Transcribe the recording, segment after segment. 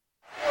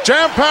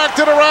Jam-packed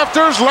to the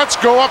rafters, let's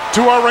go up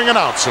to our ring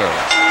announcer.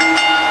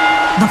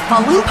 The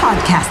following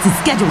podcast is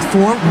scheduled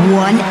for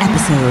one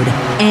episode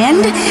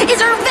and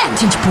is our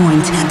Vantage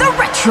Point, the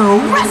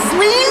Retro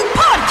Wrestling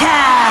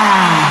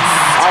Podcast.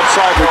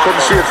 Outside, we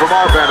couldn't see it from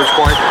our vantage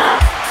point.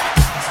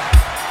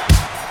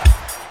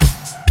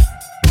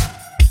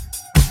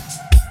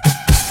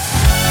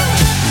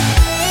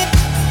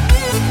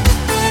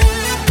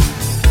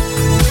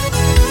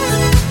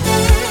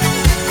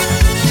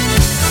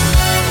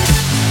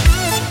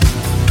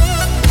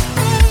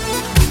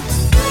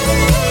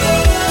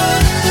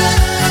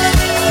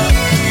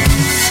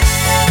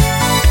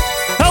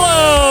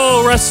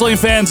 Wrestling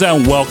fans,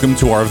 and welcome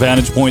to our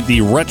Vantage Point,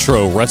 the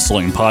Retro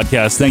Wrestling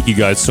Podcast. Thank you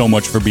guys so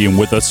much for being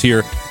with us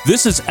here.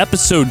 This is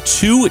episode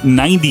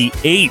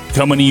 298,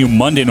 coming to you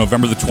Monday,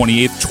 November the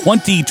 28th,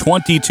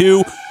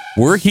 2022.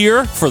 We're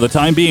here for the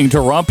time being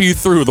to romp you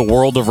through the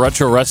world of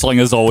retro wrestling.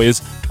 As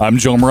always, I'm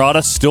Joe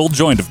Murata, still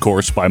joined, of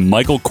course, by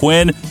Michael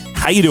Quinn.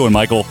 How you doing,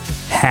 Michael?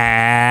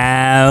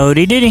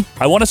 Howdy doody.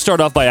 I want to start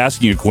off by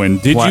asking you, Quinn,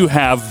 did you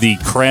have the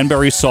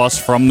cranberry sauce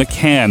from the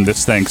can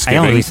this Thanksgiving?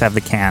 I always have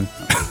the can.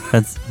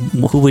 That's,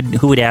 who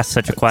would ask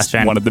such a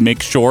question? Wanted to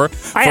make sure.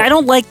 I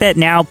don't like that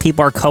now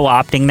people are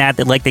co-opting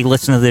that like they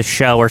listen to this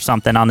show or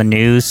something on the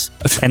news,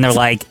 and they're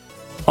like,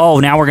 oh,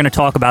 now we're going to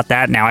talk about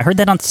that now. I heard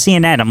that on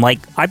CNN. I'm like,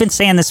 I've been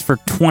saying this for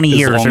 20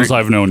 years. As long as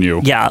I've known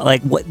you. Yeah,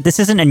 like, this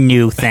isn't a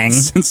new thing.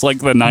 Since, like,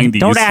 the 90s.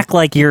 Don't act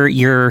like you're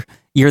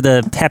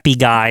the peppy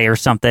guy or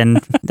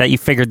something that you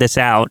figured this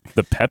out.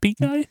 The peppy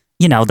guy?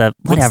 You know, the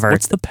whatever.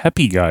 What's the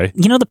peppy guy?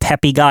 You know the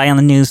peppy guy on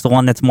the news, the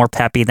one that's more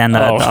peppy than the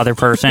other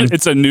person?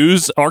 It's a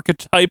news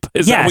archetype?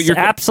 Is that what you're...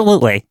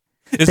 absolutely.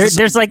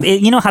 There's like,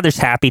 you know how there's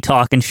happy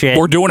talk and shit?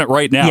 We're doing it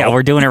right now. Yeah,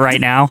 we're doing it right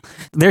now.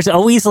 There's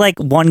always like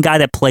one guy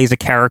that plays a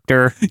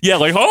character. Yeah,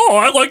 like, oh,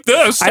 I like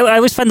this. I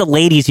always find the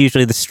ladies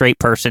usually the straight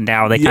person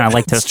now. They kind of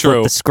like to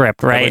flip the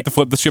script, right? Like to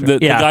flip the script. The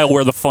guy will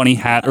wear the funny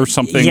hat or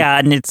something. Yeah,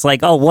 and it's like,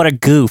 oh, what a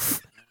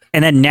goof.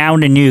 And then now in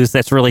the news,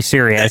 that's really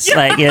serious.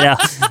 Like, you know...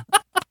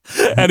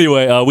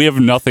 Anyway, we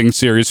have nothing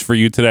serious for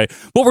you today.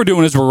 What we're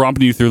doing is we're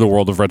romping you through the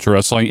world of retro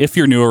wrestling. If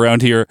you're new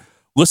around here,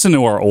 listen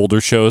to our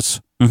older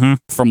shows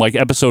from like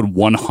episode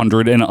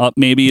 100 and up.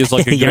 Maybe is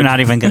like a you're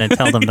not even going to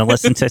tell them to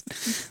listen to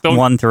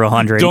 1 through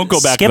 100. Don't go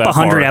back. Skip to that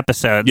 100 far.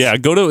 episodes. Yeah,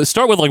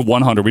 start with like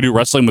 100. We do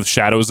wrestling with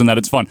shadows and that.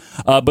 It's fun.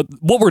 But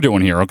what we're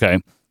doing here, okay,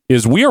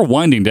 is we are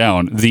winding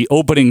down the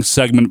opening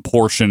segment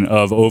portion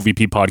of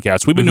OVP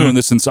Podcast. We've been doing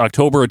this since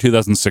October of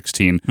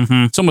 2016.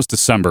 It's almost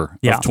December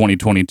of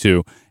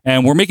 2022.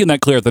 And we're making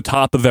that clear at the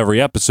top of every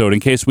episode in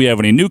case we have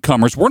any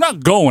newcomers. We're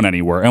not going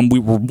anywhere, and we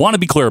want to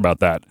be clear about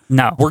that.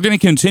 No. We're going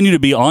to continue to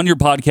be on your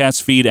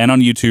podcast feed and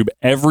on YouTube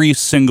every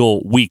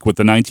single week with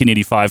the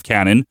 1985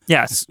 canon.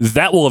 Yes.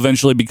 That will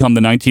eventually become the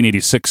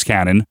 1986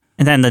 canon.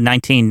 And then the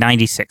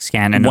 1996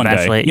 canon One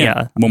eventually. day,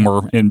 Yeah. when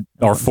we're in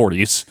our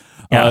 40s.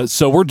 Yeah.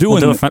 So we're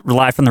doing... We'll do it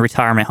live from the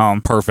retirement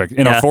home. Perfect.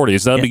 In our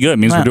 40s. That'd be good. It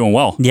means we're doing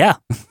well. Yeah.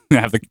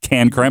 Have the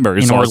canned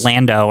cranberry in sauce.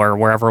 Orlando or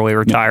wherever we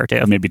retire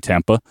to. Maybe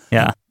Tampa.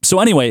 Yeah. So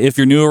anyway, if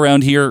you're new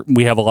around here,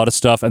 we have a lot of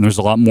stuff and there's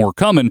a lot more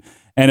coming.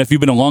 And if you've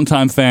been a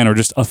longtime fan or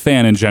just a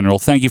fan in general,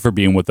 thank you for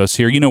being with us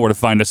here. You know where to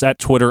find us at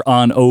Twitter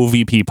on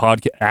OVP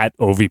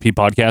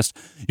Podcast.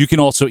 You can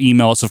also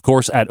email us, of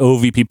course, at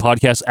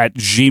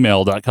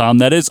ovppodcast@gmail.com.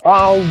 That is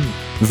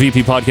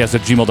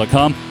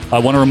vppodcast@gmail.com. I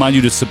want to remind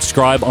you to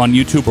subscribe on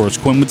YouTube, or as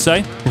Quinn would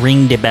say,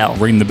 ring the bell.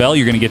 Ring the bell.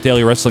 You're going to get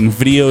daily wrestling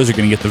videos. You're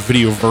going to get the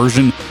video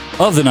version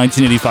of the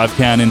 1985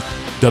 canon.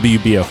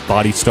 WBF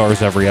Body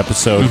Stars every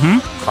episode.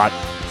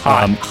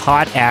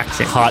 Hot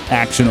action. Hot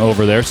action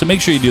over there. So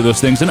make sure you do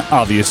those things. And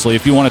obviously,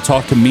 if you want to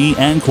talk to me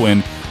and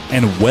Quinn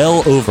and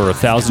well over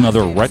 1,000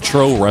 other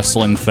retro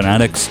wrestling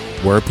fanatics,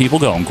 where are people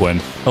going,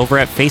 Quinn? Over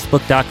at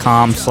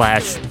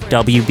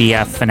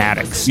facebook.com/WBF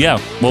Fanatics. Yeah,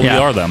 well, we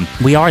are them.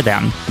 We are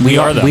them. We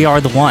are them. We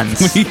are the ones.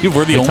 We're the only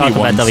ones. We talk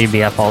about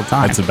WBF all the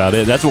time. That's about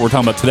it. That's what we're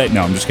talking about today.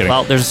 No, I'm just kidding.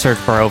 Well, there's a search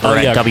bar over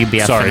at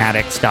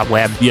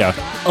WBFfanatics.web. Yeah.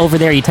 Over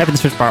there, you type in the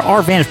search bar,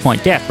 our Vantage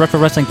Point, Death,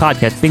 Retro Wrestling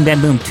Podcast, Bing Bang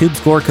Boom, Tube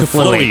Score,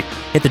 Kaflooey.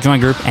 Hit the join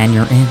group, and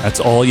you're in.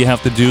 That's all you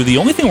have to do. The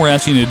only thing we're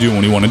asking you to do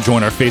when you want to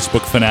join our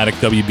Facebook Fanatic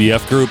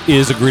WBF group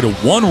is agree to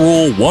one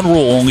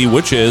rule only,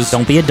 which is...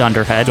 Don't be a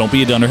dunderhead. Don't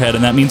be a dunderhead,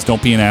 and that means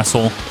don't be an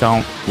asshole.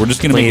 Don't. We're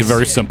just going to make it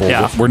very simple.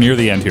 Yeah. We're near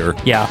the end here.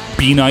 Yeah.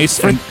 Be nice.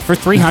 For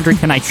 300,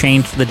 can I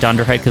change the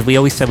dunderhead? Because we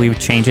always said we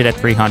would change it at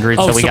 300.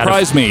 Oh, so we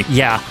surprise me.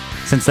 Yeah.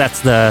 Since that's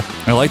the...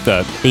 I like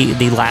that.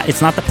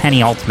 It's not the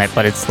penny ultimate,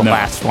 but it's the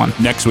last one.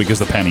 Next week is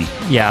the penny.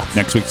 Yeah.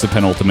 Next week's the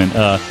penultimate.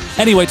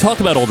 Anyway, talk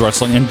about old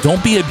wrestling, and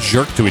don't be a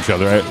jerk to each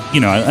other. I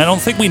don't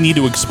think we need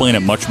to explain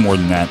it much more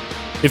than that.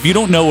 If you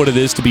don't know what it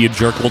is to be a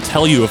jerk, we'll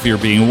tell you if you're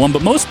being one,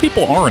 but most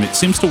people aren't. It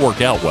seems to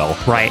work out well.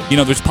 Right.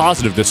 There's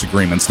positive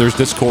disagreements. There's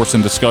discourse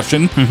and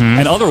discussion,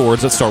 and other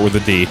words that start with a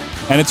D.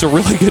 And it's a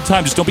really good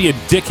time. Just don't be a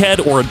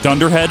dickhead or a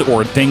dunderhead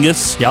or a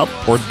dingus. Yep.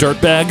 Or a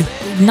dirtbag.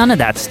 None of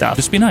that stuff.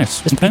 Just be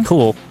nice. Just be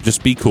cool.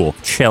 Just be cool.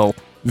 Chill.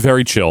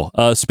 Very chill.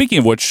 Speaking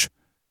of which,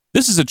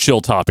 this is a chill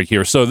topic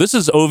here. So this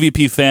is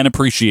OVP Fan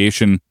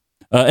Appreciation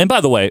And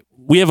by the way,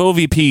 we have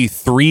OVP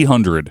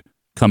 300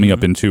 coming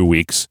up in 2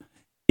 weeks.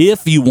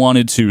 If you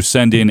wanted to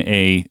send in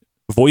a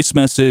voice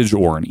message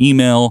or an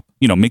email,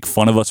 make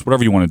fun of us,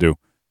 whatever you want to do,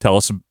 tell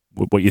us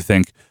what you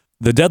think.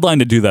 The deadline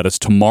to do that is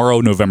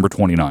tomorrow, November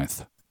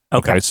 29th.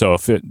 Okay, so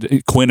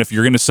Quinn, if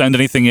you're going to send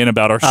anything in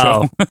about our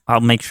show,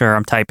 I'll make sure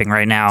I'm typing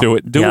right now. Do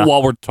it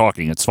while we're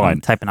talking. It's fine.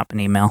 I'm typing up an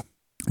email.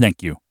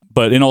 Thank you.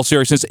 But in all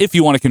seriousness, if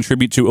you want to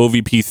contribute to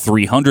OVP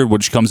 300,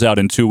 which comes out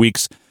in 2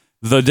 weeks,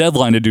 the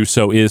deadline to do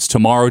so is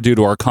tomorrow due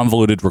to our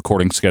convoluted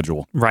recording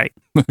schedule. Right.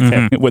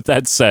 Okay. With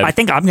that said, I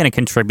think I'm going to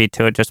contribute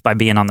to it just by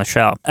being on the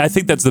show. I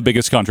think that's the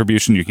biggest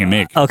contribution you can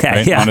make. Okay,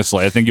 right? yeah.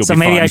 Honestly, I think you'll be So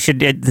maybe fine. I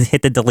should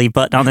hit the delete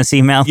button on this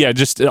email? Yeah,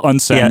 just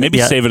unsend. Yeah, maybe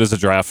yeah. save it as a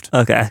draft.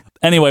 Okay.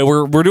 Anyway,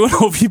 we're doing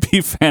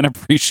OVP fan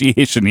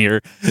appreciation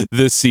here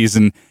this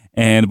season,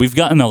 and we've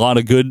gotten a lot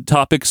of good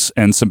topics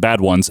and some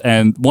bad ones.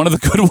 And one of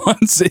the good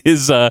ones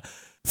is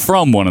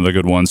from one of the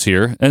good ones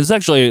here. And it's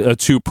actually a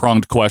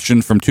two-pronged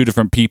question from two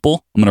different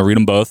people. I'm going to read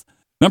them both.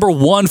 Number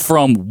one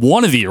from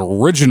one of the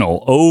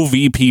original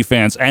OVP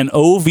fans, and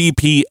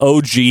OVP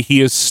OG.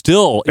 He is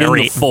still in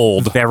the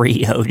fold.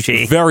 Very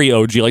OG. Very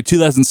OG, like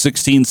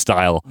 2016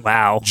 style.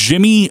 Wow.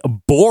 Jimmy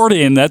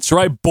Borden. That's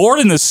right.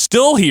 Borden is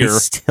still here.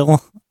 He's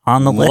still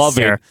on the list Love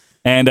here. it.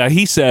 And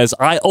he says,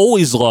 I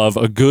always love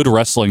a good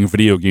wrestling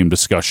video game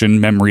discussion,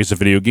 memories of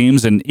video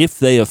games, and if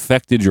they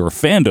affected your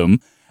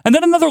fandom. And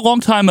then another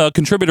longtime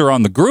contributor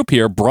on the group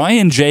here,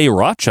 Brian J.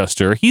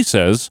 Rochester, he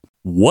says,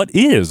 what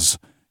is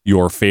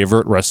your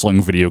favorite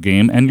wrestling video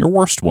game and your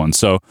worst one?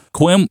 So,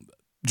 Quim,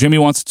 Jimmy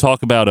wants to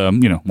talk about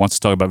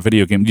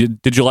video game.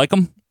 Did you like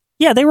them?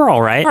 Yeah, they were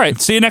all right. All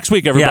right. See you next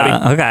week, everybody.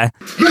 Yeah, okay.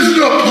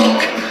 Listen up, punk.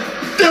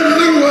 That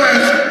little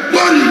ass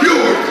body of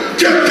yours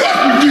just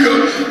fucking deal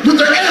with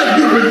the ass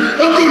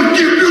whipping I'm going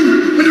to give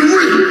you in the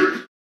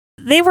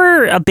ring. They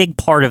were a big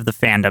part of the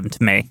fandom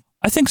to me.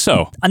 I think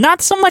so.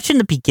 Not so much in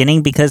the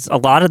beginning because a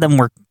lot of them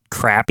were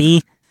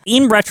crappy.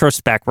 In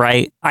retrospect,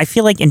 right, I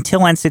feel like until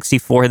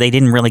N64, they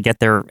didn't really get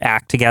their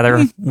act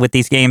together with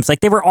these games. Like,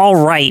 they were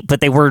all right,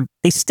 but they were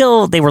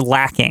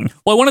lacking.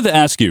 Well, I wanted to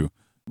ask you,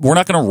 we're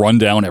not going to run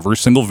down every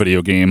single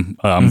video game,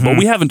 but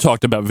we haven't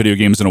talked about video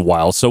games in a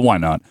while, so why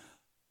not?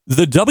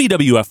 The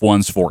WWF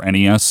ones for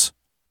NES,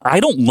 I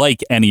don't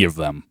like any of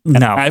them. And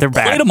No, I've they're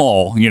played bad. them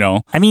all,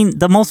 I mean,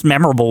 the most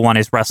memorable one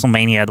is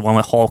WrestleMania, the one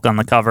with Hulk on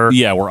the cover.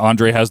 Yeah, where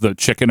Andre has the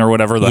chicken or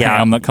whatever, the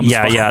ham that comes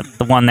from. Yeah,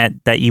 the one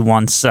that you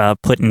once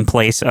put in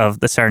place of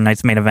the Saturday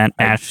Night's Main Event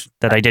match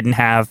that I didn't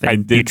have,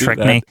 and you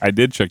tricked me. I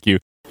did trick you.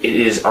 It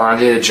is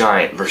Andre the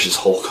Giant versus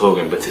Hulk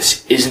Hogan, but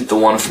this isn't the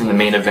one from the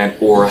main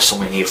event or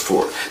WrestleMania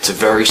 4. It's a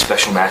very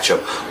special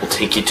matchup. We'll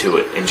take you to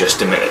it in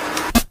just a minute.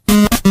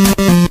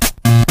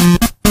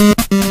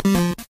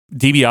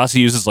 DiBiase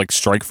uses like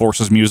Strike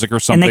Force's music or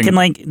something. And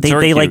they can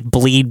they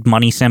bleed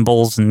money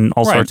symbols and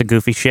all sorts of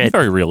goofy shit.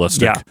 Very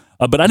realistic. Yeah.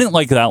 But I didn't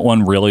like that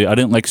one really. I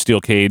didn't like Steel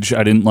Cage.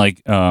 I didn't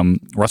like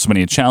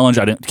WrestleMania Challenge.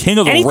 I didn't King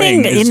of the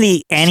Ring. Anything in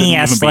the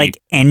NES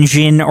like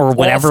engine or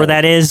whatever awful.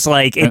 that is,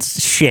 like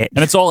it's shit.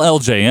 And it's all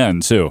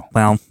LJN too.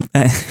 Well,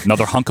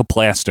 Another hunk of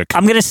plastic.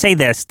 I'm gonna say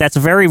this. That's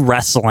very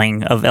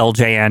wrestling of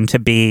LJN to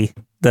be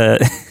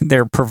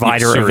their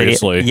provider of video.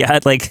 Seriously. Yeah,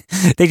 like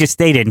they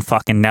didn't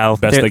fucking know.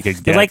 Best they could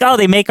They're get. like, oh,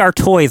 they make our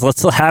toys.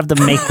 Let's have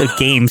them make the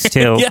games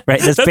too. Yeah,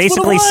 right? This that's what it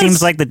basically was.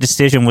 seems like the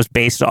decision was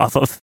based off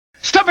of.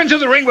 Step into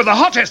the ring with the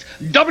hottest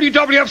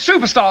WWF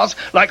superstars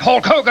like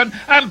Hulk Hogan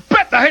and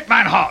Bret the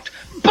Hitman Hart.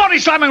 Body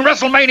slamming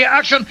WrestleMania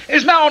action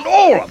is now on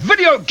all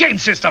video game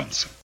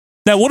systems.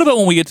 Now, what about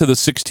when we get to the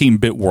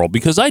 16-bit world?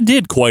 Because I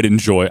did quite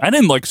enjoy. I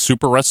didn't like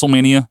Super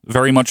WrestleMania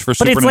very much for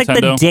But Super it's like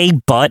Nintendo. the day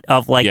butt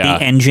of like Yeah.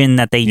 the engine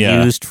that they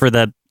Yeah. used for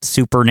the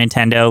Super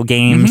Nintendo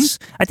games.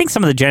 I think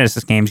some of the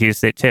Genesis games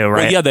used it too,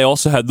 right? Well, yeah, they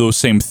also had those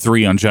same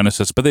three on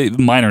Genesis, but they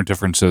minor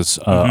differences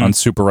on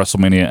Super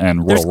WrestleMania and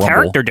Royal There's Rumble.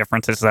 character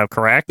differences though,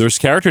 correct? There's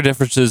character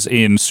differences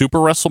in Super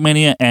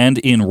WrestleMania and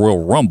in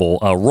Royal Rumble.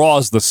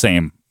 Raw's the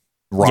same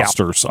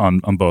rosters on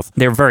both.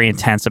 They're very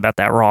intense about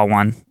that Raw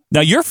one. Now,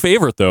 your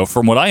favorite, though,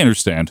 from what I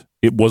understand,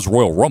 it was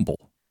Royal Rumble.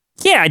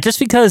 Yeah, just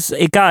because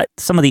it got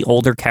some of the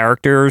older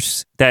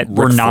characters that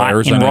were Ric not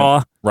Flair's in it,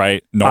 Raw.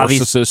 right?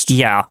 Obvious- Narcissist.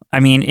 Yeah, I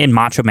mean, in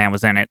Macho Man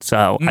was in it,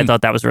 so I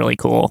thought that was really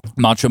cool.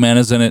 Macho Man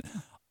is in it.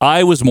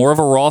 I was more of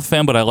a Raw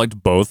fan, but I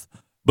liked both.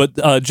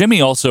 But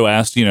Jimmy also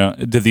asked,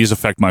 did these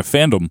affect my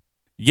fandom?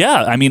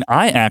 Yeah, I mean,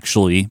 I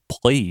actually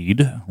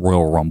played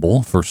Royal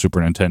Rumble for Super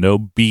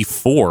Nintendo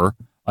before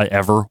I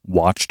ever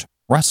watched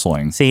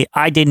wrestling. See,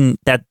 I didn't.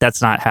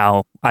 That's not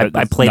how I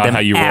played not them how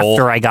you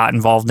after roll. I got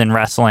involved in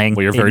wrestling.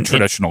 Well, you're very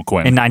traditional,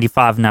 Quinn. In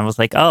 '95, and I was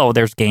like, "Oh,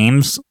 there's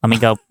games. Let me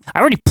go." I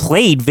already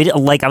played video.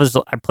 Like I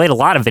played a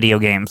lot of video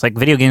games. Like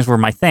video games were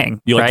my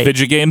thing. You like right?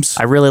 video games?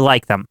 I really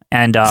like them,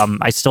 and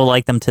I still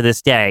like them to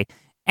this day.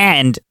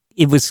 And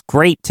it was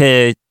great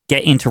to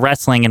get into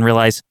wrestling and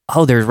realize,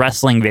 oh, there's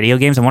wrestling video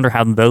games. I wonder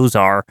how those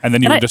are. And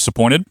then you were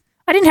disappointed?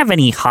 I didn't have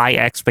any high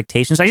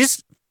expectations.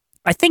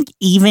 I think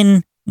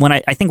even when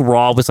I think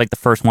Raw was like the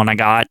first one I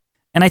got,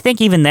 and I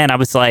think even then I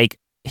was like,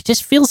 it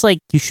just feels like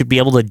you should be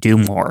able to do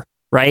more,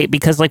 right?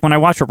 Because like when I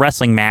watch a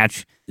wrestling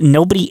match,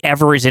 nobody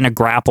ever is in a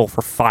grapple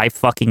for 5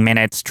 fucking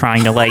minutes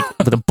trying to like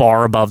with a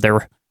bar above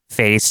their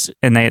face,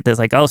 and they're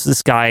like, oh, so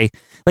this guy,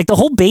 like the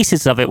whole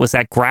basis of it was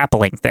that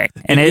grappling thing,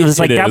 and it was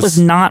like that was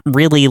not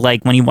really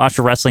like when you watch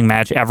a wrestling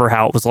match ever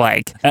how it was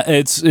like.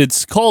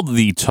 It's called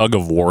the tug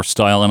of war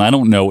style, and I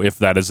don't know if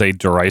that is a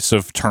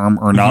derisive term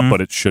or not, but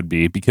it should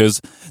be,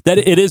 because that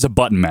it is a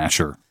button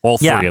masher, all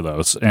 3 of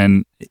those,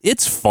 and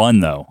it's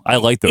fun though. I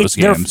like those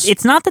games.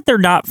 It's not that they're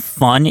not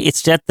fun;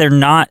 it's that they're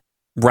not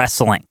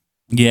wrestling.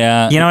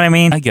 Yeah. You know what I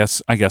mean? I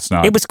guess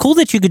not. It was cool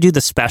that you could do the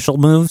special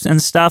moves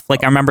and stuff.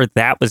 Like, I remember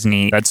that was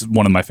neat. That's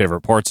one of my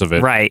favorite parts of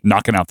it. Right.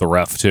 Knocking out the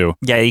ref, too.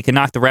 Yeah, you can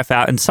knock the ref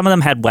out, and some of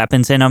them had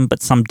weapons in them,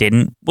 but some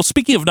didn't. Well,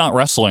 speaking of not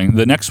wrestling,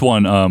 the next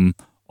one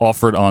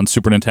offered on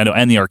Super Nintendo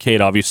and the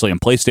arcade, obviously,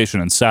 and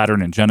PlayStation and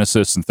Saturn and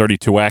Genesis and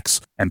 32X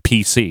and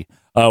PC,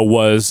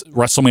 was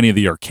WrestleMania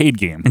the arcade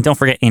game. And don't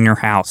forget In Your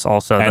House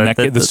also. And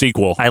the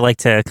sequel. I like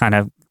to kind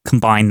of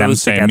combine them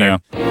together.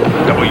 Yeah.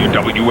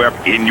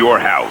 WWF In Your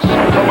House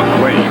from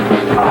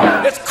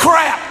Acclaim. It's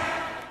crap!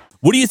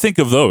 What do you think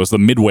of those, the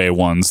Midway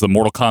ones, the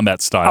Mortal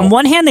Kombat style? On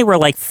one hand, they were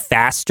like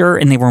faster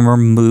and they were more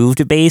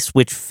moved based,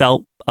 which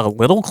felt a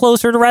little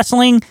closer to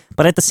wrestling,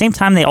 but at the same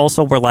time, they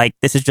also were like,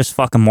 this is just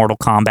fucking Mortal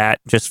Kombat,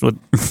 just with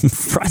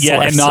wrestlers.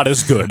 Yeah, and not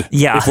as good.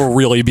 Yeah. If we're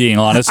really being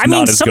honest, I mean,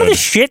 not as some good. of the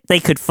shit they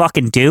could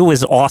fucking do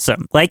is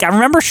awesome. Like, I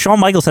remember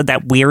Shawn Michaels had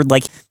that weird,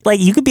 like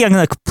you could be on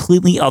the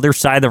completely other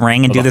side of the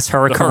ring and do this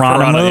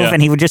Hurricanrana move,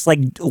 and he would just like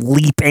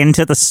leap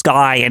into the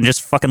sky and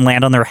just fucking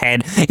land on their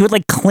head. He would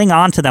like cling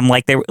on to them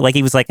like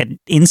he was like an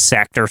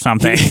insect or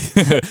something.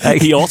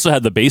 He also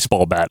had the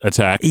baseball bat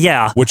attack.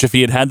 Yeah. Which, if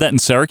he had that in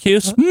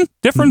Syracuse,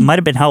 different. Might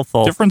have been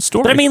helpful. Different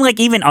story. But I mean, like,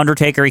 even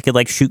Undertaker, he could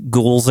like shoot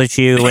ghouls at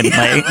you, and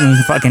like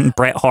fucking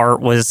Bret Hart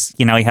was,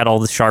 he had all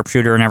the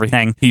sharpshooter and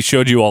everything. He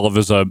showed you all of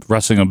his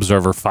Wrestling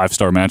Observer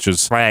 5-star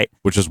matches, right?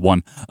 Which is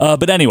one.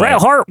 But anyway,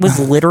 Bret Hart was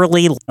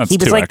literally he was two,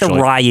 like actually.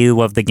 the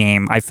Ryu of the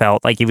game. I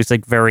felt like he was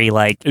like very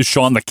like. Is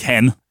Shawn the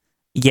Ken?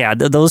 Yeah,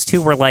 those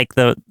two were like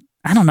I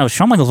don't know.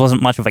 Shawn Michaels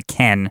wasn't much of a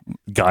Ken.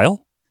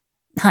 Guile?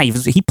 No,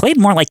 he played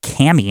more like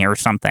Cammy or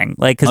something.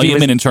 Like, cause you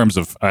meant in terms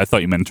of? I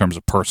thought you meant in terms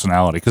of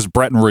personality, because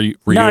Bret and Ryu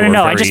no. were very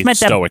I just meant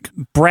stoic.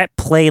 that Bret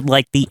played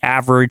like the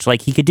average.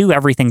 Like, he could do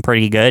everything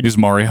pretty good. He's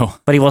Mario,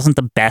 but he wasn't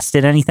the best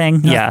at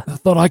anything. Yeah, I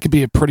thought I could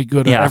be a pretty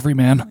good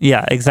everyman.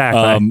 Yeah,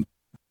 exactly.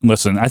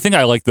 Listen, I think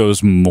I like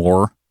those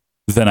more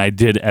than I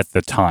did at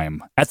the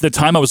time. At the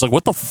time, I was like,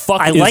 "What the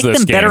fuck?" I is like this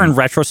them game? better in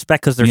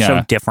retrospect because they're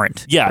so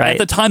different. Yeah, right? At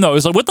the time, though, I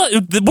was like, "What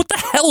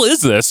the hell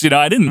is this?"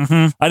 I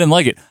didn't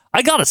like it.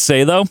 I gotta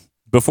say though,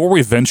 before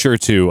we venture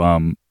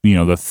to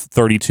the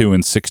 32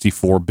 and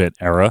 64-bit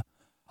era,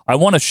 I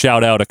want to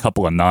shout out a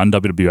couple of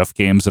non-WWF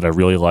games that I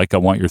really like. I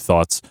want your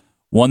thoughts.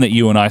 One that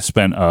you and I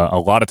spent a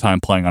lot of time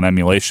playing on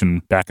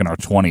emulation back in our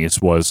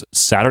 20s was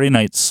Saturday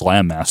Night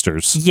Slam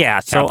Masters. Yeah,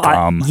 so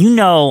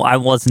Capcom. I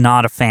was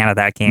not a fan of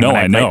that game. No,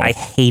 I know. I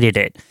hated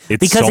it. It's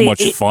because so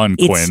much fun,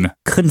 Quinn. It's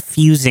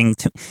confusing.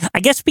 I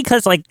guess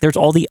because like there's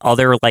all the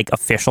other like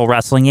official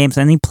wrestling games,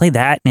 and you play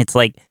that, and it's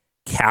like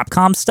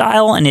Capcom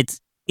style, and it's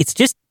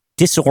just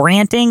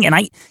disorienting. And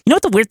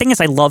what the weird thing is,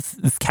 I love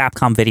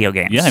Capcom video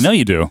games. Yeah, I know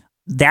you do.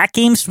 That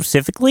game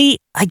specifically,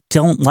 I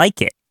don't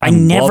like it. I love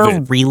never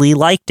it. really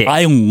liked it.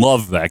 I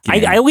love that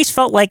game. I always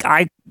felt like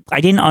I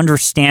didn't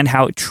understand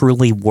how it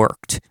truly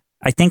worked.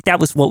 I think that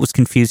was what was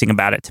confusing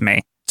about it to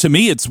me. To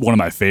me, it's one of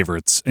my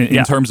favorites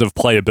in terms of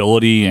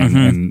playability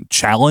and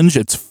challenge.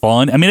 It's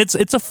fun. I mean, it's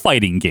a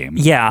fighting game.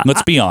 Yeah.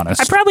 Let's be honest.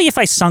 I probably, if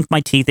I sunk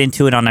my teeth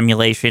into it on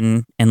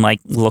emulation and like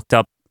looked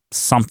up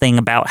something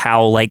about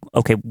how like,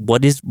 okay,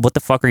 what the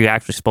fuck are you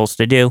actually supposed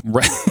to do?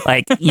 Right.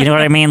 Like, you know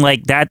what I mean?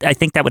 Like that, I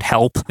think that would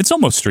help. It's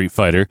almost Street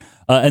Fighter.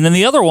 And then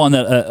the other one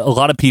that a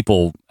lot of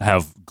people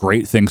have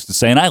great things to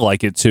say, and I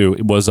like it too,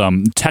 it was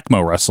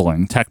Tecmo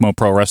Wrestling, Tecmo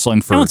Pro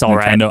Wrestling for Nintendo.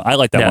 Right. I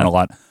like that one a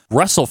lot.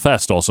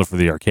 WrestleFest also for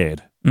the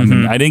arcade. I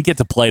mean, I didn't get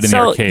to play it in the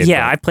arcade.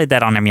 Yeah, I played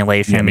that on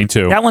emulation. Yeah, me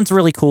too. That one's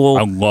really cool.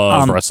 I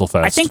love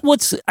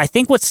WrestleFest. I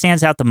think what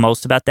stands out the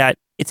most about that,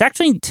 it's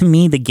actually, to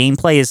me, the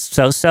gameplay is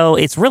so-so.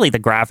 It's really the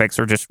graphics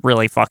are just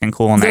really fucking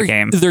cool in that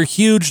game. They're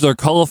huge. They're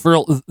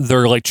colorful.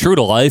 They're like true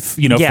to life,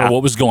 for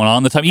what was going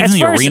on at the time. Even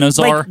the arenas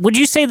are. Would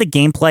you say the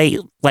gameplay,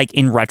 like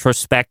in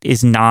retrospect,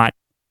 is not,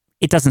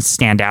 it doesn't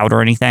stand out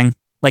or anything?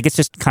 Like it's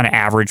just kind of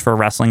average for a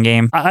wrestling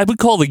game? I would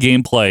call the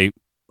gameplay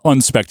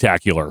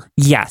unspectacular.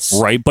 Yes.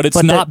 Right? But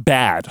it's not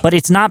bad. But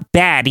it's not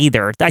bad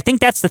either. I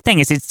think that's the thing,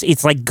 is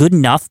it's like good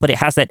enough, but it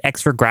has that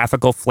extra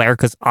graphical flair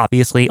because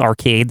obviously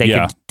arcade, they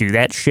could do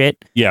that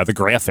shit. Yeah, the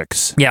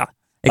graphics. Yeah.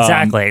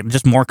 Exactly.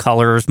 Just more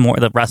colors,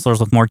 the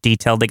wrestlers look more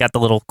detailed. They got the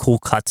little cool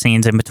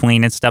cutscenes in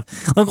between and stuff.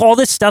 Look, all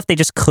this stuff they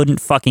just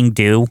couldn't fucking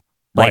do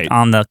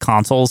on the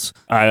consoles.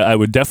 I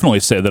would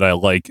definitely say that I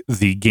like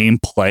the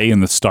gameplay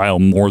and the style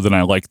more than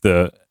I like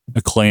the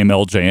Acclaim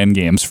LJN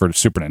games for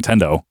Super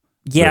Nintendo.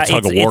 Yeah, it's a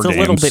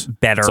little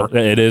bit better.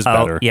 It is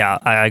better. Yeah,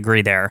 I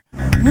agree there.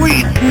 We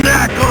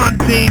snack on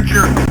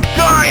danger,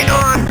 dine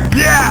on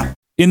death.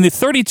 In the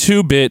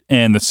 32-bit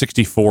and the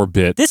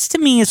 64-bit this to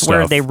me is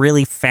where they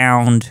really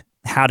found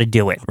how to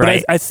do it, But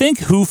right? I think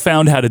who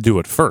found how to do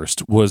it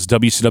first was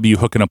WCW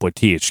hooking up with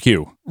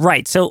THQ.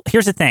 Right. So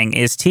here's the thing: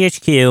 is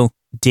THQ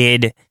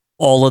did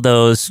all of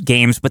those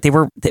games, but it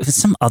was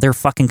some other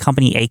fucking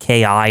company,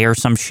 AKI or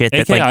some shit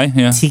that AKI, like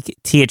yeah.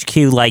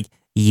 THQ like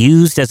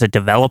used as a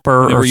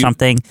developer or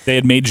something. They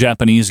had made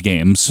Japanese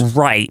games.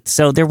 Right.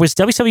 So there was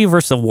WCW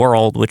vs. the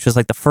World, which was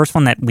like the first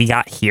one that we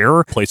got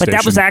here. But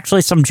that was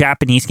actually some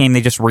Japanese game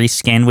they just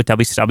reskinned with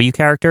WCW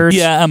characters.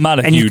 Yeah, I'm not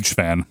a huge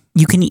fan.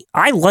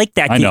 I like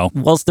that game. I know.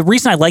 Well, the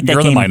reason I like that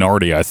You're game. the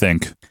minority, I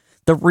think.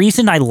 The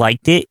reason I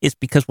liked it is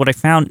because what I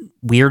found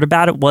weird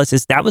about it was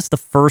that was the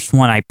first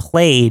one I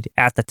played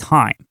at the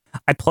time.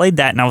 I played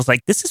that and I was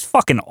like, this is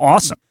fucking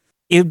awesome.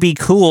 It would be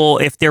cool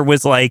if there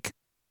was like,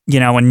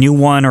 a new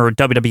one or a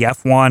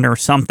WWF one or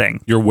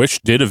something. Your wish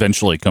did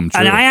eventually come true.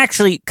 And I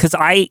actually, because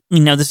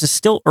this is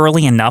still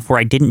early enough where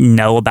I didn't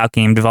know about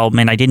game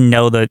development. I didn't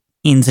know the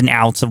ins and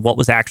outs of what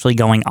was actually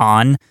going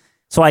on.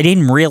 So I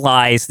didn't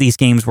realize these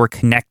games were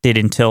connected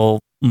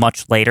until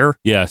much later.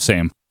 Yeah,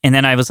 same. And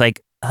then I was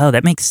like, oh,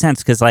 that makes sense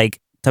because like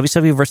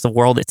WCW vs. the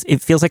World,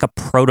 it feels like a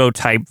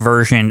prototype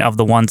version of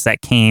the ones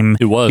that came.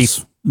 It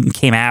was.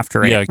 Came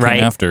after it, Yeah, it right?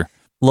 came after.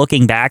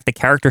 Looking back, the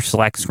character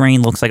select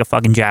screen looks like a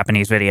fucking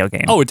Japanese video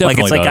game. Oh, it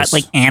definitely got does.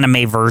 like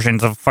anime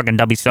versions of fucking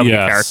WCW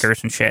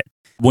characters and shit.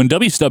 When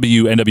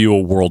WCW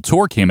NWO World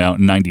Tour came out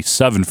in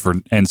 97 for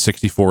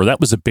N64,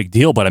 that was a big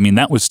deal, but I mean,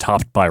 that was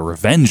topped by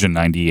Revenge in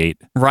 98.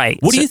 Right.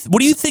 What do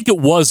you think it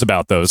was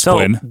about those,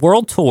 Quinn?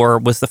 World Tour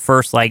was the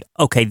first, like,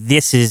 okay,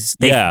 this is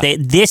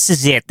this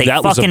is it.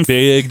 That was a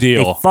big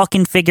deal. They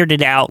fucking figured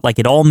it out. Like,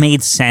 it all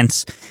made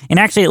sense. And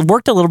actually, it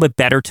worked a little bit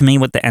better to me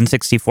with the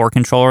N64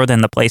 controller than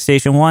the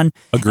PlayStation one.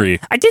 Agree.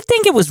 I did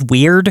think it was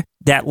weird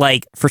that,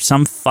 like, for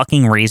some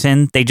fucking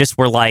reason, they just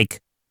were like,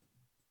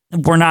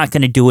 we're not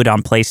going to do it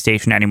on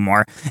PlayStation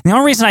anymore. And the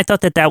only reason I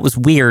thought that was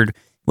weird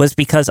was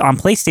because on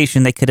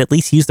PlayStation, they could at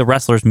least use the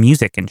wrestlers'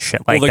 music and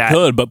shit like that. Well, they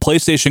could, but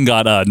PlayStation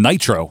got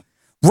Nitro.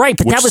 Right,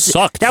 but which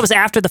that was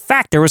after the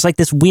fact. There was like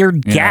this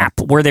weird gap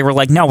where they were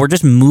like, no, we're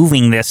just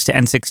moving this to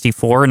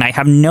N64. And I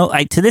have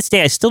to this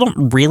day, I still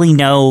don't really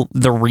know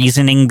the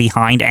reasoning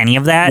behind any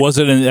of that. Was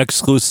it an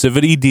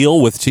exclusivity deal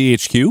with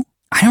THQ?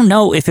 I don't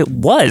know if it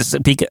was,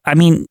 because I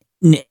mean,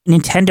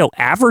 Nintendo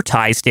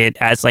advertised it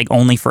as like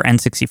only for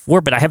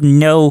N64, but I have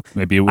no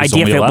idea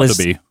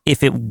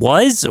if it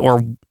was,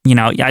 or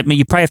I mean,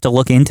 you probably have to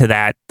look into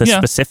that, the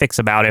specifics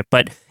about it.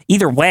 But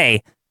either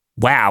way,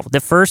 wow, the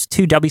first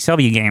two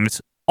WCW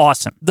games,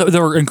 awesome. They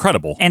were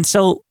incredible. And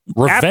so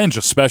Revenge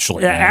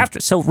especially.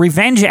 So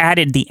Revenge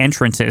added the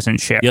entrances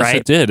and shit, yes, right?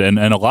 It did, and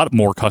a lot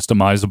more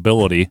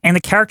customizability. And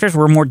the characters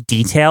were more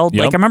detailed.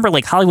 Yep. Like I remember,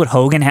 like Hollywood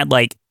Hogan had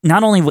like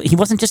not only he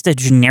wasn't just a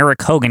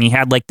generic Hogan. He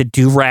had like the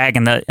do-rag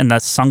and the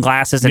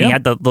sunglasses, and he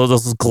had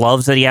those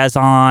gloves that he has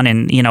on,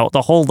 and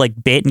the whole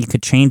like bit. And you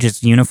could change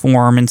his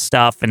uniform and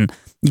stuff, and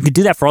you could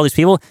do that for all these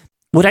people.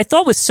 What I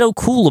thought was so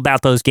cool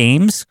about those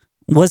games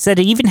was that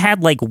it even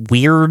had like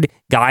weird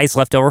guys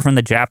left over from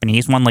the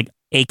Japanese one, like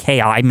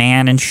AKI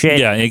Man and shit.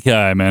 Yeah,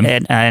 AKI Man.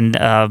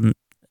 And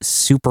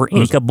Super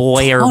Inca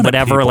Boy or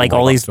whatever, like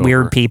all these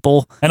weird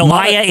people. And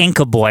Maya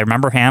Inca Boy,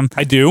 remember him?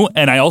 I do,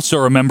 and I also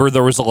remember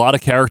there was a lot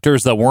of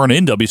characters that weren't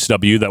in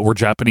WCW that were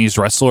Japanese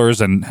wrestlers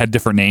and had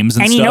different names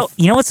and stuff.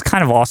 You know what's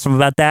kind of awesome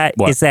about that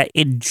is that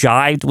it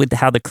jived with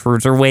how the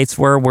cruiserweights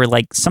were, where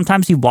like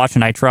sometimes you watch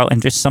Nitro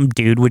and just some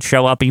dude would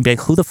show up and you'd be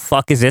like, who the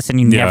fuck is this? And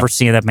you never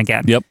see them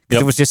again. Yep.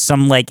 It was just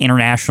some like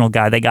international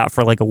guy they got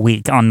for like a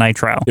week on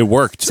Nitro. It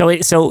worked. So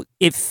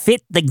it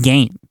fit the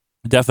game.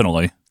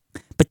 Definitely.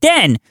 But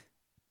then,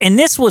 and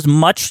this was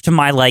much to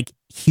my like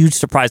huge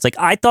surprise. Like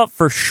I thought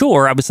for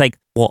sure, I was like,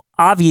 well,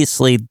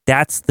 obviously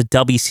that's the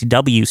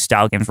WCW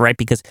style games, right?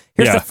 Because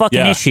here's the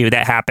fucking issue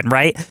that happened,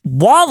 right?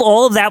 While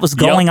all of that was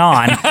going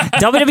on,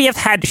 WWF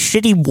had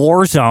shitty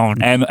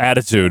Warzone and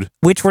Attitude,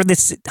 which were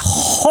this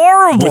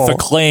horrible, with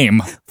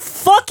Acclaim,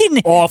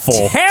 fucking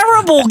awful,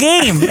 terrible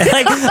game.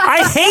 Like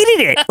I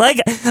hated it.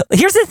 Like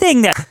here's the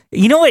thing that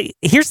what?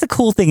 Here's the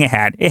cool thing it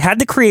had. It had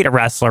the Create a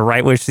Wrestler,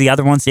 right? Which the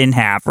other ones didn't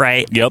have,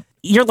 right? Yep.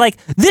 You're like,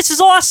 this is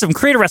awesome.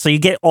 Create a Wrestler. You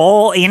get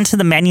all into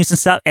the menus and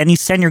stuff, and you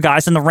send your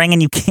guys in the ring, and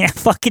you can't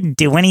fucking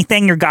do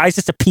anything. Your guy's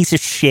just a piece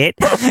of shit.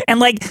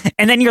 And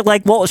then you're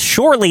like, well,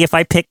 surely if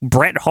I pick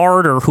Bret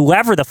Hart or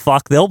whoever the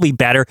fuck, they'll be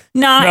better.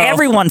 No.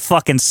 Everyone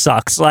fucking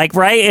sucks. Like,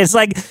 right? It's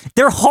like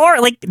they're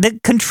hard. Like the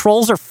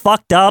controls are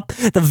fucked up.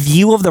 The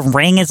view of the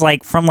ring is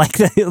like from like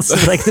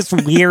this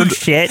weird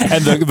shit.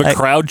 And the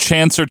crowd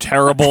chants are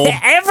terrible.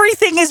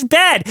 Everything is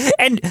bad.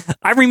 And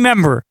I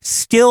remember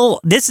still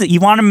you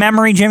want a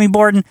memory, Jimmy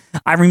Borden?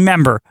 I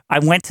remember I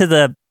went to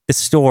the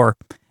store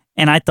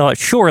and I thought,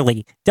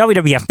 surely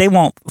WWF, they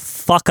won't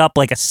fuck up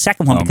like a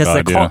second one because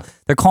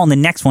they're calling the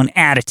next one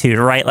Attitude,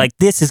 right? Like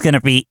this is going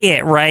to be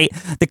it, right?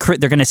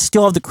 They're going to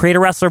still have the Create a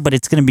Wrestler, but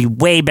it's going to be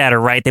way better,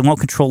 right? They won't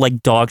control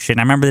like dog shit. And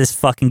I remember this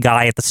fucking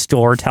guy at the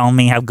store telling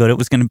me how good it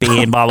was going to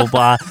be and blah, blah,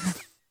 blah.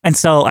 And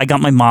so I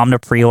got my mom to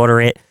pre-order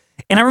it.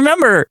 And I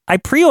remember I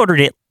pre-ordered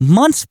it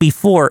months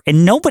before,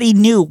 and nobody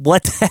knew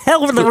what the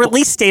hell the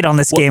release date on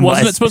this game was.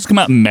 Wasn't it supposed to come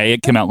out in May?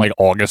 It came out in like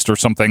August or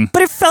something.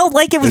 But it felt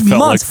like it was felt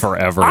months. like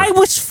forever. I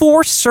was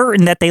for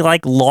certain that they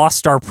like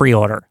lost our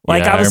pre-order.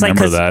 Like Yeah, I was I like,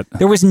 remember because that.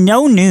 there was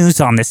no news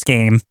on this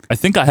game. I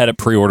think I had it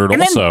pre-ordered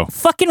And also. then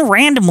fucking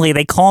randomly,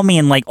 they call me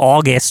in like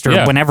August or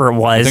Yeah. whenever it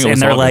was, I think it was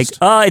and they're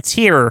August. like, it's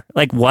here.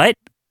 Like, what?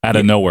 Out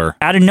of nowhere.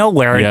 Out of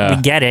nowhere, Yeah.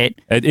 we get it.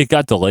 It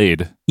got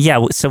delayed.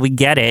 Yeah, so we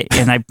get it,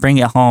 and I bring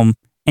it home,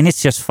 and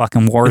it's just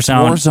fucking It's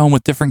Warzone. Warzone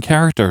with different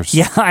characters.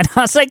 Yeah, and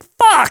I was like,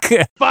 fuck!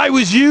 If I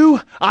was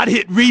you, I'd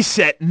hit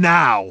reset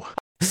now.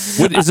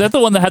 Is that the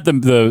one that had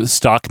the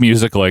stock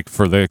music like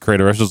for the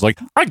creator? It was like,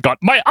 I got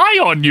my eye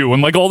on you,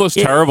 and like all those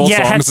terrible it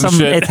had songs and some,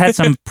 shit. It had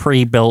some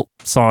pre-built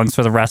songs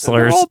for the They're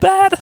wrestlers. all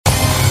bad.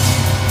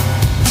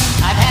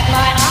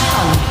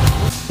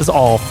 It was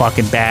all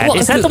fucking bad. Well,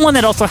 Is that the one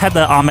that also had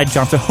the Ahmed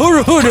Johnson?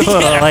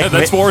 Yeah,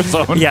 that's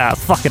Warzone. Yeah,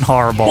 fucking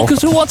horrible. Well,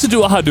 because who wants to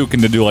do a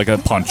Hadouken to do like a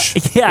punch?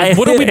 Yeah,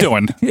 What are we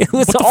doing? It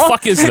was What the all-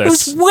 fuck is It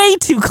this? was way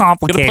too Gonna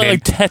complicated. play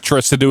like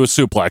Tetris to do a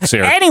suplex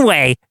here.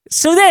 Anyway,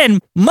 so then,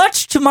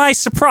 much to my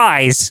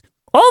surprise,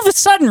 all of a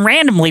sudden,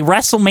 randomly,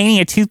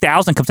 WrestleMania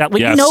 2000 comes out.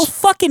 Like, Yes. no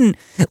fucking,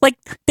 like,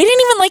 they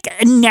didn't even, like,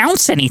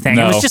 announce anything. It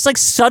No. was just, like,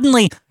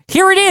 suddenly,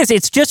 here it is.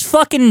 It's just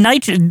fucking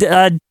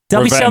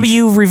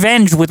WCW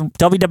Revenge with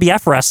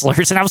WWF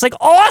wrestlers. And I was like,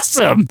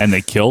 awesome! And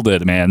they killed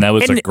it, man. That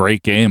was And- a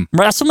great game.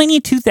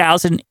 WrestleMania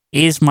 2000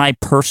 is my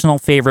personal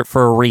favorite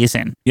for a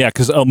reason. Yeah,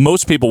 because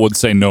most people would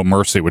say No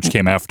Mercy, which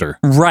came after.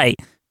 Right.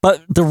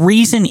 But the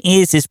reason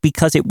is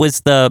because it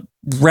was the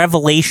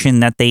revelation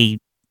that they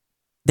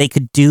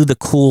could do the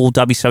cool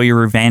WCW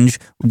Revenge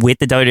with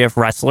the WWF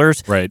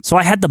wrestlers. Right. So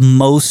I had the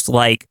most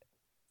like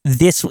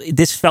this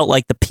felt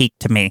like the peak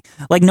to me.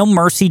 Like No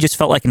Mercy just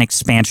felt like an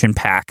expansion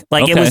pack.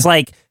 Like it Okay. was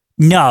like,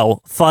 no,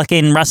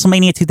 fucking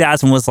WrestleMania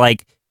 2000 was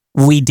like,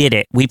 we did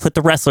it. We put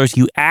the wrestlers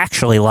you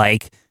actually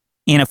like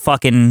in a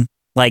fucking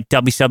like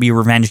WCW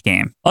Revenge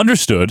game.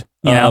 Understood.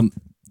 You know?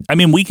 I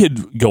mean, we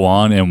could go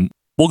on, and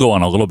we'll go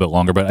on a little bit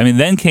longer, but I mean,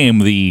 then came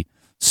the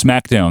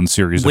SmackDown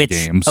series of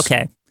games.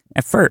 Okay,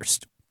 at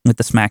first with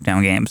the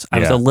SmackDown games, I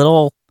was Yeah. a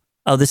little,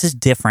 this is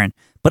different.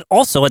 But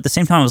also at the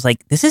same time, I was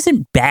like, this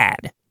isn't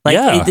bad. Like,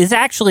 Yeah. this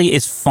actually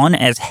is fun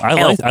as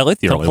hell I like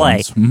the to early play.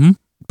 ones. Mm-hmm.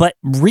 But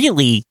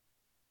really,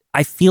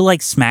 I feel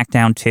like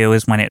SmackDown 2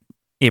 is when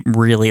it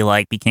really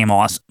like became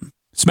awesome.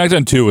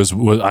 SmackDown 2 was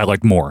I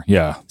liked more.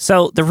 Yeah.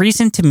 So the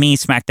reason to me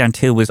SmackDown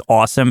 2 was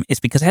awesome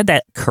is because it had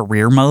that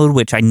career mode,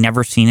 which I'd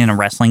never seen in a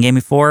wrestling game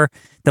before.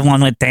 The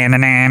one with Those like,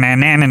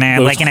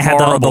 and it had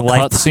the horrible light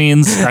cut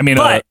scenes. I mean,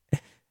 But-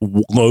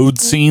 load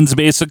scenes,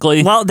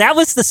 basically. Well, that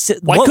was the.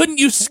 Why couldn't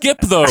you skip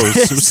those?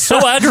 It was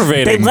so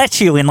aggravating. They let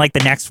you in like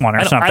the next one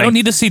or something. I don't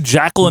need to see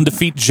Jacqueline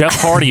defeat Jeff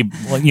Hardy,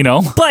 you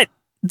know? But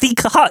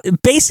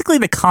basically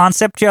the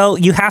concept, Joe,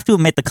 you have to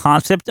admit the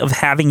concept of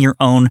having your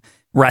own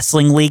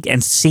wrestling league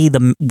and see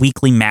the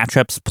weekly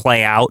matchups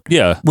play out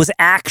was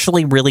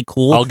actually really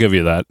cool. I'll give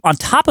you that. On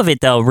top of it,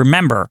 though,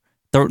 remember,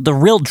 the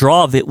real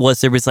draw of it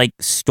was there was like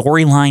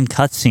storyline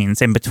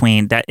cutscenes in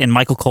between that, and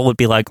Michael Cole would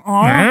be like, oh,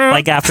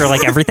 like after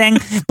like everything.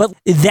 But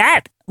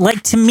that,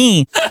 like, to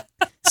me,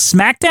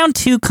 SmackDown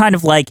 2 kind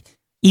of like,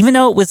 even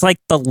though it was like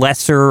the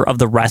lesser of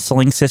the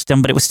wrestling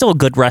system, but it was still a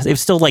good it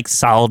was still like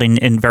solid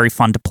and very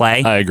fun to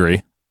play. I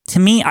agree. To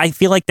me, I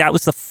feel like that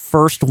was the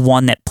first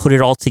one that put it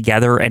all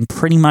together, and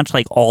pretty much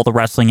like all the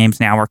wrestling games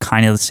now are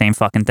kind of the same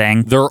fucking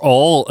thing. They're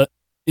all,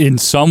 in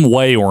some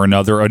way or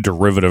another, a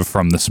derivative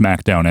from the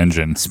SmackDown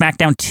engine.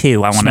 SmackDown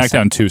 2, I want to say.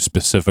 SmackDown 2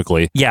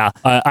 specifically. Yeah.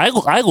 I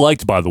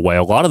liked, by the way,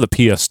 a lot of the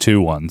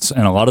PS2 ones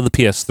and a lot of the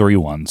PS3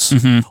 ones.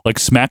 Mm-hmm. Like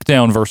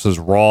SmackDown versus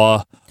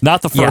Raw.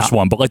 Not the first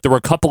one, but like there were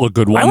a couple of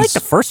good ones. I like the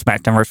first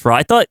SmackDown vs. Raw.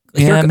 I thought,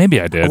 maybe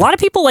I did. A lot of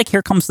people like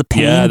Here Comes the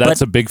Pain. Yeah, that's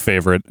but, a big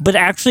favorite. But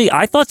actually,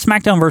 I thought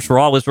SmackDown vs.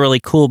 Raw was really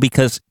cool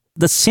because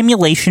the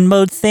simulation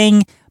mode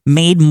thing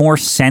made more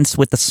sense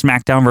with the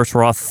SmackDown vs.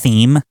 Raw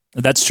theme.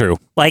 That's true.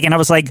 Like, and I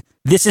was like,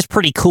 this is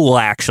pretty cool,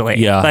 actually.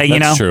 Yeah, like,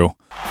 that's true.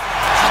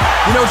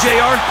 You know,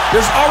 JR,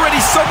 there's already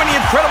so many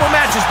incredible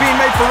matches being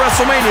made for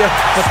WrestleMania,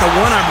 but the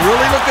one I'm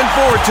really looking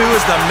forward to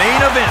is the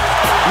main event.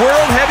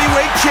 World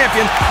Heavyweight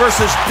Champion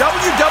versus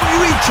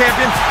WWE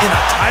Champion in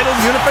a title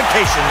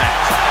unification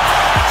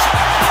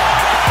match.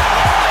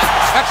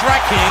 That's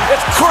right, King.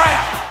 It's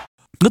crap.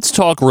 Let's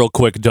talk real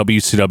quick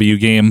WCW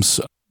games.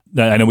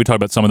 I know we talked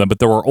about some of them, but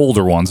there were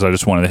older ones that I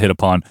just wanted to hit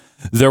upon.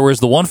 There was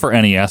the one for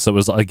NES that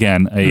was,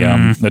 again,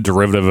 a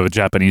derivative of a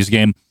Japanese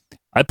game.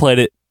 I played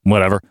it,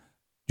 whatever.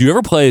 Do you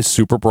ever play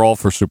Super Brawl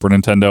for Super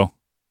Nintendo?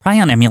 Probably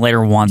on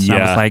emulator once. And I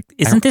Yeah. was like,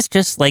 isn't this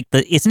just like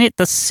isn't it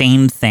the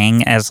same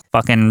thing as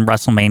fucking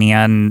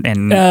WrestleMania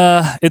and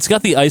It's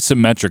got the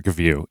isometric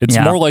view. It's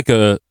Yeah. more like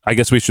I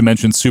guess we should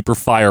mention Super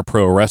Fire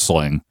Pro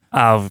Wrestling.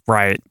 Oh,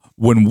 right.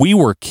 When we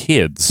were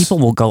kids. People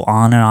will go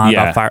on and on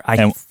Yeah, about Fire. I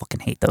and-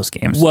 fucking hate those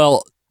games.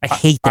 Well, I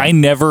hate them. I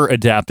never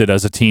adapted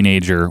as a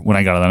teenager when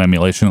I got on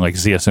emulation like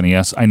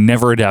ZSNES. I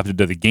never adapted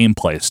to the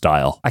gameplay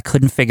style. I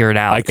couldn't figure it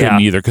out. I couldn't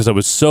Yeah. either because I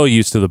was so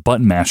used to the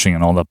button mashing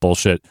and all that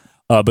bullshit.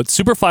 But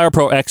Super Fire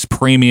Pro X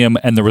Premium,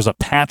 and there was a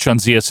patch on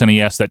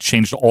ZSNES that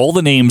changed all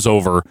the names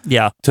over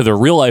to their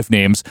real life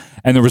names.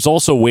 And there was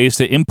also ways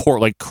to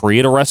import like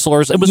creator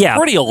wrestlers. It was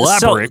pretty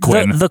elaborate,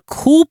 Quinn. The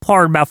cool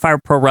part about Fire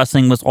Pro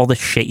Wrestling was all the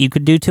shit you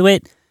could do to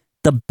it.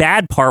 The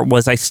bad part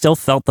was I still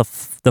felt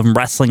the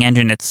wrestling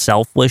engine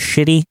itself was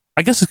shitty.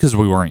 I guess it's because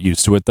we weren't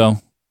used to it,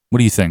 though. What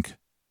do you think?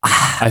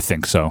 I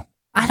think so.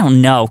 I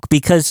don't know,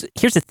 because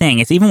here's the thing.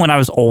 It's even when I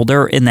was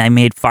older and I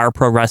made Fire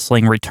Pro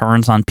Wrestling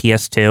Returns on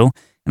PS2,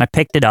 and I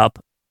picked it up,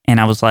 and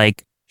I was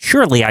like,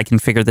 surely I can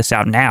figure this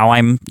out now.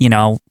 I'm,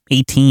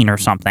 18 or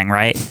something,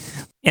 right?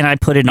 And I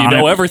put it on. You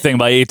know everything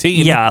by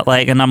 18. Yeah,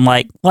 and I'm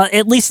like, well,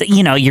 at least,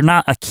 you're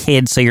not a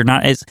kid, so you're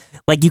not as,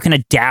 you can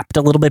adapt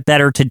a little bit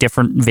better to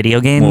different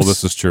video games. Well,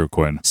 this is true,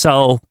 Quinn.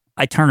 So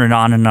I turn it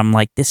on, and I'm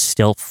like, this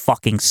still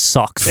fucking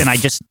sucks. And I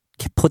just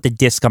put the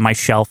disc on my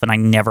shelf, and I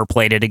never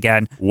played it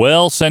again.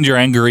 Well, send your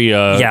angry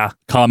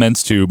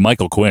comments to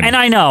Michael Quinn. And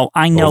I know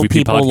OVP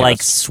people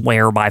Podcast.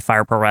 swear by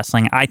Fire Pro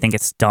Wrestling. I think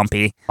it's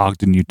dumpy.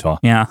 Ogden, Utah.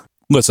 Yeah.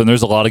 Listen,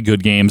 there's a lot of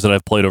good games that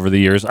I've played over the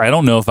years. I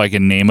don't know if I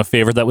can name a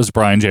favorite. That was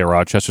Brian J.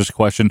 Rochester's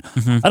question.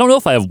 Mm-hmm. I don't know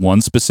if I have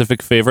one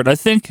specific favorite. I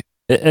think,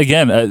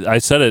 again, I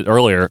said it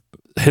earlier,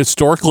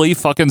 historically,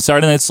 fucking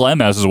Saturday Night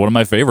Slam House is one of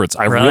my favorites.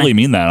 I really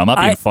mean that. I'm not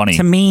being funny.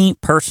 To me,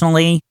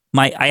 personally,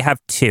 I have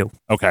two.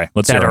 Okay,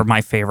 let's that hear are them.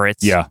 my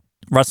favorites. Yeah.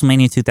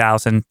 WrestleMania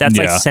 2000.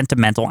 That's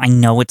sentimental. I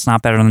know it's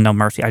not better than No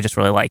Mercy. I just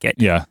really like it.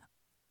 Yeah.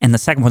 And the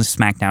second one is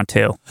SmackDown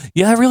 2.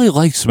 Yeah, I really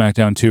liked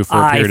SmackDown 2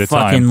 for a period of time.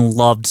 I fucking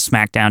loved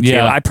SmackDown 2.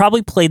 Yeah. I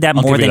probably played that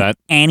more than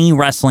any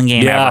wrestling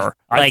game ever.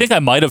 I think I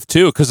might have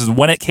too, because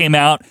when it came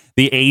out,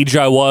 the age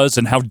I was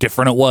and how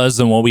different it was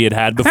than what we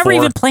had before. I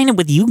remember even playing it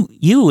with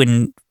you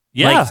and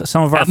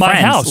some of our at friends. my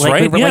house, We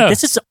right? were like,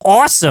 this is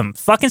awesome.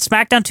 Fucking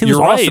SmackDown 2 is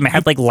awesome. It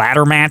had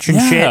ladder match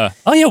and shit.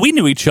 Oh yeah, we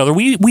knew each other.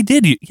 We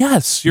did.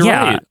 Yes, you're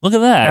right. Look at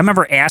that. I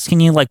remember asking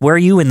you where are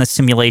you in the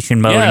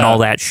simulation mode and all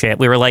that shit.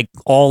 We were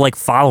all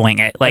following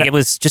it. It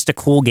was just a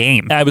cool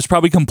game. I was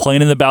probably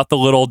complaining about the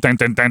little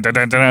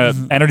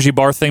energy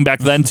bar thing back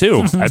then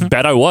too. I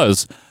bet I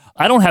was.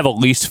 I don't have a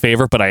least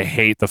favorite, but I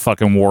hate the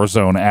fucking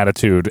Warzone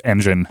Attitude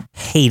engine.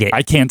 Hate it.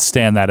 I can't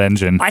stand that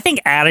engine. I think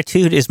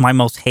Attitude is my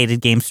most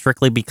hated game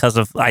strictly because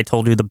of, I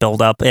told you, the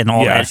build-up and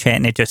all that shit,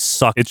 and it just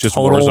sucked. It's just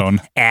total Warzone.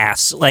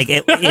 Ass.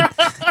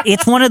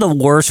 It's one of the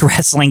worst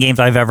wrestling games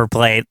I've ever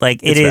played.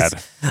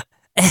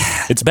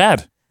 It's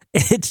bad.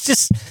 It's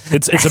just...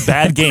 It's a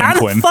bad game, How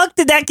Quinn. the fuck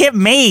did that get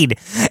made?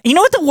 You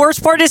know what the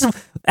worst part is?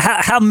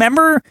 How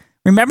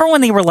Remember when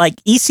they were like,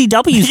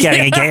 ECW's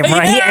getting a game,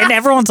 right? Yeah. And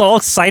everyone's all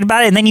excited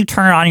about it. And then you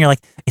turn it on and you're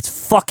like,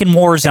 it's fucking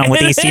Warzone with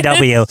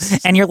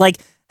ECW. And you're like,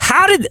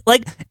 part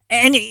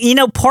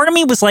of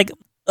me was like,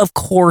 of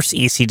course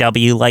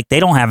ECW, they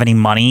don't have any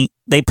money.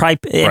 They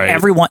probably,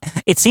 everyone,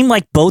 it seemed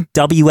like both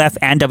WF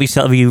and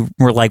WCW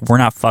were like, we're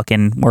not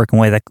fucking working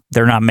with it.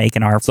 They're not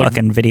making our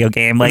fucking video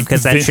game,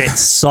 because that shit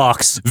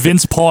sucks.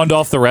 Vince pawned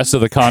off the rest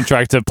of the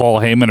contract to Paul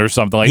Heyman or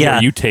something. Here,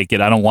 you take it.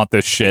 I don't want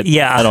this shit.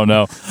 Yeah. I don't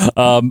know.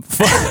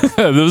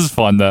 This was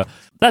fun, though.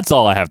 That's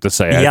all I have to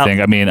say, I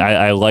think. I mean,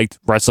 I liked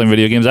wrestling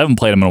video games. I haven't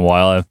played them in a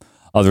while. I have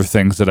other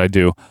things that I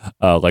do,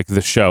 like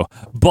this show.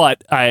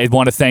 But I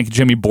want to thank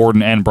Jimmy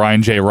Borden and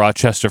Brian J.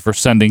 Rochester for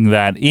sending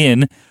that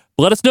in.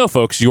 Let us know,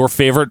 folks, your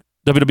favorite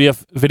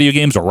WWF video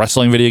games or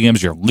wrestling video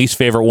games, your least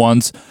favorite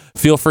ones.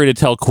 Feel free to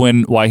tell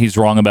Quinn why he's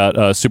wrong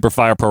about Super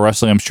Fire Pro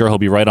Wrestling. I'm sure he'll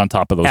be right on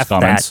top of those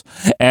comments.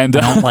 And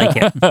I don't like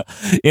it.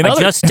 I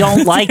just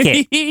don't like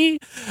it.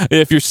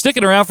 If you're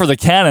sticking around for the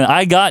canon,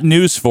 I got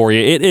news for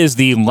you. It is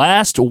the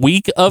last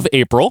week of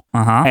April.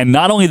 And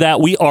not only that,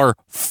 we are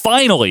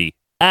finally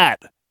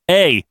at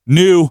a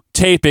new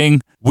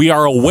taping. We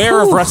are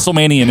aware of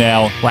WrestleMania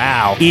now.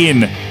 Wow.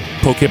 In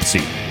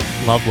Poughkeepsie.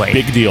 Lovely.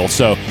 Big deal.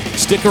 So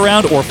stick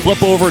around or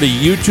flip over to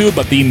YouTube.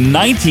 But the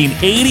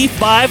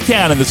 1985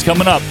 canon is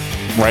coming up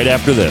right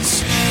after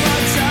this.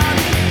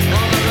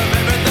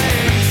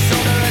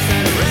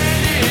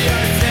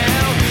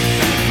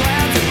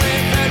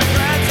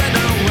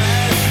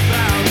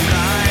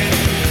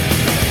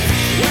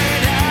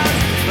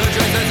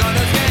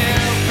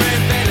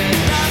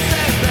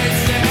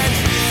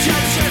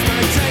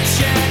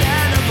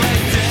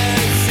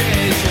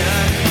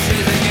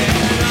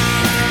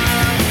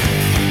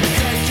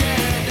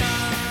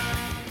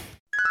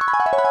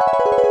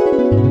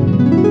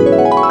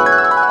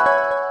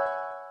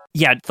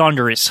 Yeah,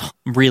 Thunder is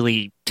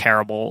really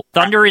terrible.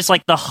 Thunder is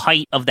like the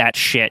height of that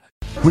shit.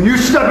 When you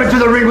step into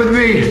the ring with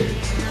me,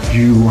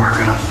 you are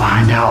gonna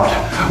find out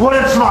what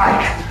it's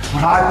like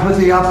when I put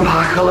the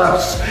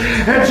apocalypse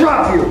and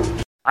drop you.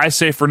 I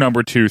say for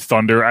number 2,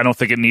 Thunder. I don't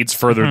think it needs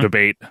further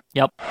debate.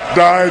 Yep.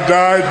 Die,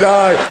 die,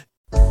 die.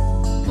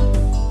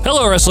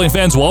 Hello, wrestling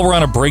fans. While we're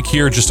on a break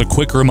here, just a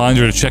quick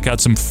reminder to check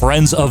out some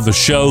friends of the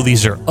show.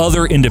 These are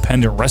other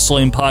independent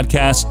wrestling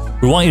podcasts.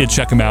 We want you to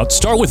check them out.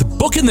 Start with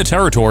Booking the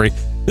Territory.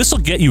 This will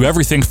get you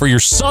everything for your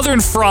southern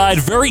fried,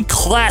 very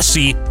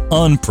classy,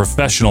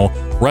 unprofessional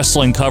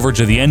wrestling coverage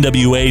of the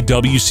NWA,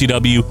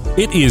 WCW.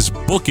 It is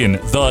Booking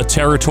the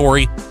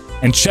Territory.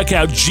 and check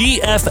out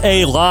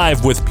GFA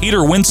Live with Peter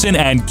Winson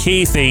and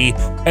Kathy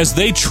as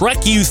they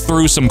trek you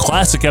through some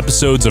classic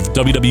episodes of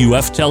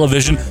WWF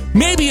television,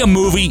 maybe a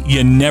movie,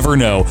 you never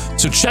know.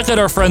 So check out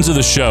our friends of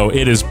the show.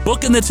 It is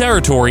Booking the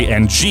Territory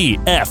and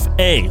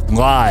GFA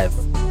Live.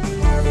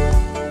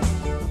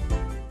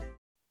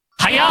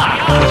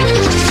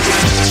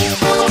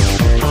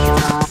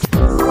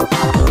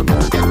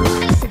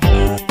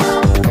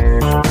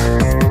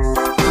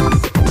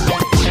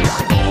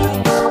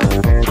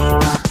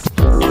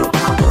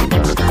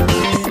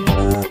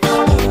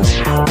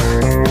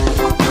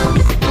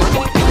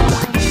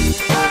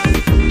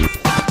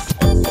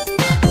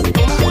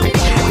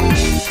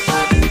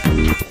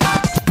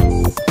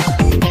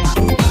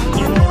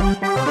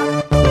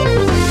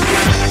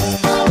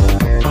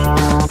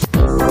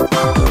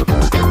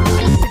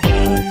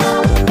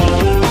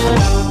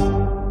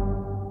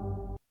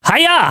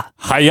 Hiya!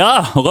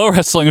 Hiya! Hello,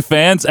 wrestling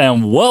fans,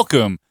 and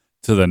welcome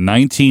to the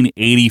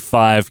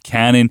 1985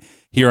 canon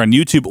here on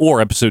YouTube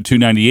or episode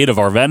 298 of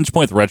our Vantage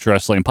Point, the Retro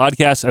Wrestling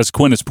Podcast. As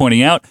Quinn is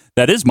pointing out,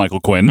 that is Michael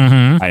Quinn.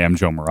 I am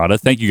Joe Murata.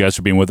 Thank you guys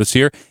for being with us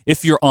here.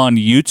 If you're on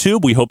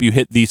YouTube, we hope you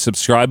hit the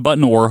subscribe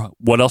button, or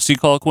what else do you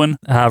call it, Quinn?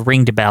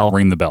 Ring the bell.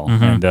 Ring the bell.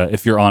 And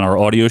if you're on our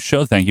audio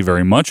show, thank you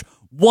very much.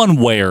 One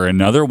way or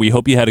another, we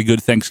hope you had a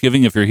good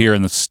Thanksgiving if you're here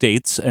in the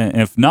States. And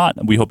if not,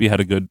 we hope you had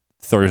a good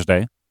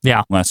Thursday.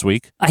 Yeah. Last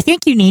week. I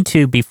think you need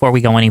to, before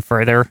we go any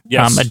further,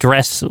 Yes.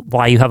 address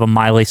why you have a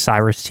Miley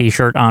Cyrus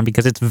t-shirt on,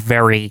 because it's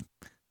very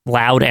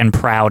loud and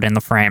proud in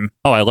the frame.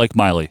 Oh, I like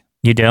Miley.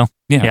 You do?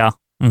 Yeah.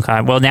 Okay.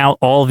 Well, now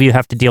all of you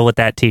have to deal with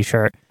that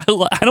t-shirt.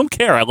 I don't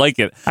care. I like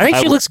it. I think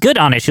she looks good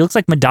on it. She looks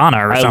like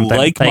Madonna or something. I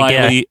like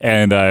Miley,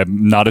 and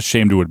I'm not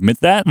ashamed to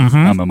admit that.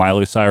 I'm a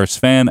Miley Cyrus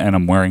fan, and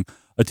I'm wearing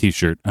a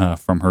t-shirt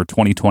from her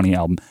 2020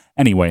 album.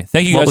 Anyway,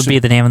 thank you guys. What would be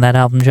the name of that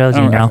album, Joe?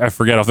 Do you know? I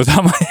forget off the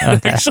top of my head.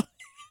 Okay. Actually.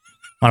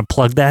 Want to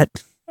plug that?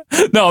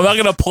 No, I'm not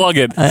going to plug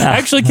it. I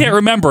actually can't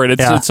remember it.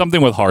 It's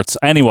something with hearts.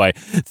 Anyway,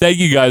 thank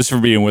you guys for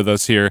being with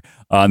us here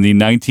on the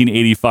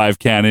 1985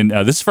 canon.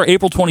 This is for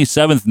April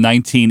 27th,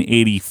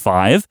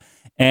 1985.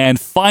 And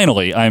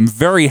finally, I'm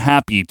very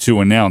happy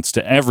to announce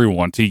to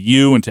everyone, to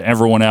you and to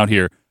everyone out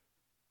here,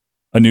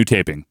 a new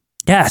taping.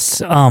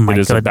 Yes. Oh, my God.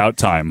 It is about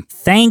time.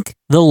 Thank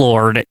the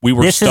Lord. We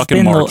were stuck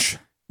in March.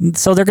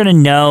 So they're going to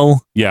know,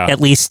 at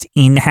least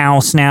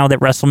in-house now, that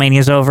WrestleMania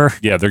is over?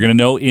 Yeah, they're going to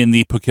know in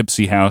the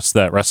Poughkeepsie house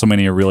that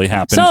WrestleMania really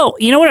happened. So,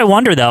 you know what I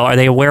wonder, though? Are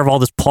they aware of all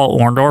this Paul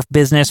Orndorff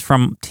business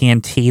from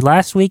TNT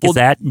last week? Is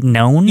that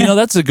known? You know,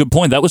 that's a good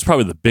point. That was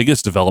probably the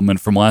biggest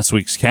development from last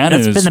week's canon.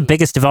 That's been the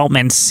biggest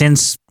development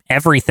since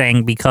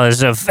everything,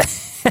 because of...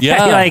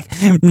 Yeah. like,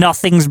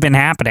 nothing's been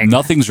happening.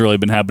 Nothing's really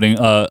been happening.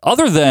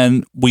 Other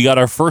than we got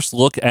our first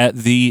look at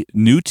the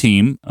new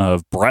team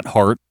of Bret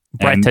Hart.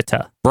 Bret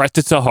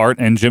Hart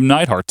and Jim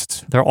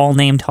Neidhart. They're all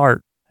named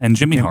Hart. And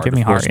Jimmy Hart,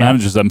 Jimmy of course, Hart,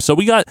 manages them. So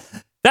we got...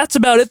 That's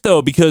about it,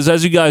 though, because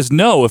as you guys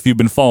know, if you've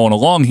been following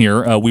along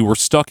here, we were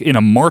stuck in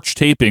a March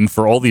taping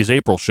for all these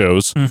April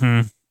shows.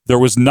 There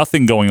was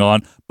nothing going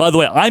on. By the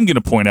way, I'm going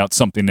to point out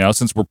something now,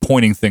 since we're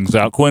pointing things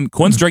out.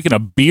 Quinn's drinking a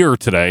beer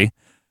today.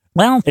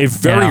 Well, a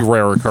very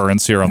rare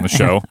occurrence here on the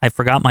show. I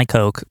forgot my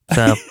Coke.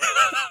 So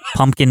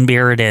pumpkin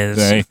beer it is.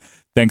 Okay.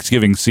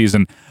 Thanksgiving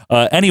season.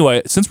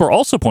 Anyway, since we're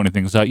also pointing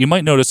things out, you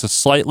might notice a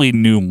slightly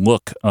new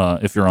look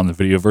if you're on the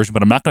video version,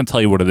 but I'm not going to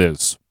tell you what it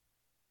is.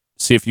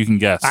 See if you can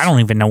guess. I don't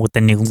even know what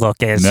the new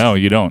look is. No,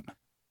 you don't.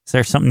 Is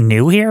there something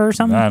new here or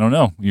something? I don't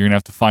know. You're going to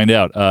have to find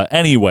out.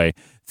 Anyway,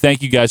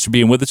 thank you guys for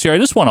being with us here. I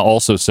just want to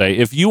also say,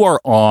 if you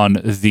are on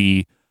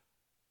the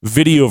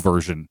video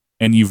version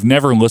and you've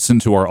never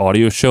listened to our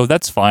audio show,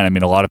 that's fine. I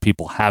mean, a lot of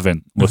people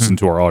haven't listened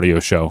to our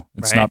audio show.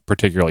 It's not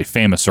particularly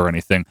famous or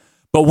anything,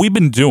 but we've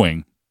been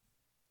doing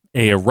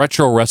a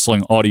retro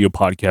wrestling audio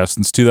podcast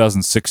since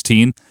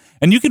 2016,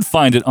 and you can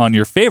find it on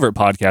your favorite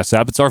podcast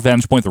app. It's our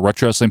Vantage Point, the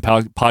Retro Wrestling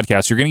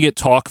Podcast. You're going to get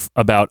talk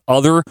about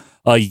other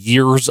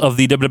years of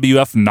the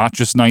WWF, not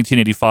just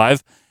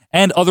 1985,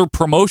 and other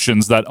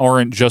promotions that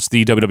aren't just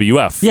the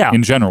WWF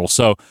in general.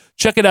 So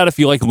check it out if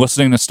you like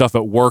listening to stuff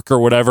at work or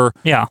whatever.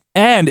 Yeah.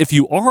 And if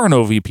you are an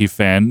OVP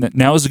fan,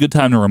 now is a good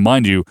time to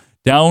remind you,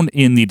 down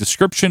in the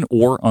description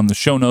or on the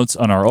show notes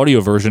on our audio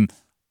version,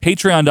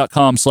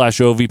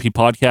 patreon.com/OVP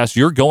podcast,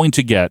 you're going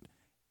to get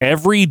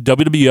every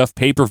WWF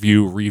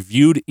pay-per-view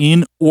reviewed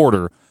in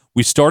order.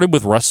 We started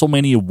with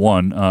WrestleMania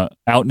 1.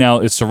 Out now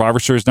is Survivor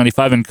Series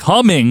 95. And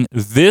coming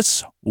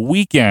this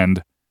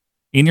weekend,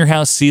 In Your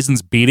House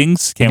Seasons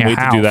Beatings. Can't wait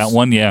to do that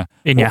one. Yeah.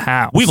 In Your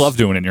House. We love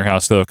doing In Your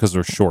House, though, because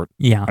they're short.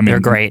 Yeah, I mean, they're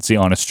great. It's the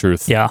honest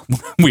truth. Yeah.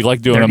 We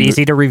like doing them. They're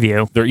easy to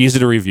review. They're easy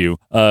to review.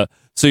 So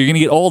you're going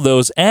to get all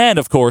those. And,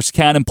 of course,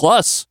 Canon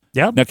Plus.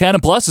 Yep. Now,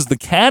 Canon Plus is the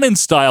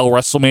Canon-style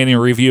WrestleMania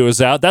review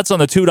is out. That's on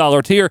the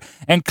 $2 tier.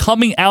 And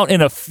coming out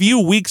in a few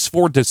weeks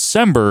for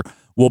December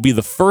will be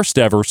the first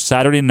ever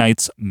Saturday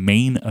night's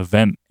main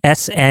event.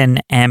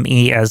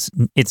 SNME, as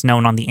it's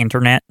known on the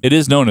internet. It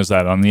is known as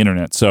that on the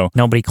internet. So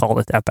nobody called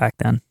it that back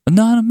then.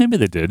 No, maybe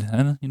they did.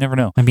 You never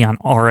know. Maybe on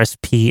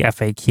RSP,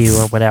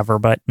 FAQ, or whatever,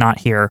 but not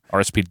here.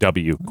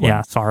 RSPW.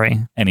 Yeah,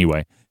 sorry.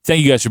 Anyway.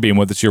 Thank you guys for being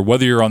with us here,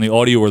 whether you're on the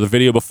audio or the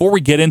video. Before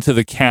we get into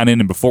the canon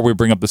and before we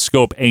bring up the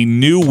scope, a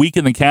new week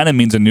in the canon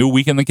means a new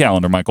week in the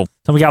calendar, Michael.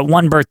 So we got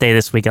one birthday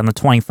this week on the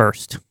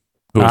 21st.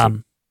 Who is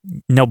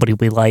it? Nobody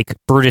we like.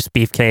 Brutus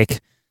Beefcake.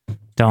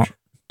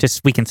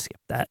 We can skip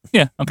that.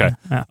 Yeah, okay.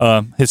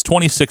 Yeah. His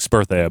 26th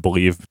birthday, I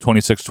believe.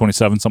 26,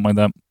 27, something like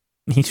that.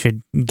 He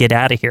should get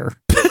out of here,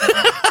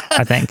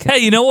 I think. Hey,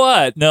 you know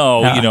what?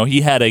 No,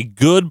 he had a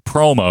good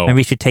promo. Maybe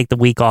we should take the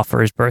week off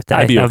for his birthday.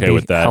 I'd be That would okay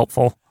with that.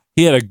 Helpful.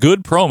 He had a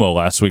good promo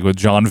last week with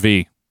John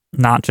V.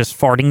 Not just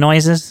farting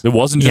noises. It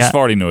wasn't just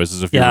farting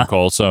noises, if you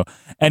recall. So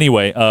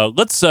anyway,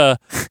 let's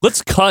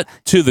cut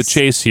to the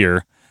chase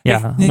here.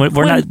 Yeah, Hey, we're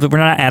Quinn,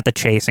 not at the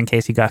chase in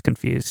case you got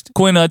confused.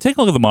 Quinn, take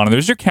a look at the monitor.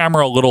 Is your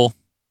camera a little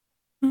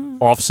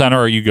off center?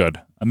 Or are you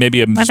good?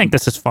 Maybe I think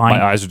this is fine.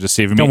 My eyes are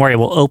deceiving me. Don't worry,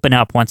 we'll open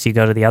up once you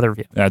go to the other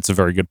view. That's a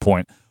very good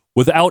point.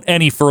 Without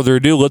any further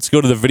ado, let's go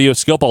to the video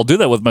scope. I'll do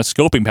that with my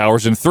scoping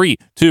powers in 3,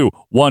 2,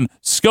 1.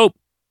 Scope.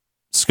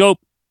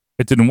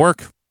 It didn't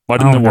work. Why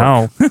didn't it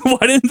work? No.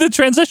 Why didn't the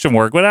transition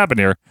work? What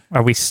happened here?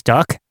 Are we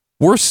stuck?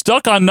 We're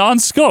stuck on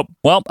non-scope.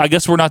 Well, I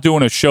guess we're not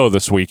doing a show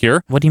this week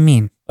here. What do you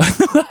mean?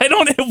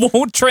 It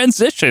won't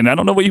transition. I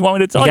don't know what you want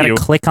me to tell you. You got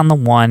to click on the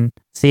one.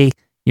 See,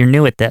 you're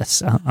new at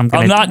this. I'm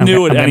not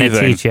new at I'm anything.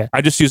 gonna teach you.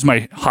 I just used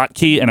my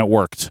hotkey and it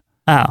worked.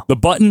 Oh. The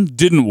button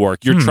didn't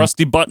work. Your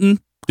trusty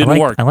button didn't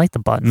work. I like the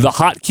button. The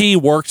hotkey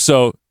worked,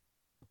 so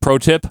pro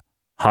tip,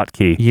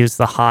 hotkey. Use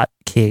the hotkey.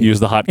 Use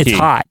the hotkey. It's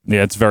hot.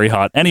 Yeah, it's very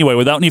hot. Anyway,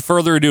 without any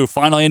further ado,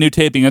 finally a new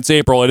taping. It's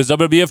April. It is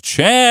WWF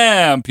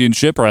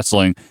Championship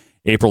Wrestling.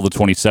 April the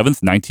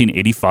 27th,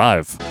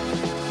 1985.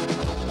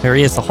 There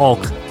he is, the Hulk.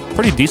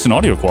 Pretty decent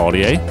audio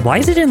quality, eh? Why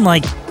is it in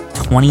like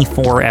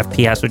 24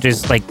 FPS, which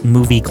is like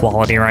movie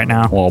quality right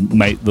now? Well,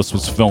 mate, this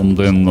was filmed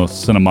in the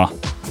cinema.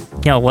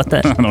 Yo, what the?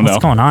 I don't know.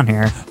 What's going on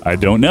here? I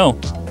don't know.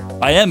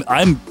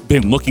 I'm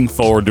been looking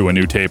forward to a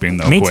new taping,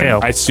 though, Me Quinn. too.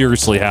 I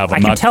seriously have. I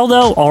can tell,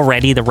 though,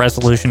 already the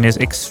resolution is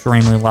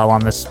extremely low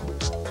on this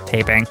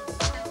taping.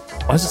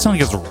 Why does it sound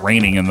like it's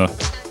raining in the...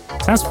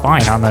 Sounds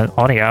fine on the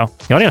audio.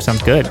 The audio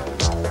sounds good.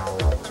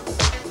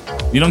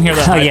 You don't hear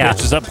that Oh, high yeah.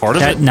 pitch? Is that part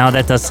of it? No,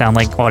 that does sound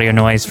like audio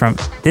noise from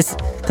this,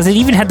 because it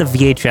even had the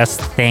VHS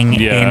thing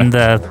in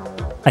the...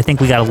 I think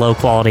we got a low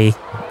quality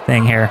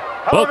thing here.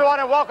 Hello, everyone,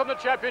 and welcome to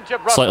Championship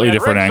Wrestling. Slightly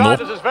different angle.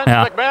 This is Vince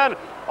Yeah. McMahon,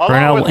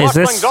 Bruno, along with is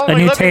this wrestling's a only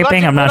new living taping?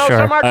 legend, I'm not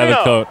Bruno sure. Sammartino. I have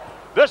a coat.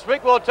 This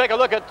week we'll take a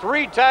look at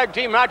 3 tag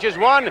team matches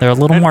won. They're a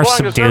little more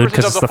employing the subdued services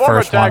 'cause of it's the the former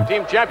first tag one.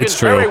 team champions It's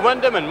true. Barry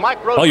Windham and Mike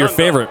Rotundo. Oh, your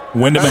favorite,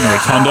 Wyndham and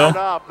Rotundo?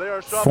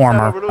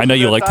 Former. I know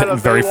you like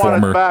very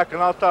former.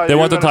 They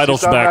want the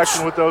titles back.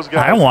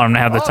 I don't want them to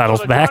have the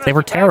titles back. They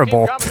were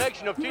terrible.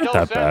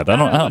 Not that bad.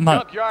 I'm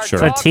not sure.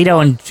 So Tito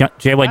and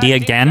JYD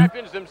again?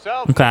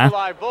 Okay.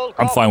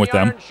 I'm fine with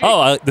them.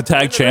 Oh, the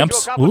tag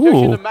champs.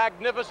 Ooh.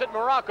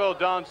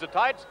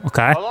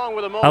 Okay.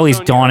 Oh, he's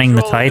donning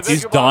the tights.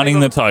 He's donning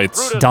the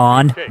tights.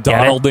 Don. Get it?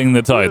 Donalding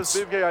the tights.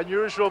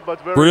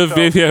 Brutus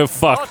Beefcake,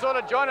 fuck. Also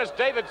to join us,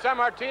 David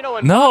Sammartino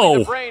and No. Bobby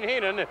the Brain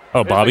Heenan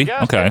Oh, is Bobby? the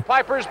guest Okay. at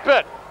Piper's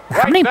Pit.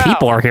 How many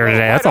people are here today?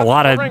 That's a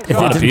lot of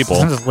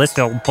people. Just list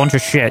a bunch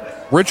of shit.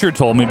 Richard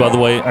told me, by the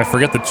way, I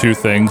forget the 2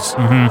 things.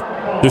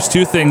 Mm-hmm. There's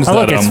 2 things Oh,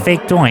 that look, it's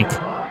fake Doink.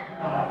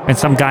 And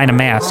some guy in a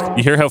mask.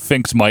 You hear how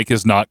Fink's mic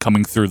is not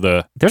coming through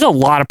the... There's a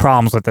lot of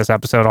problems with this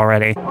episode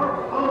already.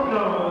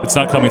 It's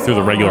not coming through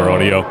the regular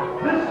audio.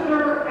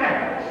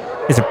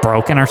 Is it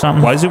broken or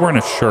something? Why is he wearing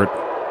a shirt?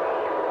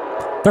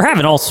 They're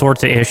having all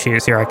sorts of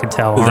issues here, I can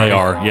tell. They already.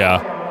 are,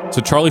 yeah.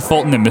 So Charlie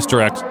Fulton and Mr.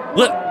 X.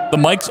 Look, the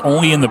mic's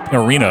only in the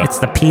arena. It's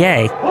the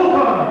PA.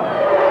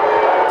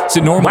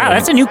 See, normally, Wow,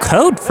 that's a new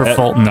code for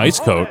Fulton. Nice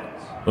code.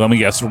 Let me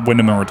guess,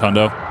 Wyndham and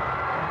Rotundo.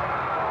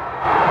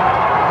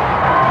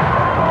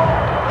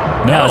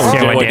 No, it's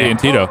JYD and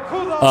Tito.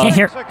 Can't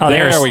hear. Oh,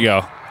 there we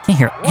go. Can't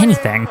hear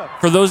anything.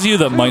 For those of you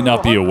that might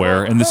not be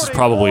aware, and this is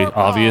probably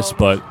obvious,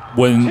 but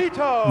when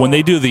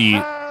they do the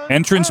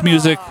entrance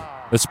music,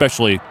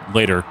 especially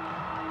later,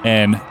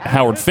 and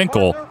Howard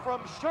Finkel,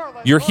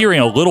 you're hearing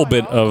a little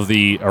bit of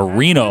the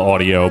arena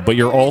audio, but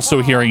you're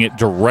also hearing it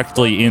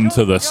directly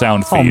into the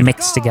sound feed. All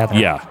mixed together.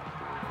 Yeah.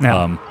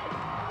 No.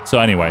 So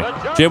anyway,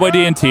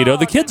 JYD and Tito,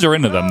 the kids are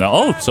into them now.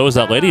 Oh, so is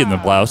that lady in the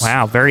blouse.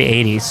 Wow, very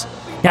 80s.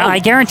 Yeah, I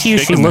guarantee you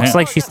she shaking looks hand.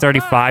 like she's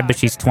 35, but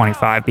she's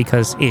 25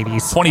 because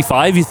 80s.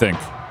 25, you think?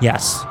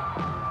 Yes.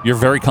 You're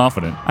very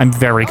confident. I'm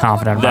very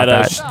confident about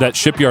that. That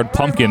Shipyard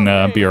Pumpkin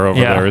beer over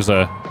Yeah. there is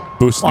a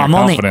boost in Well,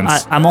 your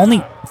confidence. I'm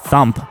only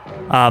thump.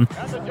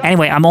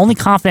 Anyway, I'm only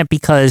confident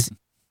because,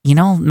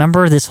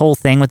 remember this whole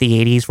thing with the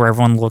 80s where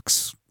everyone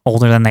looks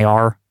older than they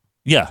are?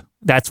 Yeah.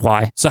 That's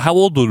why. So how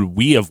old would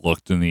we have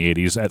looked in the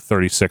 80s at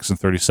 36 and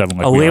 37?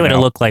 Like we are would have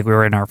now? looked like we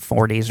were in our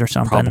 40s or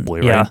something.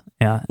 Probably, Yeah, right?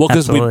 yeah. Well,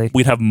 because absolutely.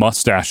 we'd have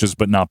mustaches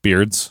but not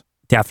beards.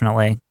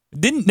 Definitely.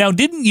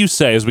 Didn't you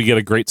say, as we get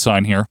a great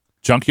sign here,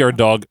 Junkyard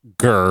Dog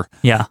Gurr,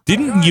 Yeah.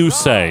 didn't you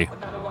say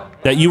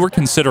that you were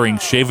considering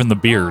shaving the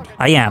beard?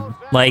 I am.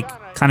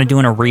 Kind of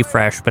doing a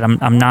refresh, but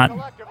I'm not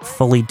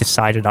fully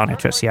decided on it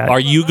just yet. Are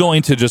you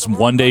going to just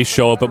one day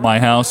show up at my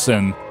house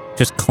and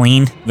just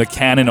clean. The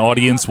canon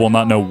audience will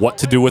not know what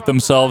to do with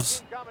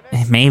themselves.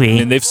 Maybe.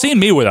 And they've seen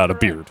me without a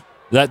beard.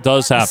 That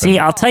does happen. See,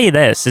 I'll tell you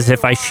this, is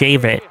if I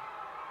shave it,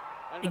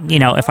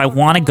 if I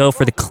want to go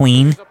for the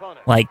clean,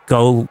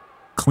 go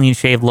clean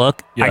shave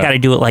look, I got to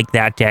do it like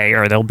that day,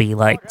 or there'll be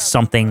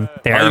something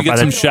there. Oh, you get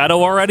some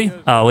shadow already?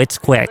 Oh, it's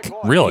quick.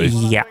 Really?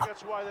 Yeah.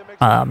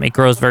 It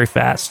grows very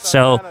fast.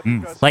 So,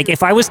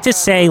 if I was to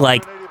say,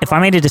 if I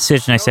made a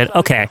decision, I said,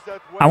 okay,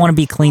 I want to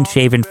be clean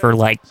shaven for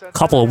a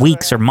couple of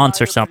weeks or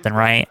months or something,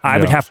 right? I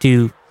would have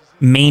to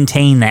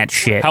maintain that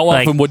shit. How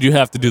often would you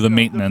have to do the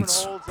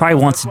maintenance? Probably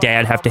once a day.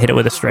 I'd have to hit it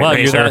with a straight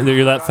razor.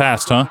 You're that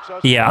fast, huh?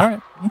 Yeah. All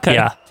right. Okay.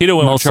 Yeah. Tito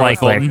went most with Charlie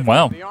likely. Fulton.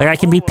 Wow. I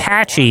can be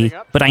patchy,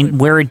 but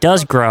where it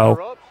does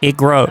grow, it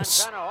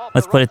grows.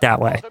 Let's put it that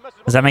way.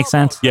 Does that make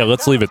sense? Yeah,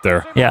 let's leave it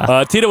there.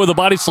 Yeah. Tito with a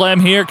body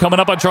slam here, coming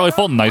up on Charlie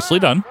Fulton. Nicely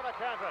done.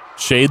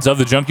 Shades of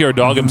the Junkyard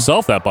Dog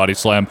himself, that body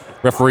slam.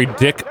 Referee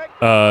Jack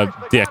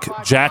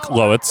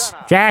Lowitz.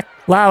 Jack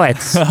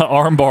Lowitz.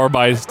 Armbar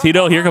by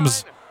Tito. Here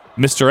comes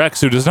Mr.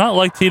 X, who does not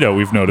like Tito,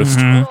 we've noticed.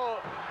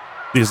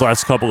 These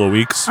last couple of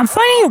weeks. I'm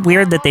finding it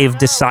weird that they've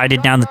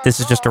decided now that this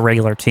is just a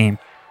regular team.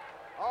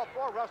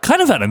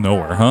 Kind of out of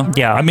nowhere, huh?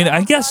 Yeah. I mean,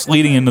 I guess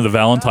leading into the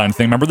Valentine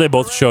thing, remember they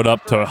both showed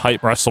up to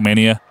hype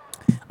WrestleMania?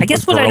 I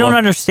guess what I don't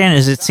understand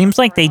is it seems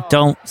like they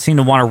don't seem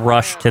to want to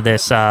rush to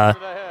this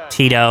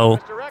Tito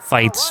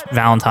fights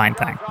Valentine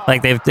thing.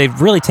 They've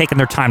really taken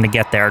their time to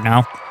get there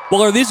now.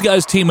 Well, are these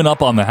guys teaming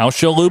up on the house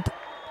show loop?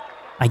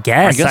 I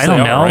guess I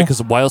don't know.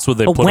 Because why else would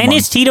they put him when on?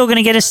 is Tito going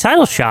to get his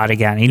title shot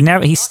again?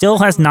 He still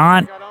has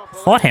not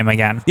fought him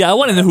again. Yeah, I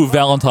want to know who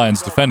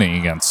Valentine's defending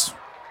against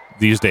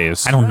these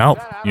days. I don't know.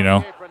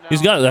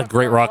 He's got that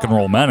great rock and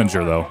roll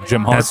manager though,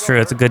 Jim Hart. That's true.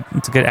 It's a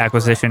good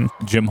acquisition.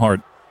 Jim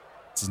Hart.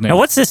 That's his name. Now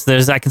what's this?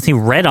 I can see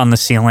red on the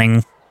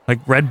ceiling,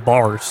 red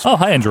bars. Oh,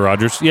 hi, Andrew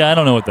Rogers. Yeah, I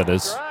don't know what that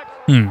is.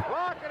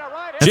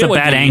 That's a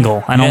bad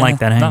angle. I don't like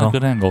that angle. Not a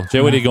good angle.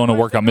 JYD going to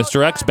work on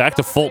Mr. X. Back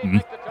to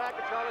Fulton.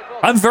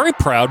 I'm very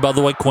proud, by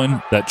the way,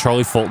 Quinn, that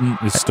Charlie Fulton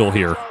is still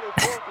here.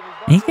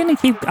 He's going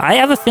to keep... I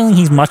have a feeling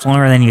he's much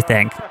longer than you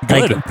think.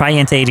 Good. Probably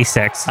into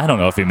 86. I don't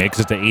know if he makes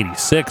it to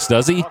 86,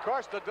 does he?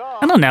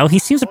 I don't know. He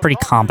seems a pretty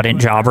competent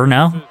jobber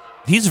now.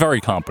 He's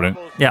very competent.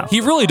 Yeah.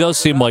 He really does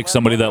seem like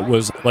somebody that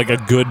was like a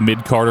good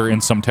mid-carder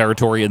in some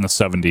territory in the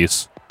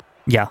 70s.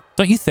 Yeah.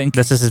 Don't you think?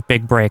 This is his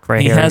big break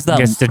right here. He has that...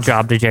 He gets the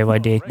job to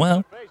JYD.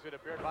 Well...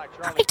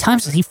 How many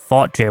times has he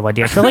fought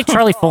JYD? I feel like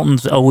Charlie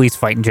Fulton's always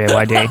fighting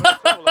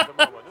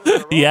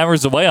JYD. He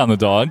hammers away on the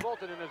dog.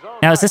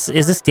 Now, is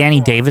this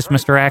Danny Davis,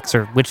 Mr. X,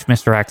 or which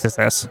Mr. X is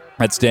this?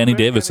 That's Danny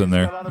Davis in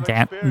there.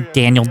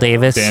 Daniel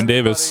Davis. Dan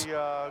Davis.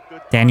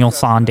 Daniel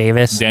San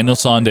Davis. Daniel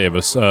San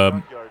Davis.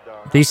 The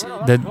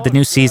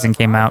new season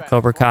came out,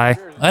 Cobra Kai.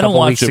 I don't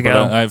watch it,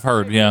 but I've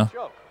heard, yeah.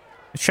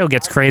 The show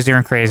gets crazier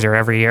and crazier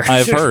every year.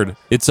 I've heard.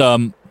 It's,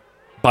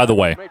 by the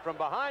way,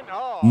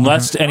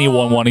 lest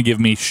anyone want to give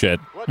me shit,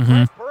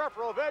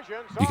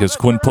 because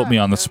Quinn put me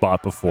on the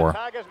spot before.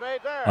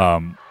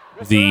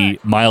 The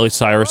Miley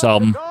Cyrus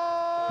album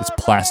is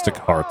Plastic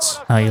Hearts.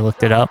 Oh, you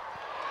looked it up?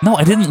 No,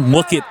 I didn't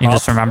look it up. You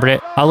just remembered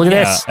it? Oh, look at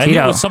this. I knew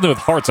it was something with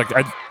hearts.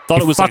 I thought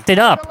it was fucked it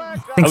up.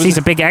 Thinks he's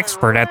a big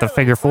expert at the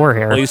figure four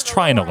here. Well, he's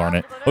trying to learn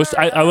it.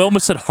 I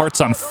almost said Hearts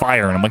on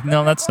Fire, and I'm like,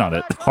 no, that's not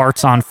it.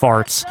 Hearts on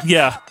Farts.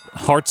 Yeah,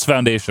 Hearts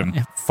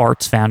Foundation.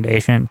 Farts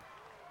Foundation.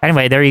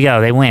 Anyway, there you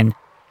go. They win.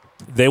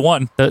 They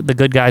won. The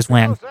good guys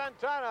win.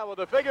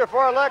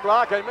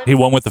 He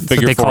won with the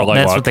figure four leg lock.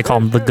 That's what they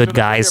call them, the good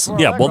guys.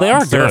 Yeah, well, they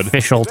are Their good.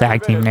 official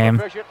tag team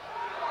name.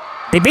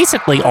 They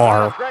basically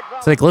are.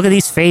 So, look at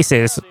these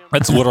faces.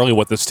 That's literally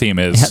what this team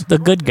is. Yeah, the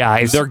good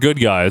guys. They're good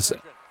guys.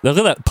 Look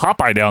at that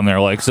Popeye down there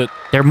likes it.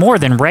 They're more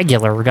than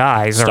regular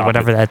guys or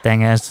whatever that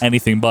thing is.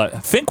 Anything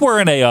but. Fink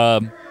wearing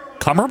a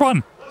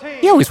cummerbund.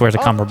 He always wears a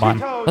cummerbund.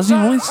 Does he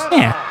always?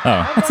 Yeah.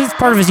 Oh. That's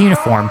part of his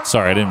uniform.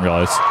 Sorry, I didn't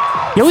realize.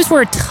 You always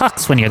wear a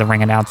tux when you're the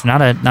ring announcer,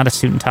 not a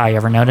suit and tie. You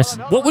ever notice?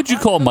 What would you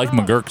call Mike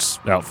McGurk's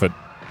outfit?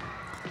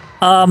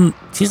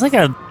 She's like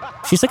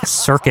a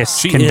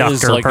circus conductor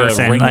is like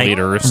person, a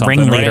ringleader or something.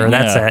 Ringleader, right?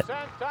 that's it.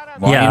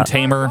 Lion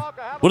tamer.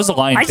 What does a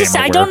lion tamer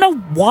wear? I don't know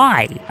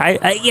why.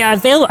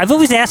 I've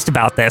always asked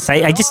about this.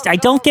 I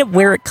don't get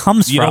where it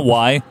comes from. You know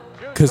why?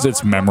 Because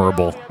it's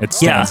memorable. It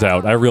stands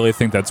out. I really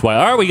think that's why.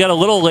 All right, we got a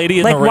little lady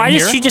in the ring why here.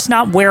 does she just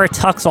not wear a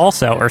tux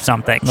also or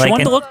something? She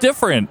wanted to look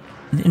different.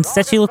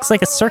 Instead, she looks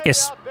like a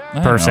circus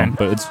person.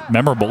 But it's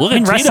memorable. Look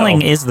at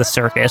wrestling Tito. is the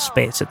circus,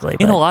 basically.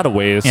 In a lot of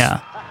ways.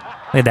 Yeah.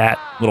 Look at that.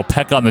 Little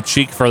peck on the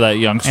cheek for that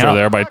youngster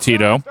there by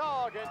Tito.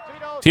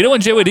 Tito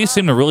and JYD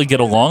seem to really get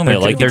along. They're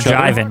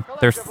jiving.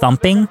 They're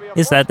thumping.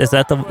 Is that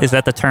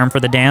the term for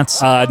the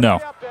dance? No.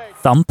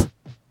 Thump?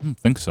 I don't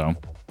think so.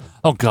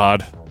 Oh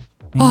God.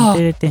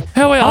 Here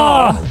we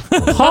are.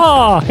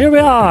 Here we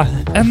are.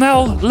 And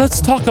now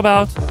let's talk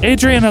about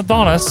Adrian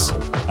Adonis.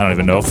 I don't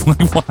even know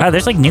if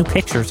there's like new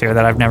pictures here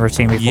that I've never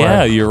seen before.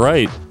 Yeah, you're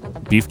right.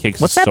 Beefcake's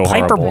What's that so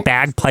Piper horrible.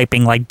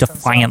 bagpiping like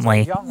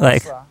defiantly,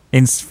 like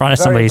in front of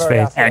somebody's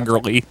face,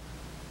 angrily?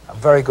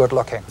 Very good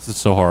looking. This is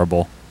so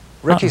horrible.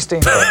 Ricky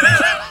Steamboat.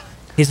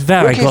 He's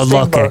very good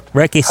looking.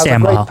 Ricky has a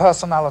Steamboat. great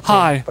personality,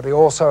 Hi. but he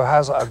also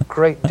has a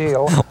great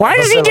deal. Why of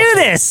does he do ability.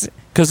 this?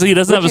 Because he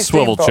doesn't have a Ricky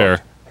swivel Steamboat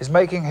chair. is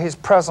making his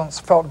presence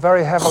felt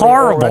very heavily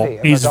Horrible. already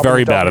in He's the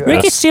very bad at WWF. this.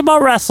 Ricky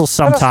Steamboat wrestles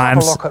Let us have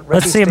a sometimes. look at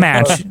Let's Ricky see a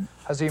match Steamboat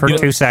as he for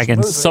moves 2 seconds.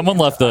 smoothly Someone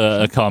into left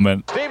a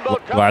comment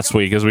last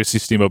week as we see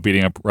Steamboat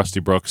beating up Rusty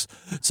Brooks.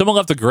 Someone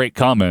left a great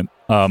comment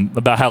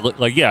about how,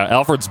 like, yeah,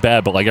 Alfred's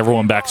bad, but like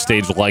everyone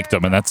backstage liked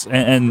him, and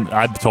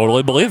I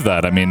totally believe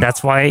that. I mean,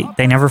 That's why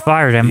they never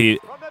fired him.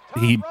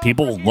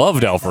 people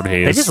loved Alfred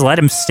Hayes. They just let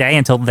him stay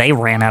until they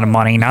ran out of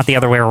money, not the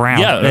other way around.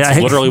 Yeah, that's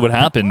literally what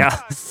happened. Yeah.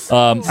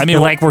 I mean, They're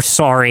like, we're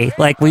sorry.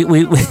 Like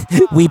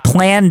we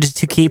planned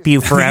to keep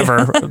you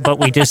forever, but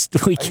we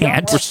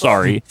can't. we're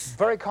sorry.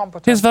 Very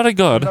competent. He's very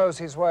good knows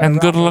his way and around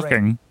good the ring.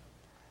 looking.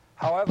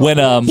 However,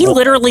 When He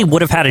literally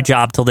would have had a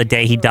job till the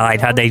day he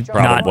died had they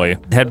Probably.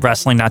 not had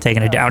wrestling not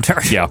taken a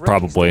downturn. Yeah,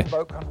 probably.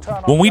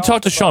 When we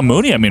talked to Sean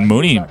Mooney, I mean,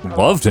 Mooney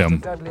loved him.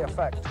 deadly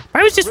effect.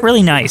 I was just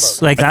really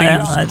nice. Like I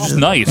think he was just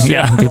nice.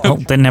 Yeah, people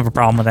didn't have a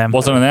problem with him.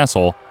 Wasn't an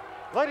asshole.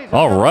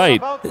 All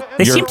right.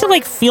 They seem to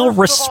like feel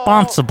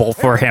responsible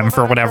for him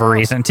for whatever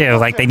reason too.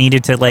 Like they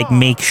needed to like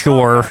make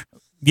sure.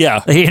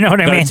 Yeah. You know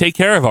what I Gotta mean? take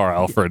care of our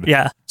Alfred.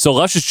 Yeah. So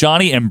Luscious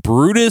Johnny and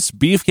Brutus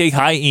Beefcake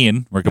High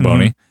Ian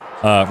Riccaboni.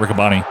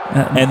 Riccaboni.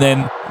 And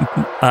then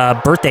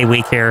Birthday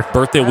week here.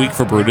 birthday week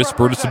for Brutus.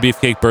 Brutus and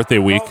Beefcake birthday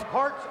week.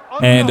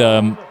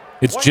 And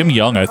it's Jim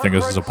Young, I think,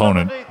 is his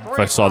opponent, if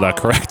I saw that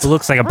correct. Who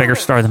looks like a bigger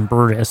star than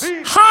Brutus.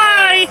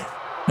 Hi.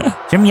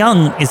 Jim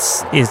Young is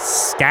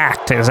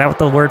stacked. Is that what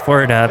the word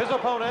for it?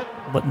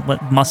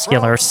 What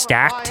muscular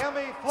stacked?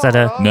 Is that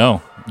a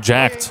No.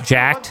 Jacked.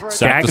 jacked?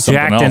 Stacked is something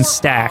Jacked and else.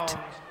 stacked.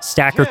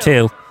 Stacker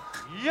too.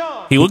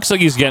 He looks like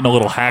he's getting a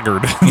little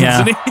haggard.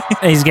 Yeah. Doesn't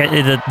he? He's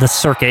getting the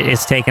circuit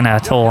is taking a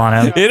toll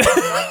on him.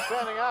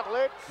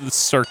 The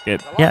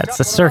circuit. Yeah, it's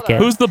a circuit.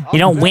 Who's the- You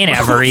don't win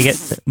ever. You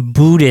get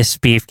Buddhist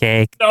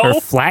beefcake No.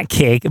 or flat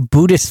cake.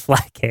 Buddhist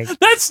flat cake.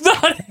 That's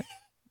not.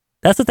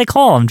 That's what they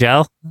call them,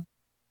 Joe.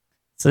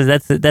 So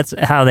that's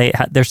how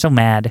they're so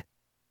mad.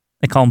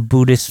 They call them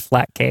Buddhist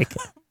flat cake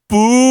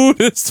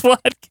Buddhist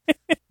flat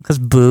cake. because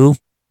boo.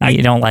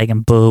 You don't like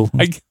him, boo.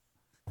 I,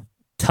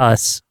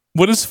 Tuss.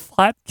 what is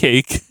flat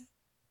cake?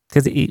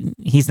 Because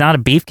he's not a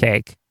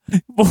beefcake.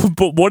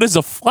 But what is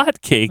a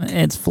flat cake?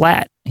 It's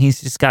flat.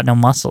 He's just got no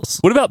muscles.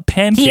 What about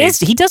pancake?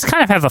 He does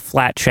kind of have a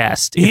flat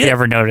chest. If He you is-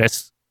 ever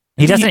notice,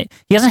 he doesn't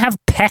have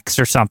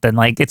pecs or something.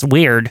 Like it's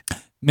weird.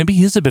 Maybe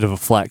he is a bit of a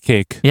flat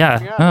cake. Yeah,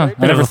 Huh, bit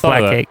I never of a thought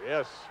flat of that.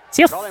 cake.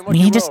 See,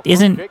 he just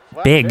isn't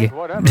big.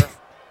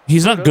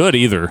 He's not good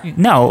either.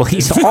 No,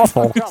 he's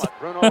awful.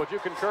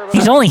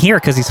 He's only here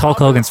because he's Hulk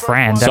Hogan's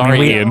friend.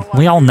 Sorry, Ian.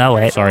 We all know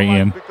it. Sorry,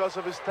 Ian.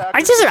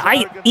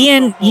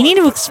 Ian, you need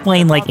to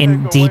explain like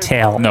in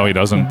detail. No, he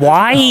doesn't.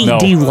 Why No.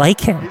 do you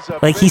like him?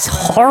 Like he's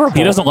horrible.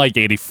 He doesn't like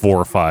 84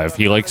 or 5.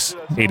 He likes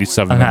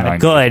 87 and Okay, 90.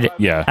 good.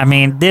 Yeah. I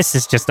mean, this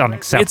is just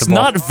unacceptable. It's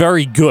not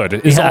very good,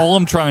 is Yeah. all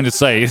I'm trying to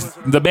say.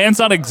 The man's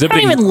not I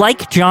exhibiting. don't even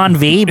like John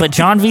V, but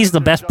John V's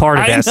the best part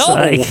of I this. know.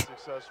 Like,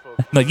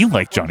 No, you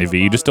like Johnny V.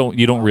 You just don't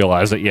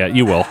realize it yet.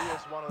 You will.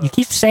 you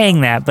keep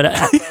saying that, but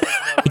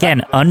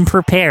again,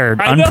 unprepared,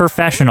 I know.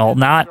 unprofessional,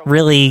 not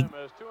really.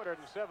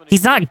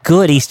 He's not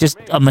good. He's just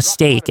a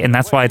mistake, and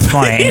that's why it's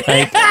funny.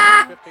 Like,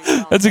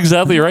 That's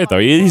exactly right, though.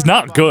 He's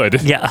not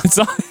good. Yeah. It's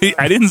not,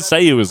 I didn't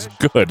say he was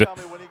good,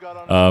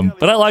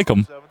 but I like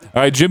him.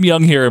 All right, Jim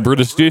Young here and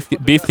Brutus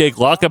Beefcake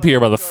lock up here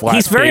by the flat.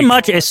 he's very cake.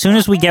 much. As soon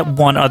as we get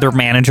one other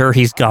manager,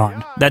 he's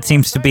gone. That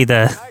seems to be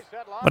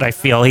what I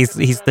feel.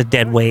 He's the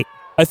dead weight.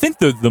 I think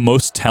the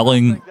most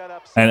telling,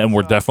 and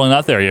we're definitely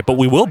not there yet, but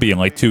we will be in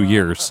like 2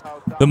 years.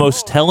 The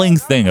most telling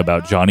thing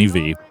about Johnny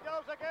V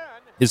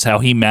is how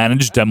he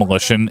managed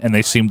Demolition, and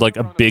they seemed like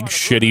a big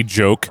shitty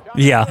joke.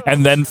 Yeah.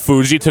 And then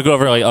Fuji took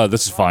over, like, oh,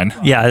 this is fine.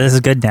 Yeah, this is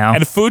good now.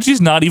 And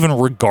Fuji's not even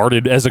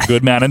regarded as a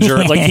good manager.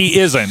 Like, he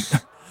isn't.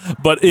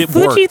 But it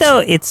Fuji worked. though,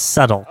 it's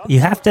subtle. You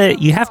have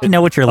to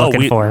know what you're Oh,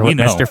 looking for we with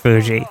know. Mr.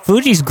 Fuji.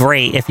 Fuji's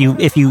great if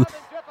you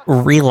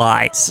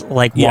realize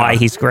like why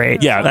he's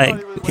great. Yeah,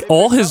 Like,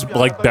 all his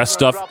like best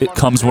stuff, it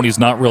comes when he's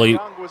not really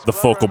the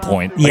focal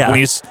point. Like,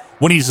 Yeah.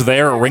 when he's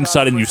there at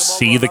ringside and you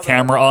see the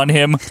camera on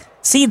him.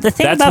 see, the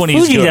thing That's about when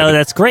he's Fuji good. though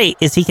that's great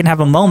is he can have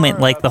a moment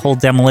like the whole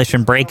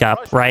Demolition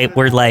breakup, right?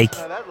 Where like,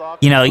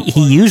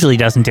 he usually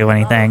doesn't do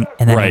anything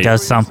and then he Right.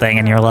 does something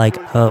and you're like,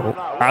 oh,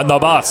 I'm the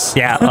boss.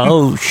 yeah,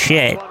 oh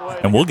shit.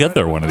 And we'll get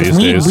there one of these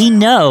We days.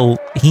 know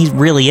he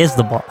really is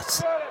the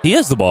boss. He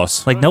is the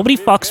boss. Like nobody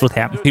fucks with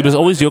him. He was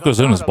always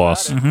Yokozuna's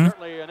boss.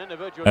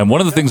 Mm-hmm. And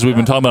one of the things we've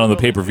been talking about on the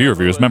pay-per-view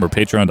reviews, remember,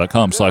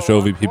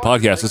 patreon.com/OVP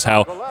podcast, is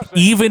how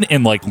even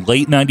in like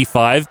late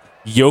 95,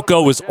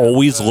 Yoko was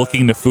always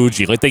looking to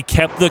Fuji. Like they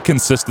kept the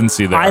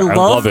consistency there. I love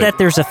love it. that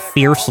there's a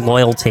fierce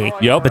loyalty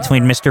Yep.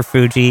 between Mr.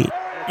 Fuji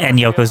and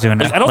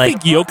Yokozuna. Like, I don't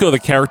think Yoko, the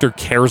character,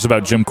 cares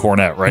about Jim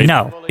Cornette, right?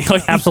 No,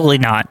 Like, absolutely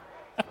not.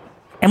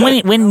 And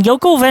when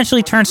Yoko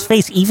eventually turns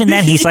face, even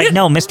then he's like,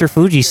 no, Mr.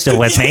 Fuji's still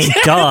with me.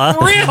 Duh.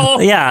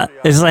 real. Yeah.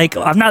 It's like,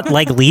 I'm not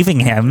like leaving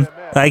him.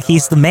 Like,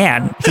 he's the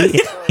man.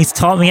 He's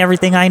taught me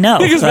everything I know.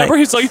 Because Like, remember,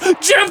 he's like,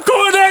 Jim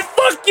Cornette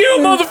Fuck you,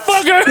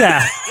 motherfucker!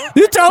 Yeah.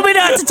 You told me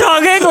not to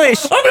talk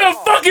English. I'm gonna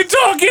fucking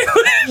talk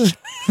English!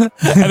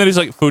 And then he's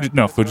like,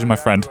 Fuji's my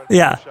friend.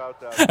 Yeah.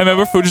 I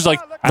remember Fuji's like,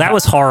 that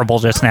was horrible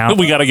just now.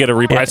 We gotta get a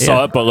replay. Yeah, I saw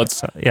yeah. it, but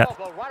let's. Yeah.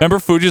 Remember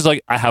Fuji's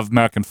like, I have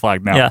American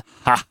flag now. Yeah.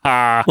 Ha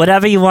ha.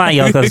 Whatever you want,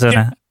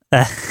 Yokozuna.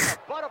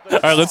 All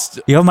right, let's.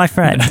 You're my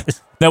friend.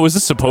 Now, was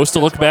this supposed to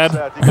look bad?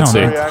 Let's see.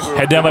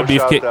 Head down my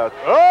beefcake.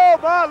 Oh,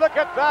 man, look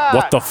at that.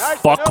 What the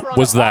fuck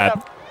was that?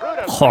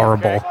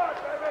 Horrible.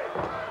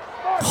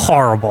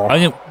 Horrible. I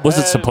mean, was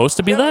it supposed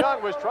to be that?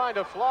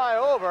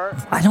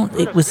 I don't.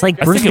 It was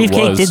like I Bruce think it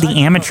Beefcake was. did the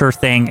amateur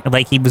thing.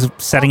 Like he was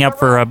setting up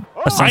for a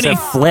sunset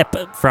flip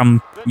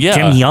from Yeah.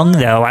 Jim Young,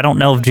 though. I don't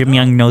know if Jim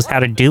Young knows how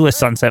to do a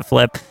sunset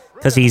flip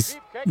because he's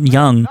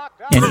young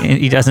and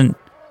he doesn't.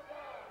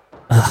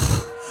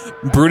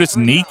 Brutus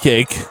knee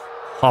cake.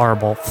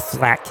 Horrible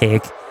flat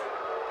cake.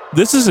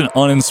 This is an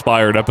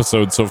uninspired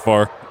episode so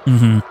far.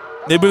 Mm-hmm.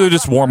 Maybe they're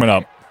just warming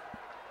up.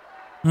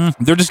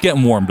 They're just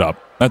getting warmed up.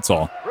 That's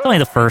all. It's only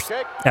the first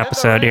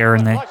episode here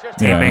in the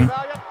taping.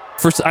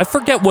 First, I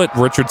forget what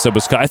Richard said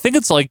was cut. I think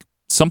it's like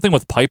something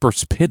with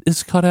Piper's Pit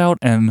is cut out,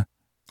 and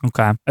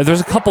okay,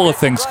 there's a couple of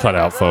things cut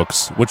out,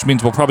 folks, which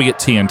means we'll probably get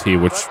TNT.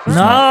 Which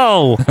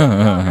no,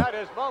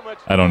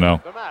 I don't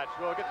know.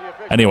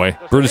 Anyway,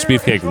 Brutus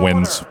Beefcake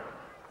wins.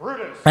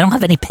 I don't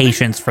have any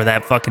patience for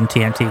that fucking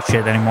TNT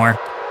shit anymore.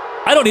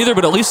 I don't either,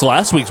 but at least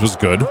last week's was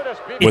good.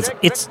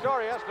 It's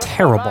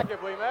terrible.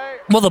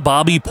 Well, the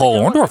Bobby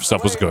Paul Orndorff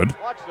stuff was good.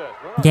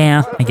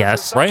 Yeah, I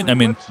guess. Right? I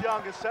mean,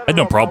 I had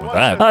no problem with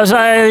that. Oh,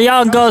 so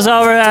Young goes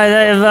over,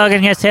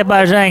 fucking gets hit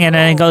by a ring, and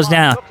then he goes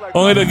down.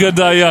 Only the good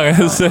die young.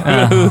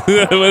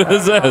 What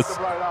is this?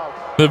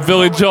 The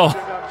Billy Joel.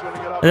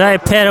 They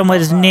hit him with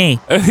his knee.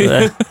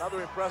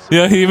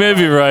 Yeah, he may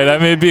be right. I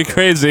may be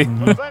crazy.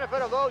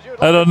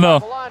 I don't know.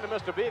 What?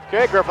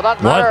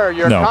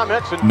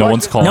 No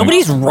one's calling.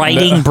 Nobody's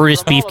writing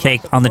Brutus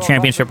Beefcake on the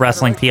Championship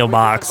Wrestling P.O.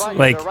 Box.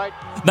 Like,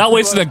 not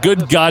wasting a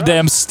good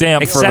goddamn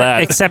stamp for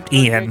that. Except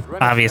Ian,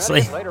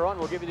 obviously.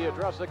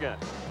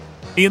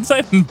 Ian's not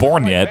even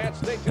born yet.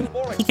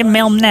 He can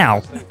mail them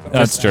now.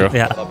 That's true.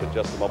 Yeah.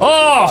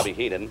 Oh!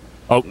 Okay.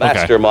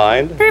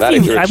 Mastermind.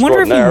 I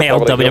wonder if he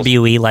mailed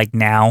WWE like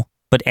now,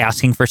 but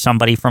asking for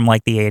somebody from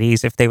like the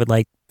 80s if they would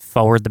like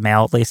forward the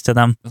mail at least to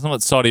them. Isn't that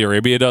what Saudi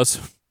Arabia does?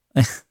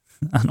 I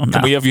don't know.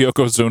 Can we have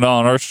Yokozuna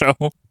on our show?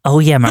 Oh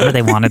yeah, remember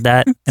they wanted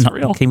that? And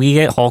real. Can we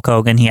get Hulk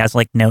Hogan? He has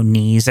like no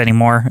knees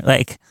anymore.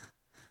 Like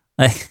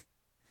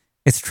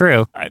it's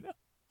true. I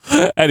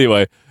know.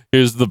 Anyway,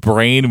 here's the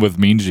Brain with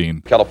Mean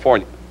Gene.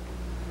 California.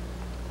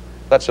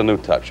 That's a new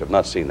touch. I've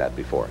not seen that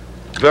before.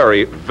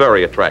 Very,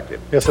 very attractive.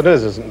 Yes, it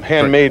is. It's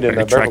handmade in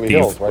Beverly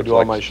Hills, where I do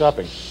all my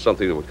shopping.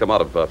 Something that would come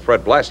out of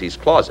Fred Blassie's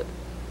closet.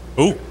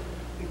 Ooh.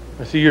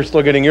 I see you're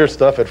still getting your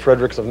stuff at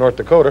Fredericks of North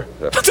Dakota.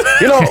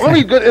 You know, let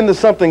me get into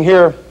something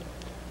here.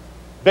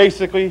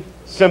 Basically,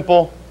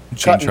 simple,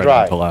 cut and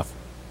dry. To laugh.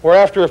 We're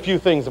after a few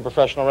things in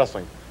professional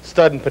wrestling.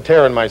 Stud and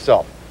Patera and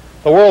myself.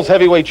 The World's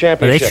Heavyweight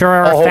Championship. They sure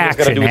are all a Hogan's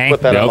got to do is faction,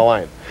 put that on the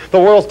line. The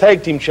World's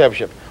Tag Team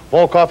Championship.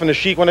 Volkov and the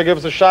Sheik want to give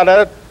us a shot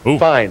at it? Ooh.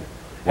 Fine.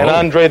 And Whoa.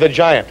 Andre the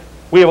Giant.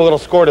 We have a little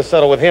score to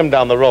settle with him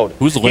down the road.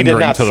 Who's He did lingering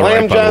not to the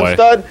slam right, by the John way?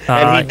 Studd,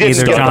 and he didn't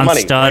either get John the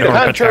money. Studd or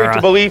Contrary Patera.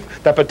 to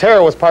belief, that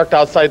Patera was parked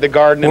outside the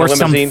garden in Or a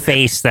some limousine.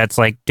 face that's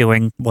like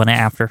doing one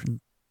after.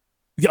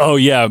 Oh,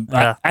 yeah.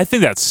 I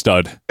think that's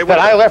Stud. That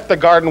I left the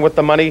garden with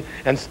the money,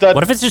 and Studd...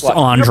 What if it's just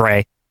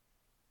Andre?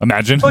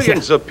 Imagine.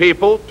 Millions of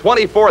people,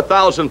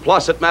 24,000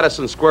 plus at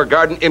Madison Square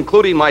Garden,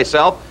 including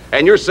myself.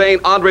 And you're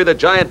saying Andre the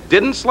Giant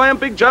didn't slam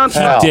Big John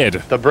Studd? Did.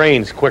 The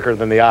brain's quicker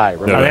than the eye.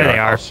 Remember? Oh, there they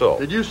are. So.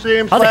 Did you see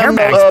him Oh, the slam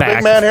airbag's the back.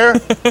 big man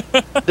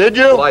here? Did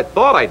you? Well, I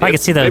thought I did. I could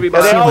see the Maybe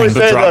But they ceiling. always The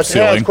say drop the hand's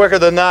ceiling. quicker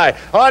than the eye.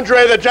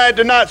 Andre the Giant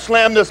did not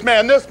slam this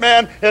man. This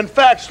man, in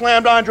fact,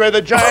 slammed Andre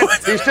the Giant.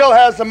 He still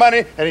has the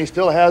money, and he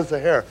still has the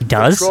hair. He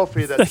does? The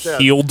trophy that The says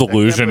heel that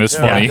delusion Ken is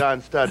Patera funny. and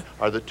John Studd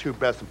are the two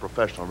best in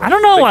professional wrestling. I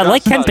don't know. I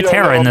like Ken Yo,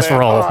 Patera in this man,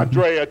 role.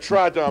 Andre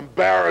tried to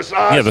embarrass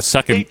us. Yeah, the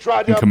second He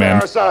tried to in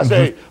command. embarrass us.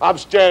 Hey, I'm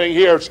standing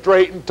here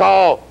straight and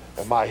tall,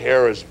 and my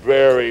hair is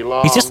very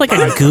long. He's just like a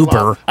very goober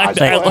long. I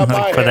still like, have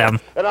my for hair, them.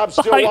 and I'm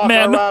still Hype walking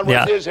man. around with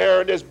Yeah. his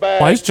hair in his bag.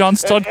 Why is John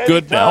Studd And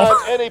good now?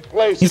 anytime, any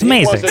place He's he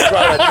amazing. wants to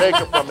try to take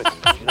it from me.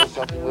 You know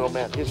something, little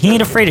man? His He ain't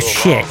hair is afraid of a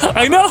little shit. long.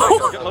 I know.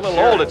 Getting a little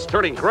old, it's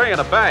turning gray in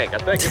a bag. I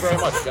thank you very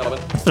much, gentlemen.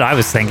 That's what I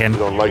was thinking. You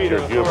don't like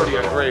your humor.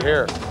 Gray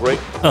hair. Great.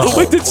 Oh,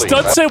 Wait, did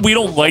Stud say we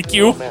don't like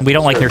you? we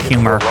don't like your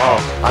humor.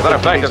 Matter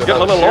of fact, it's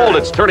getting a little old,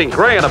 it's turning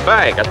gray in a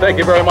bag. I thank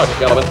you very much,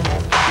 gentlemen.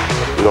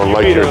 You don't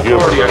like your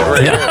humor.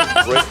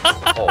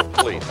 Oh,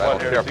 please, I don't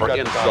care for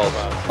insults.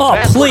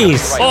 Oh,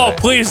 please. Oh,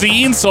 please,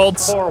 the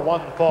insults.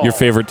 Your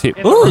favorite team.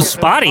 Ooh,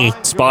 Spotty.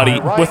 Spotty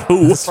with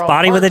who?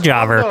 Spotty with a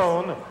jobber.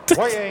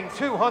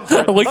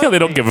 I like how they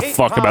don't give a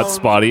fuck about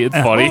Spotty. It's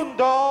funny.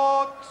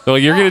 So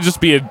you're going to just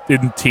be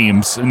in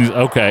teams. And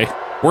okay.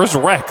 Where's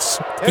Rex?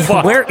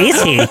 Fuck. Where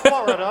is he?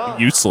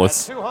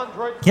 Useless. He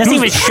doesn't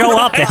even show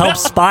up to help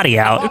Spotty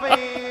out.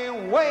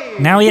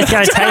 Now he has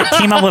got to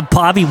team up with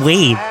Bobby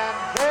Wade.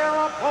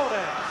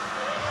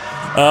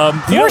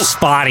 Poor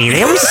Spotty.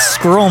 They always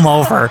screw him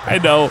over. I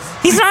know.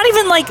 He's not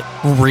even, like,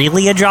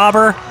 really a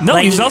jobber. No,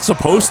 like, he's not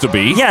supposed to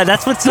be. Yeah,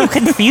 that's what's so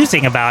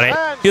confusing about it.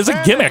 He has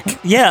a gimmick.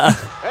 Yeah.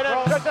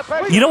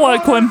 You know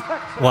what, Quinn?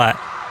 What?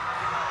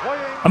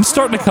 I'm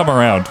starting to come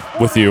around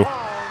with you.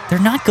 They're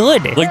not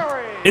good. Like,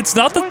 it's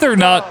not that they're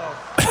not...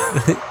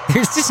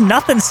 There's just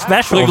nothing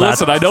special like, about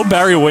listen, it. I know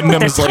Barry Windham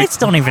Their is like... tights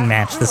don't even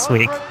match this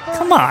week.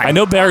 Come on. I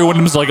know Barry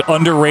Windham's like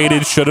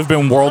underrated, should have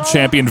been world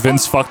champion,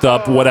 Vince fucked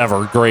up,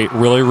 whatever. Great,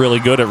 really, really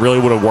good. It really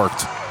would have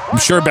worked. I'm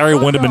sure Barry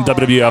Windham in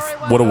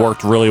WWF would have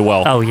worked really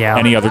well. Oh, yeah.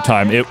 Any other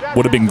time. It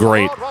would have been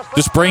great.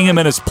 Just bring him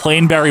in as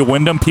plain Barry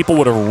Windham, people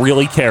would have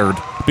really cared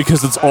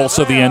because it's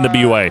also the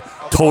NWA.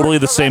 Totally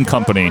the same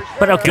company.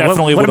 But okay,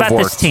 definitely what would have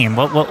about worked. this team?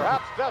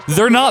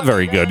 They're not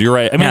very good. You're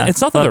right. I mean,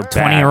 it's not that they're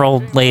bad.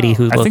 20-year-old lady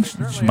who I think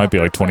she might be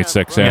like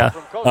 26. Yeah.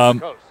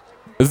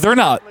 They're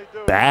not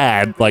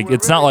bad. Like,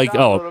 it's not like,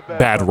 oh,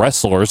 bad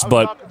wrestlers,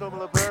 but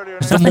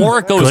the more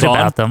it goes good on,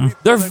 about them.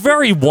 they're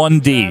very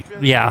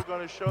 1D. Yeah.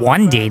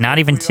 1D, not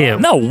even 2.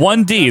 No,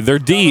 1D. Their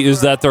D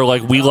is that they're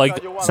like, we like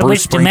So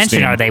Bruce which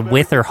dimension Springsteen. are they,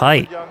 width or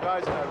height?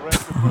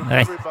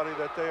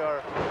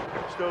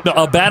 No,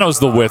 Albano's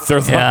the width. They're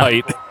the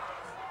height.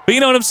 But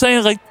you know what I'm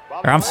saying? Like,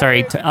 or I'm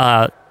sorry,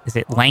 is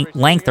it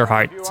length or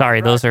height?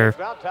 Sorry, those are...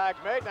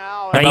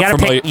 you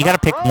gotta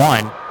pick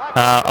one.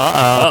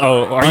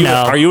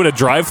 Are you at a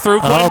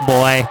drive-through? Oh,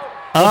 boy.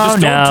 Well,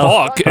 just no. don't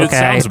talk. It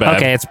sounds bad.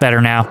 Okay, it's better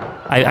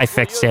now. I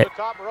fixed it.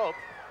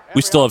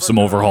 We still have some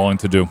overhauling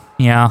to do.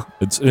 Yeah.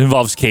 It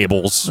involves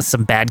cables.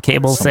 Some bad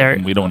cables there.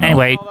 We don't know.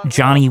 Anyway,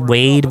 Johnny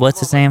Wade,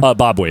 what's his name?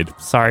 Bob Wade.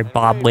 Sorry,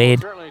 Bob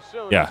Wade.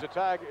 Yeah.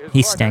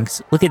 He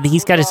stinks. Look at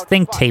he's got his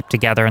thing taped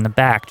together in the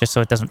back just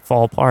so it doesn't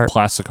fall apart.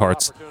 Plastic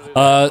Hearts.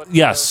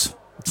 Yes.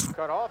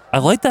 I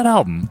like that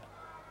album.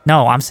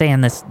 No, I'm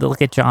saying this.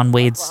 Look at John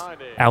Wade's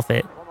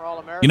outfit.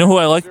 You know who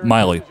I like?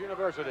 Miley.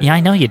 Yeah, I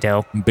know you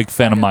do. I'm a big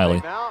fan of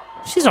Miley.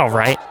 She's all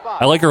right.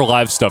 I like her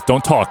live stuff.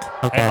 Don't talk.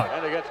 Okay.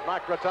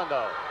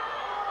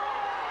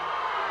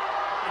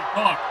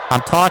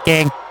 I'm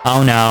talking.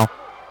 Oh, no.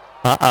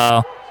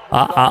 Uh-oh.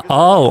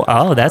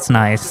 Oh, that's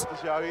nice.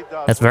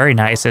 That's very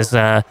nice. Is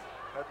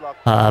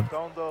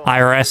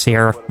IRS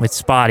here with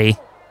Spotty.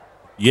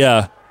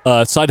 Yeah.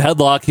 Side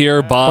headlock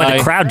here by... Boy,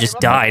 the crowd just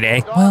died,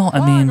 eh? Well,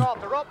 I mean...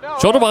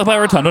 Shoulder block by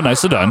Rotundo.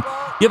 Nicely done.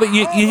 Yeah, but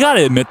you got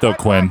to admit, though,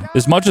 Quinn,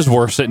 as much as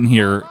we're sitting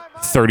here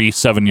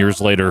 37 years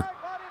later,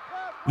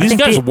 these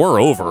guys were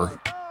over.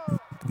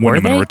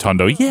 Windham and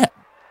Rotundo. Yeah.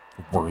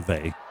 Were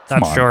they?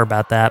 Not sure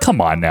about that.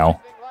 Come on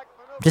now.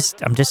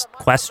 I'm just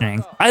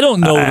questioning. I don't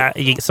know.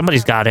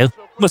 Somebody's got to.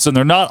 Listen,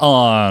 they're not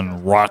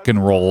on Rock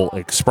and Roll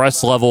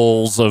Express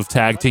levels of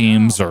tag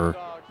teams, or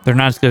they're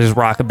not as good as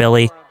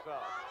Rockabilly.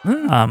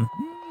 They're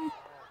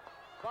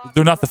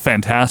not the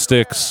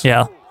Fantastics.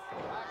 Yeah.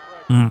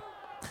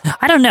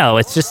 I don't know.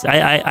 It's just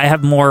I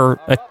have more.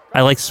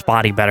 I like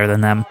Spotty better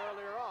than them.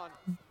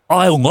 Oh,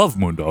 I love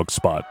Moondog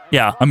Spot.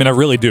 Yeah. I mean, I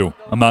really do.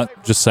 I'm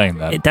not just saying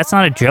that. That's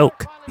not a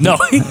joke. No.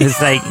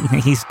 It's like,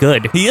 he's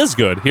good. He is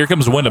good. Here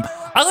comes Windham.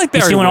 I like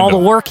Barry He's doing Windham.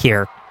 all the work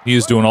here. He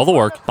is doing all the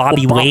work. Bob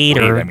Wade,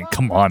 I mean,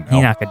 come on now.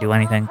 He's not going to do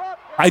anything.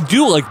 I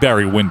do like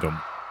Barry Windham.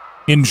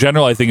 In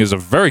general, I think is a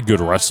very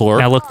good wrestler.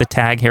 Now look, the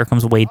tag. Here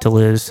comes Wade to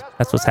lose.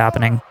 That's what's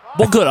happening.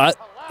 Well, good.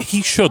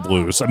 He should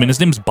lose. I mean, his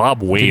name's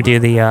Bob Wade. You do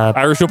the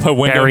Irish Whip by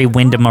Windham. Barry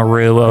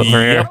Windham-aroo over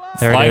here.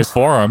 There Flying it is.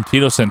 forearm,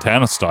 Tito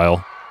Santana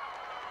style.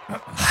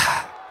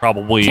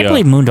 Probably. I can't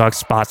believe Moondog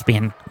Spot's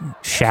being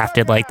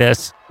shafted like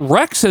this.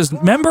 Rex has.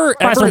 Remember?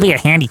 Might as well be a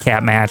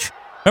handicap match.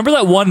 Remember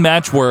that one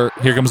match where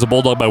here comes the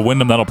Bulldog by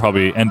Windham? That'll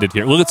probably end it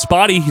here. Look at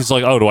Spotty. He's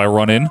like, oh, do I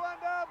run in?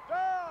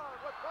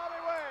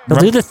 They'll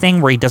do the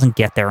thing where he doesn't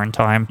get there in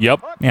time.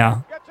 Yep.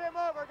 Yeah.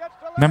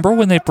 Remember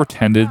when they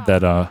pretended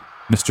that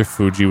Mr.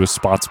 Fuji was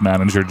Spot's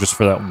manager just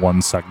for that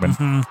one segment?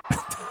 Mm-hmm.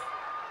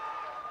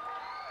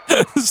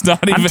 It's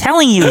not even. I'm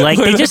telling you, like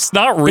they just it's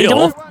not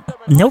real.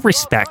 No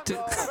respect.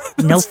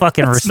 No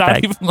fucking it's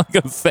respect. Not even like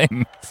a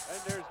thing.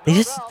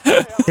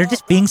 They're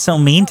just being so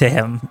mean to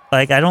him.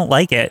 Like I don't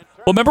like it.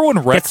 Well, remember when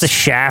Rex gets the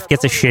shaft,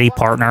 gets a shitty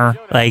partner.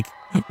 Like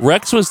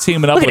Rex was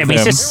teaming up look with at him.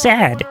 He's just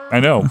sad. I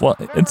know. Well,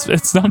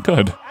 it's not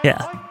good.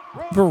 Yeah.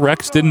 Remember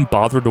Rex didn't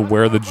bother to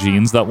wear the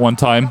jeans that one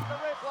time?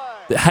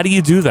 How do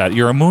you do that?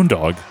 You're a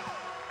Moondog.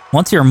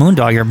 Once you're a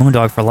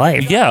Moondog for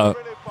life. Yeah.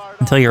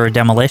 Until you're a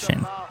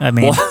demolition. I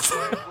mean.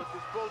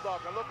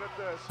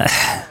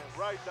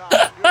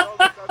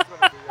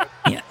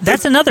 Yeah,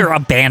 that's another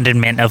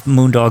abandonment of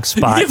Moondog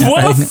Spot.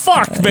 What the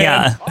fuck,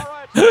 man?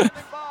 Yeah.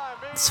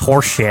 It's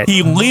horseshit.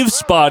 He leaves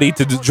Spotty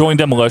to join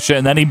Demolition,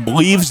 and then he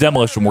leaves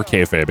Demolition. We're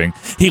kayfabing.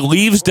 He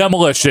leaves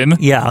Demolition.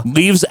 Yeah.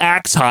 Leaves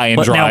Axe high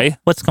and dry. Now,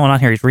 what's going on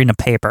here? He's reading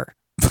a paper.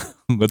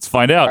 Let's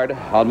find out.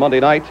 On Monday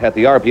night at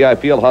the RPI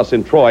Fieldhouse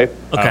in Troy.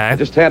 Okay. I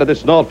just handed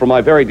this note from my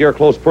very dear,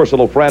 close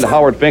personal friend,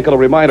 Howard Finkel. A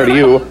reminder to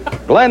you,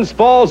 Glens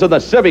Falls and the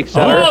Civic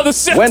Center. Oh,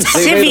 the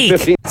Wednesday, May the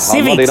 15th.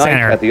 On Monday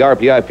night at the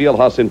RPI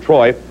Fieldhouse in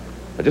Troy.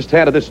 I just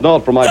handed this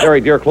note from my very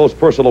dear, close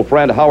personal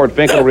friend, Howard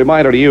Finkel. A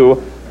reminder to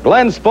you,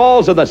 Glens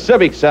Falls in the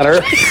Civic Center.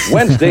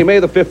 Wednesday, May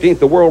the 15th,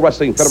 the World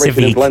Wrestling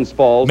Federation in Glens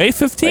Falls. May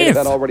 15th.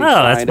 Oh,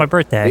 that's my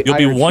birthday. You'll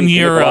be 1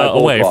 year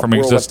away from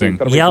existing.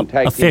 Yep,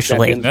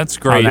 officially. That's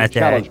great. On that day.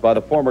 Challenged by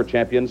the former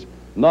champions,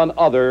 none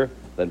other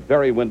than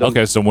Barry Windham.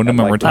 Okay, so Windham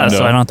and Rotundo.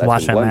 So I don't have to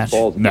watch that Glens match.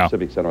 Falls No. at the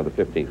Civic Center on the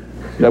 15th.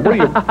 Now, where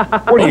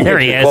do you There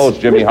get he your is. clothes,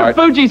 Jimmy Hart?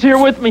 Fuji's here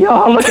with me.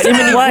 Oh, look at him,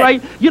 and he's What?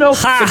 great. You know,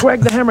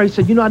 Greg the Hammer, he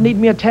said, I need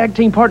me a tag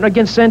team partner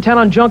against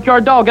Santana and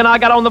Junkyard Dog. And I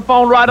got on the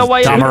phone right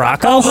away. Don and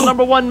Morocco? the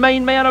number one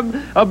main man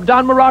of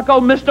Don Morocco,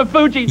 Mr.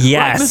 Fuji.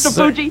 Yes. Right, Mr.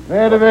 Fuji?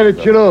 Wait a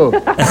minute, Chilo.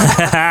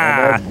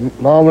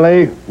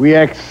 Normally, we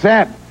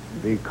accept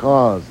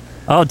because...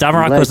 Oh, Don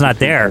Morocco's not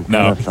there.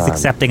 No. He's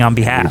accepting on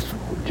behalf.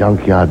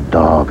 Junkyard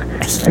Dog,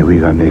 and we're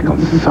gonna make him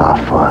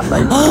suffer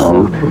like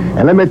dog.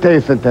 And let me tell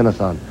you,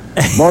 Santana-san,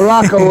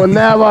 Morocco will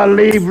never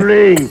leave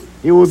ring.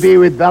 He will be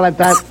with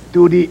Valentine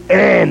to the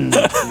end.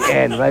 The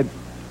end, right?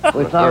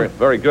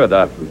 Very good.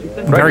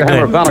 Very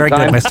good,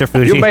 Mr.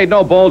 Fuji. You made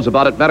no bones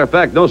about it. Matter of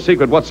fact, no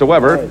secret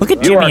whatsoever. Look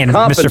at you Jimmy are and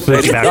Mr.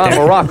 Fuji compensating back Don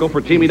there. Morocco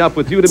for teaming up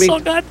with you to meet So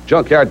good.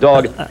 Junkyard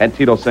Dog and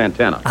Tito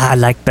Santana. I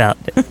like that.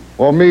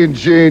 Well, me and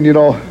Gene,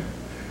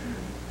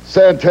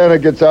 Santana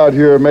gets out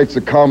here and makes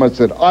a comment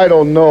that I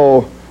don't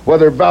know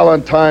whether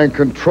Valentine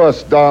can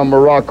trust Don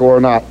Morocco or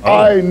not.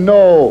 I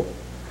know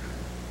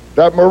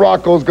that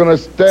Morocco's going to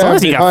As long stand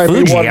as he got behind me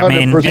Fuji, 100%.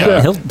 I mean,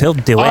 yeah, he'll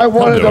do it. I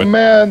wanted a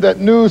man that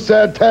knew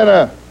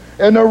Santana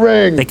in the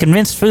ring. They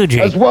convinced Fuji.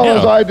 As well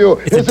as I do.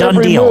 It's a His done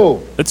every deal.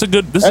 move. This is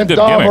a And good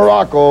Don gimmick.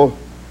 Morocco,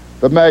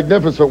 the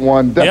magnificent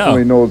one,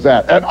 definitely knows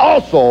that. And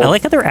also, I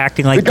like how they're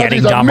acting like because getting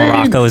he's a Don mean,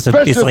 Morocco is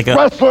vicious like a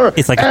wrestler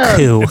it's like a and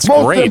coup. It's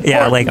most great.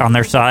 Yeah, like on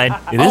their side.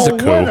 It is a a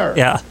coup. winner.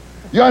 Yeah.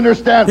 You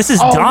understand? This is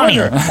A Donnie.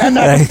 winner. And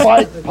that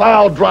Spike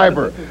pile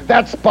driver.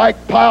 That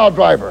Spike pile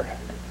driver.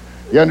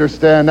 You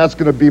understand? That's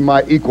going to be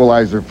my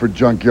equalizer for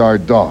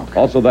Junkyard Dog.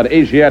 Also that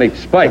Asiatic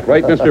Spike,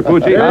 right, Mr.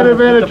 Fuji? Wait a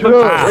minute,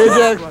 Chilo.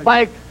 Ajax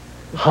Spike.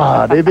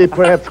 They be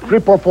perhaps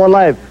cripple for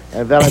life.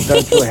 And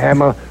Valentine to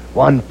hammer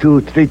 1,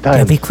 2, 3 times.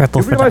 He'll be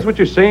crippled You for realize what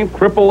you're saying?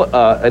 Cripple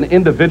an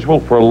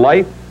individual for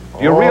life?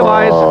 Do you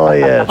realize? Oh,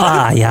 yes.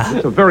 yeah.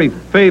 It's a very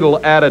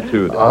fatal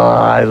attitude. Oh,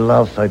 I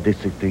love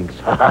sadistic things.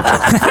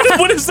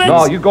 What is that?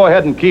 No, you go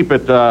ahead and keep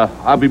it.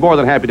 I'll be more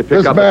than happy to pick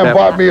This up man that.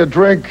 bought me a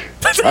drink,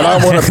 and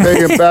I want to pay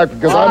him back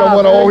because I don't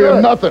want to owe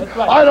him nothing.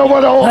 I don't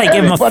want to owe Hey,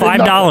 give him anybody $5.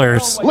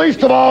 nothing.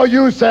 Least of all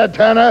you,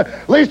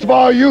 Santana. Least of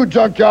all you,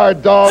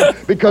 Junkyard Dog,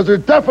 because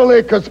there's definitely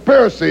a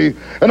conspiracy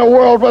in the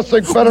World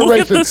Wrestling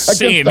Federation this against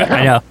scene. the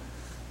I know.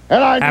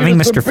 And I Having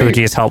needed Mr. some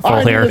Fuji beef. is helpful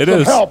I here. needed It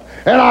some is. help,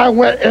 and I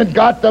went and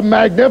got the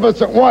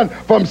magnificent one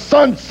from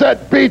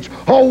Sunset Beach,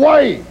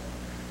 Hawaii.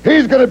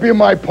 He's going to be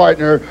my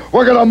partner.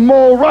 We're going to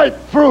mow right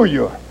through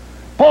you.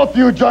 Both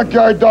you,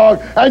 Junkyard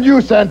Dog, and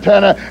you,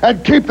 Santana,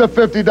 and keep the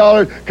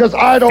 $50 because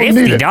I don't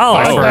need it. $50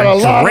 I for got a a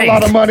lot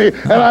drink. of money,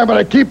 and I'm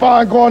going to keep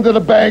on going to the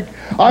bank.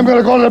 I'm going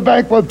to go to the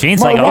bank with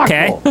Gene's Morocco. like,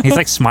 okay. He's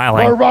like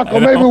smiling. Morocco,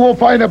 maybe we'll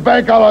find a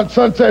bank out on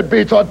Sunset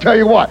Beach. I'll tell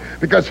you what,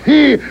 because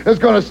he is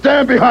going to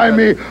stand behind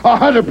me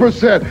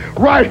 100%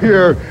 right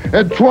here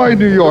in Troy,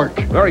 New York.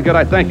 Very good.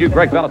 I thank you,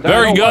 Greg Valentine.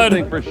 Very I know good.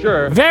 One thing for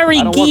sure. Very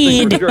I know one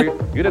thing good. for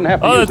sure. You didn't have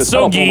to Oh, use the that's so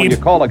telephone when good.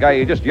 you call a guy.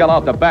 You just yell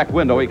out the back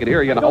window. He can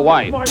hear you in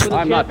Hawaii.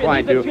 I'm not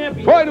trying to.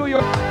 Troy, New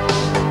York.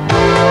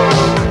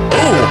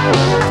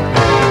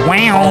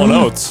 Wow. All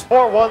notes.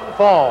 For one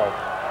fall.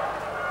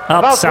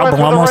 Oh, Sal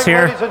Balomo's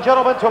here. Ladies and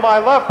gentlemen, to my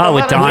left. Oh,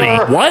 with the manager,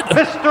 Donnie. What?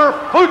 Mr.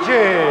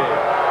 Fuji.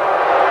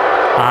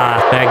 Ah,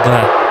 big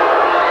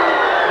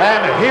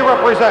And he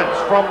represents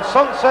from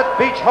Sunset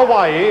Beach,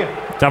 Hawaii.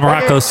 Don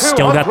Morocco's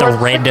still got the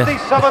red hoodie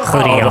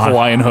The on.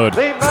 Hawaiian hood.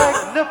 The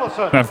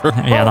magnificent.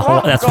 Remember? Yeah,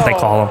 that's what they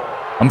call him.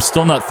 I'm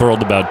still not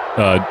thrilled about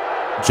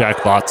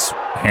Jack Lott's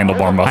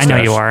handlebar mustache. I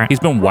know you are. He's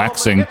been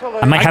waxing.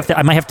 I might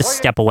have to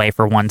step away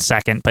for 1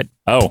 second, but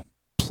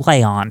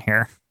play on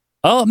here.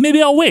 Oh,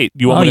 maybe I'll wait.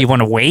 You want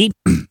to wait?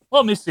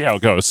 Well, let me see how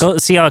it goes. Go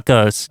see how it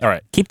goes. All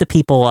right. Keep the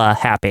people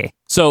happy.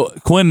 So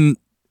Quinn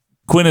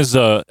is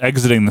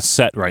exiting the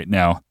set right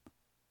now.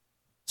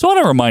 So I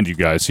want to remind you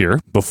guys here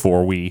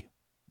before we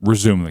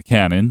resume the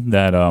canon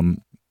that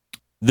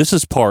this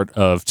is part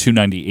of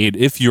 298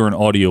 if you're an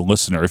audio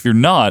listener. If you're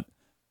not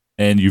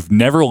and you've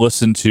never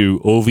listened to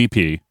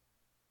OVP,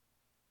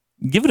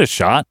 give it a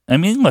shot. I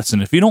mean, listen,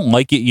 if you don't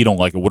like it, you don't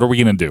like it. What are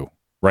we going to do,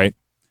 right?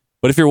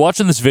 But if you're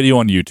watching this video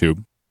on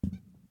YouTube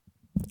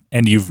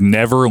and you've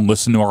never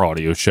listened to our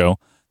audio show,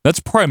 that's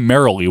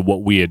primarily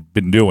what we had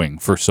been doing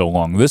for so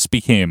long. This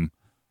became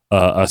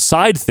a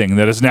side thing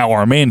that is now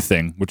our main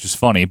thing, which is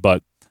funny,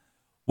 but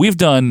we've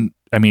done,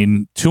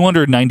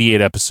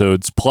 298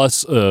 episodes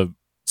plus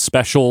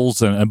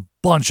specials and a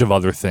bunch of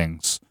other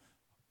things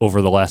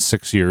over the last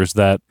 6 years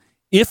that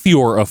if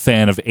you're a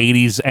fan of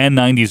 80s and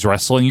 90s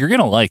wrestling, you're going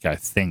to like, I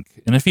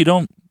think. And if you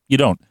don't, you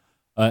don't.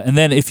 And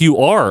then if you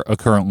are a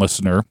current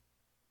listener,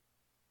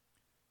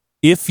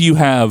 if you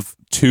have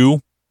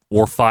 $2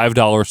 or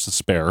 $5 to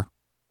spare,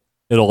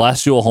 it'll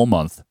last you a whole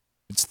month.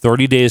 It's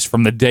 30 days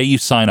from the day you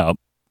sign up.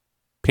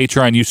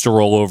 Patreon used to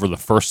roll over the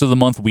first of the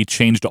month. We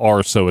changed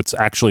ours, so it's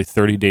actually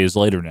 30 days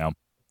later now.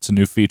 It's a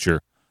new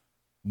feature.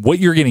 what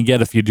you're going to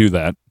get if you do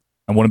that,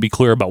 I want to be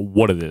clear about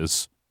what it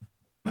is.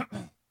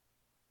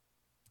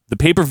 The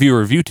pay-per-view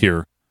review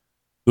tier,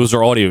 those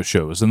are audio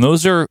shows, and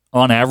those are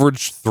on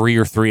average 3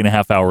 or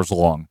 3.5 hours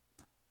long.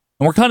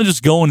 And we're kind of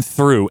just going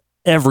through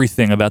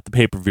everything about the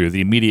pay-per-view,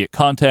 the immediate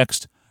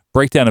context,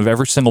 breakdown of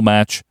every single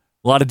match,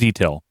 a lot of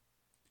detail.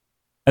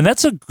 And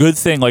that's a good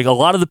thing. Like, a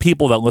lot of the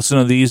people that listen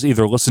to these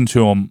either listen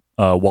to them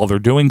while they're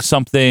doing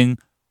something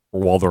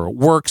or while they're at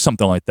work,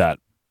 something like that.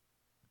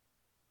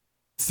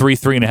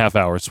 3.5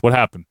 hours. What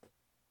happened?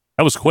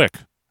 That was quick.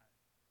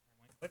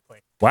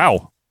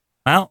 Wow.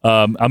 Well,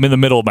 I'm in the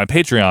middle of my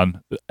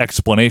Patreon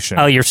explanation.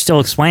 Oh, you're still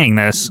explaining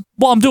this?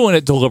 Well, I'm doing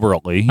it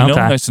deliberately, you know, Okay.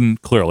 nice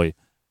and clearly.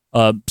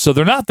 So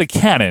they're not the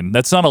canon.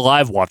 That's not a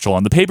live watch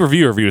along. The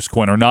pay-per-view reviews,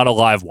 Quinn, are not a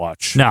live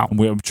watch. No.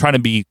 I'm trying to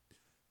be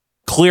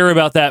clear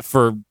about that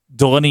for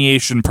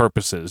delineation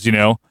purposes, you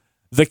know?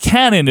 The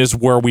canon is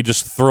where we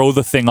just throw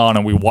the thing on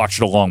and we watch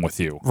it along with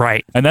you.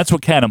 Right. And that's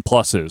what Canon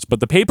Plus is. But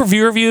the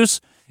pay-per-view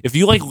reviews, if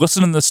you like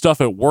listening to this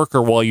stuff at work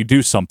or while you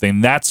do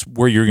something, that's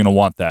where you're going to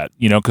want that,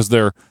 you know, because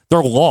they're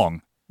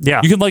long.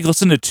 Yeah. You can like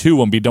listen to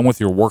 2 and be done with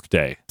your work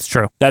day. It's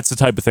true. That's the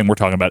type of thing we're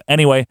talking about.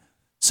 Anyway,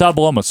 Sal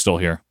Baloma's still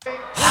here.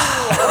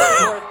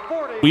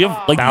 We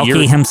have like Balky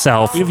years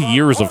himself. We have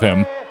years of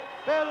him.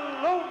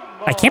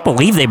 I can't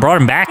believe they brought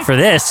him back for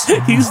this.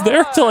 He's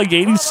there till like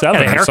 87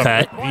 Had a or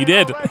haircut. something. He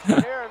did.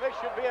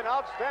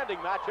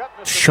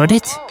 Should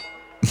it?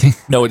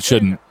 No, it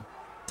shouldn't.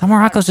 Tom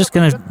Morocco's just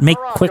going to make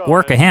quick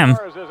work of him.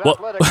 Well,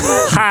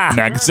 Ha!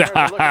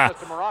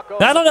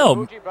 I don't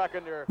know.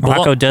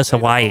 Morocco does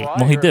Hawaii.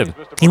 Well, he did.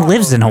 He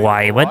lives in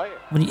Hawaii. What?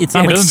 It's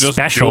not He like doesn't just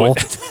special.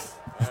 do it.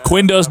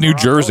 Quinn does New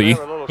Jersey.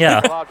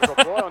 Yeah.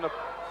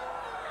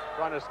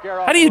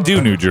 How do you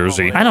do New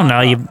Jersey? I don't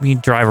know. You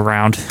drive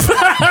around.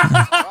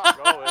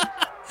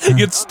 You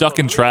get stuck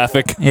in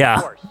traffic.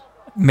 Yeah.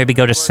 Maybe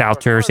go to South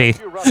Jersey.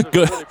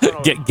 Go,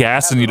 get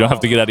gas and you don't have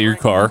to get out of your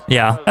car.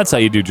 Yeah. That's how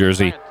you do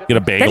Jersey. Get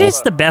a bagel. That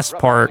is the best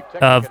part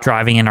of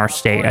driving in our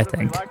state, I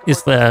think,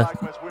 is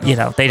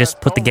they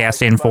just put the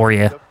gas in for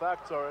you.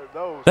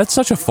 That's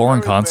such a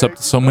foreign concept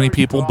to so many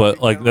people, but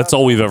like that's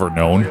all we've ever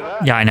known.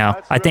 Yeah, I know.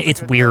 I think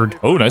it's weird.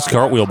 Oh, nice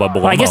cartwheel by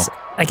Balomo. Well,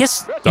 I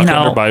guess Duck you know,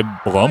 under by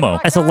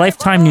Balomo. as a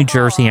lifetime New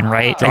Jerseyan,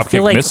 right? I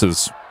feel Dropkick like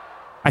misses.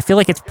 I feel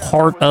like it's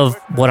part of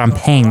what I'm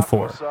paying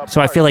for.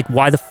 So I feel like,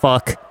 why the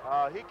fuck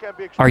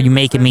are you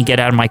making me get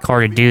out of my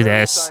car to do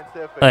this?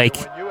 Like,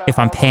 if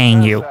I'm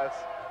paying you.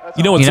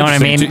 You know what's what I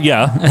mean? interesting, too?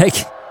 Yeah. Like,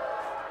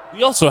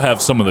 We also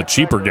have some of the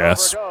cheaper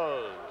gas.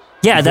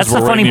 yeah, Because that's the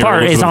we're right funny near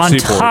part. Is on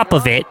Elizabeth Seaport. top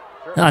of it.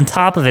 On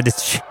top of it,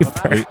 it's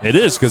cheaper. It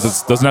is because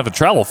it doesn't have to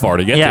travel far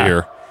to get Yeah. to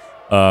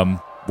here.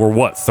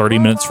 We're 30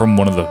 minutes from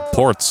one of the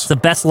ports. It's the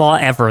best law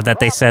ever that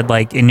they said,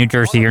 like, in New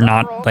Jersey, you're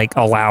not, like,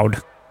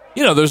 allowed.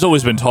 You know, there's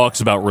always been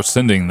talks about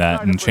rescinding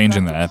that and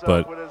changing that,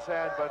 but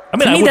I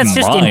mean, to I me, wouldn't that's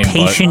just mind,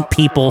 impatient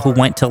people who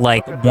went to,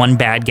 like, one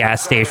bad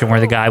gas station where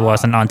the guy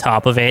wasn't on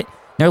top of it.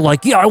 They're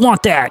like, yeah, I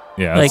want that.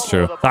 Yeah, like, that's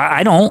true.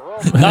 I don't.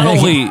 Not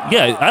only,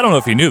 yeah, I don't know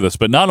if you knew this,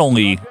 but not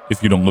only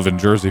if you don't live in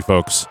Jersey,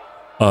 folks,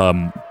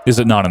 is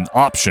it not an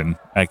option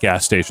at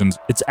gas stations?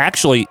 It's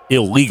actually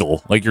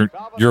illegal. Like you're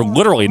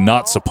literally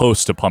not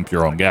supposed to pump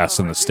your own gas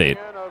in the state.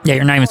 Yeah,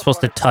 you're not even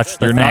supposed to touch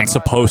the You're thing. not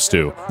supposed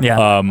to.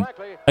 Yeah.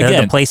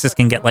 Again, the places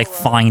can get, like,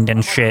 fined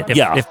and shit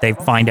if they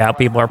find out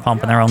people are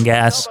pumping their own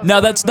gas. now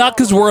that's not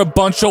because we're a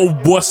bunch of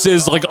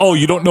wusses. Like, oh,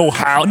 you don't know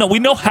how? No, we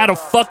know how to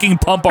fucking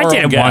pump our I did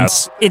own it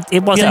gas. once.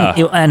 It wasn't,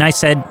 Yeah. and I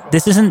said,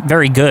 this isn't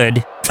very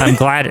good. I'm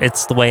glad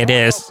it's the way it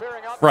is.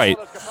 Right.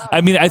 I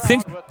mean, I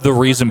think the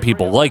reason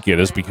people like it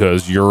is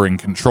because you're in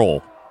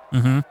control.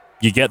 Mm-hmm.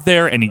 You get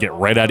there and you get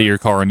right out of your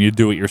car and you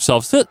do it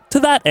yourself. So, to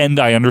that end,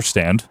 I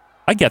understand.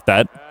 I get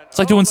that. It's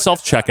like doing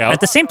self-checkout.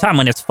 At the same time,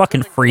 when it's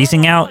fucking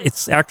freezing out,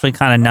 it's actually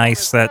kind of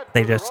nice that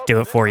they just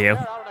do it for you.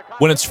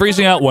 When it's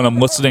freezing out, when I'm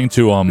listening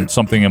to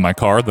something in my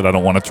car that I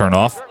don't want to turn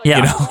off. Yeah.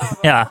 You know?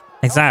 Yeah,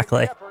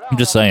 exactly. I'm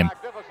just saying.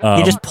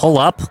 You just pull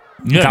up.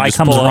 The yeah, guy just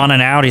comes pull up.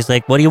 running out. He's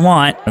like, what do you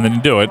want? And then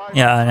you do it.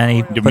 Yeah, and then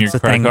he Give them puts your the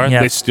credit thing. card.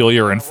 Yeah. They steal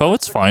your info.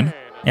 It's fine.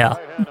 Yeah.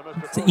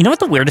 You know what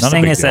the weirdest Not a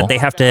thing big is? deal. That they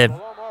have to...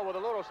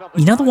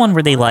 You know the one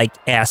where they, like,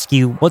 ask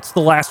you, what's the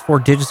last 4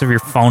 digits of your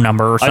phone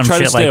number or some I try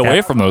shit to stay like away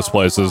that? from those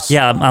places.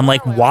 Yeah, I'm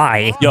like,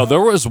 why? Yo,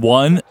 there was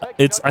one.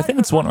 I think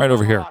it's one right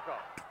over here.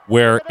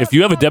 Where if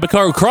you have a debit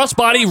card,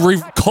 crossbody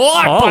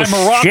caught by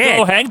Morocco.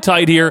 shit. Hang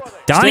tight here.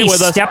 Donnie's Stay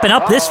with us. stepping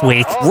up this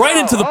week. Right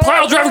into the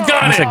pile driver. Got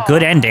That's it. a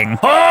good ending.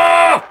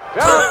 Ah!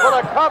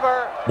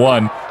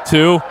 1,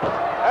 2,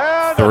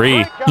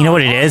 3. You know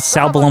what it is?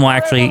 Sal Balomo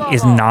actually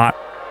is not...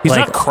 He's like,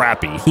 not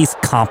crappy. He's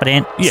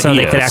competent, Yeah, so he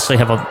they could is. actually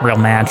have a real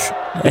match.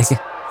 It's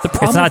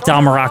not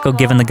Don Morocco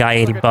giving the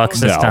guy $80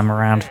 this No. time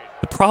around.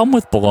 The problem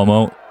with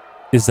Balomo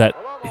is that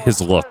his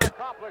look.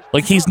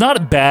 Like, he's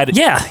not bad.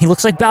 Yeah, he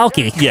looks like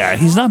Balky. Yeah,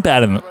 he's not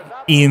bad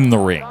in the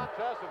ring.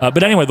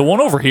 But anyway, the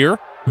one over here,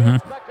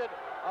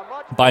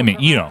 by me,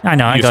 you know. I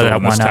know, I used go to to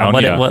live that in this one.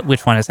 town, yeah.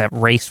 Which one is that?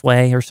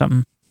 Raceway or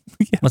something?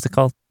 What's it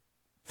called?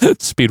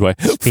 Speedway.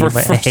 Speedway.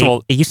 First of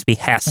all, It used to be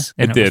Hess,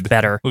 and it it was did.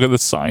 better. Look at the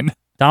sign.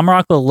 Don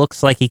Morocco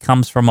looks like he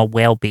comes from a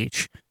whale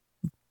beach.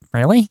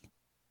 Really?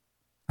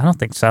 I don't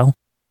think so.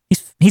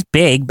 He's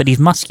big, but he's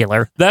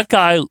muscular. That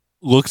guy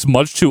looks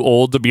much too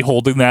old to be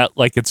holding that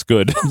like it's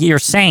good. You're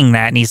saying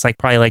that, and he's like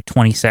probably like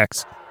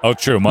 26. Oh,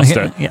 true. Must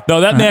have. Yeah.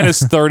 No, that man is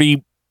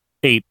 38.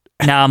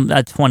 No, I'm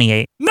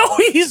 28. No,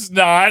 he's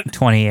not.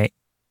 28.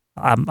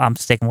 I'm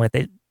sticking with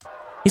it.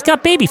 He's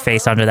got baby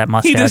face under that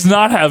mustache. He does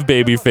not have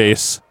baby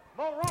face.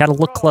 Got to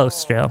look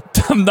close, Joe.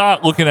 I'm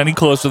not looking any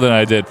closer than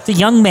I did. It's a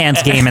young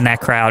man's game in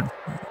that crowd.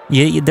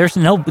 There's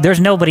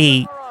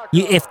nobody.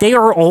 If they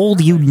are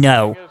old, you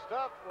know.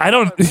 I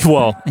don't.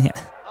 Well,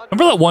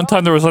 remember that one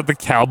time there was like the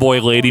cowboy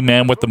lady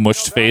man with the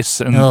mushed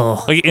face and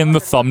like in the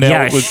thumbnail.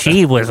 Yeah,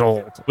 she was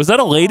old. Was that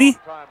a lady?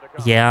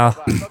 Yeah.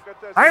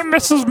 I'm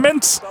Mrs.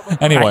 Mintz.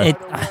 Anyway,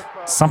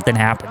 something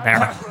happened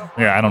there.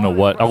 Yeah, I don't know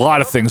what. A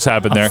lot of things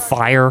happened there.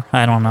 Fire.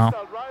 I don't know.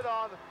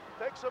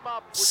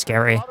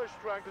 Scary.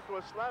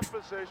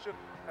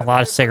 A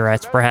lot of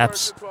cigarettes,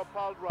 perhaps.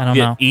 I don't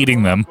know.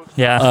 Eating them.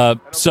 Yeah.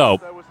 So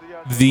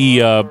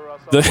the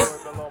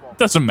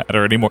doesn't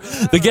matter anymore.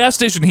 The gas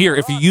station here,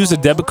 if you use a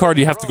debit card,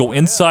 you have to go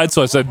inside.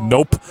 So I said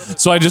nope.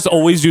 So I just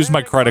always use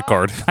my credit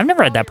card. I've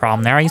never had that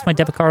problem there. I use my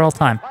debit card all the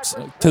time.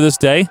 To this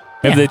day,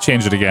 maybe they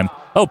changed it again.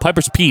 Oh,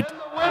 Piper's Pete.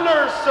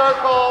 Winner's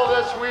Circle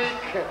this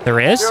week. There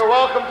is? You're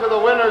welcome to the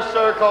Winner's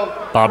Circle.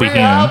 Bobby we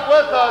Heenan. have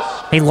with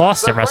us He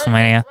lost at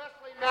WrestleMania.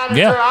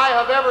 manager I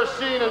have ever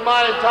seen in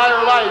my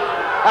entire life,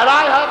 and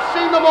I have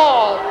seen them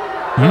all.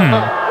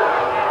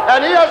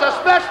 And he has a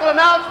special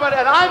announcement,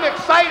 and I'm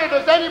excited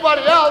as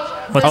anybody else.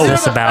 What's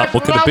this about?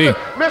 What could it be?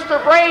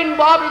 Mr. Brain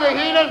Bobby the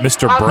Heenan.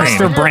 Mr. Brain.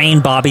 Mr. Brain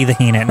Bobby the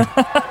Heenan.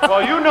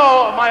 Well, you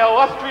know my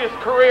illustrious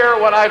career,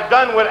 what I've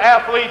done with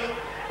athletes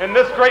in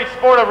this great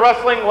sport of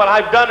wrestling, what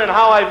I've done and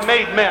how I've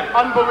made men.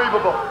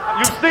 Unbelievable.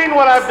 You've seen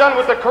what I've done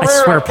with the career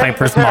I swear of Ken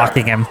Piper's Patera.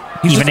 mocking him,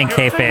 even in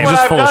kayfabe. He's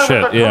just full of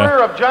shit, With the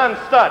career of John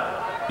Studd.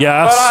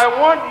 Yes. But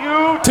I want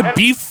you To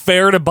be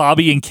fair to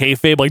Bobby and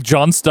kayfabe, like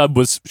John Studd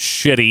was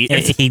shitty.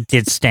 He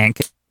did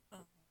stink.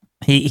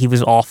 He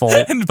was awful.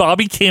 And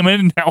Bobby came in,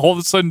 and now all of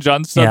a sudden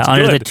John Studd's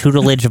under good. the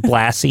tutelage of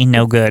Blassie,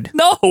 no good.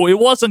 No, it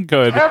wasn't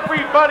good.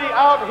 everybody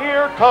out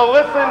here to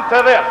listen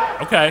to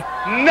this. Okay.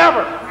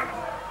 Never,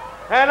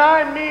 and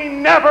I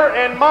mean never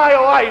in my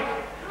life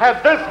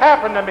has this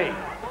happened to me.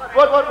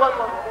 What?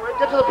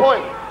 Get to the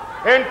point.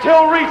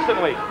 Until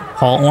recently.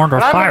 Paul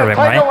Orndorff And I'm fired going him,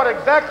 to tell you right? what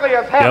exactly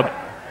has happened.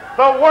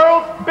 The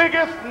world's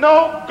biggest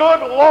no-good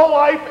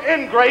low-life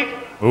ingrate,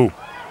 Ooh.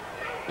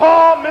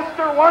 Paul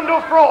Mr.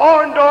 Wonderful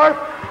Orndorff,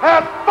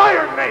 has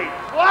fired me.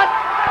 What?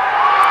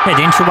 Hey,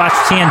 didn't you watch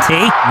TNT?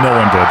 No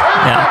one did.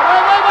 Yeah.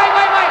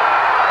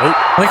 Oh.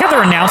 I like how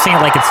they're announcing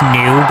it like it's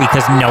new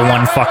because no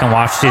one fucking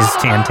watched his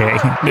TNT.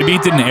 Maybe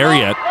it didn't air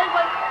yet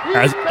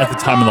at the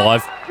time of the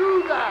live.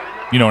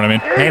 You know what I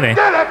mean? Maybe.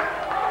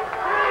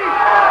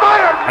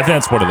 I think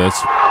that's what it is.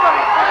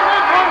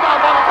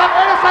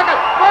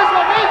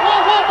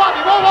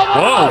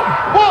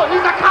 Whoa,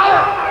 he's a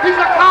coward. He's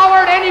a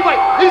coward anyway.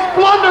 He's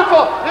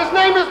blunderful. His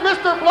name is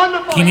Mr.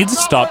 Blunderful. He needs to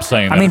stop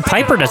saying that. I mean,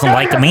 Piper doesn't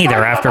like him either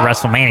after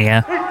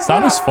WrestleMania. It's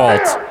not his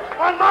fault.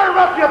 On my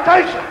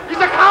reputation. He's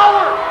a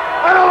coward.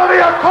 And it'll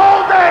be a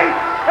cold day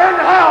in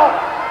hell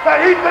that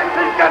he thinks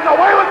he's getting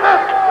away with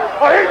this.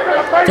 Or he's going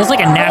to pay. Feels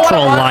like a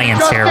natural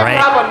alliance here, right?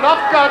 Have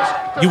enough guts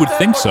to You would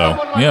think so,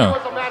 yeah.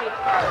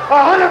 100%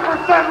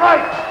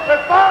 right.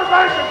 As far as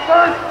I'm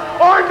concerned,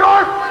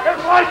 Orndorff is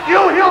like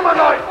you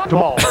humanoid.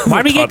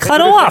 Why did we get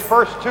cut off?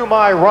 First to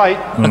my right.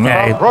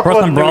 Okay,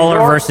 Brooklyn Brawler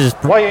versus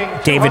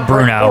David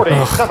Bruno.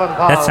 Ugh,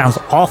 that sounds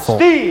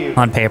awful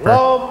on paper.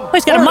 Oh,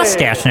 he's got a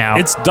mustache now.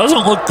 It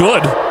doesn't look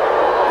good.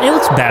 It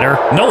looks better.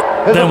 No,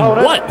 then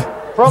what?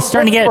 He's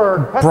starting to get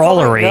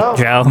brawlery,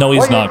 Joe. No,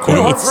 he's not.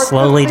 Cool. It's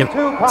slowly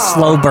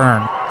slow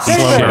burn. He's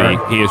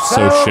shitty. He is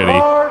so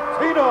shitty.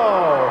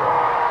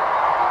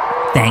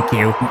 Thank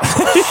you.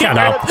 Shut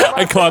up.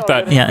 I caught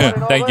that. Yeah.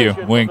 Thank you.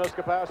 Wink.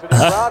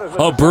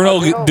 Oh,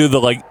 Bruno do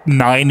the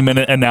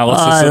 9-minute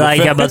analysis. I of the like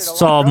film. him but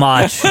so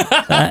much.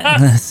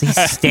 He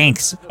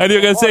stinks. And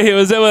you're gonna say he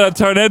was able to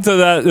turn into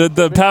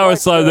the power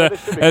slam there.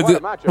 And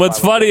what's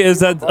funny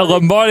is that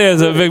Lombardi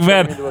is a big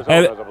man.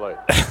 And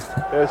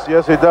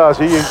Yes, he does.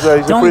 He's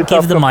a Don't pretty give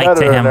tough the mic to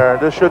competitor him. in there.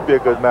 This should be a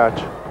good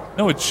match.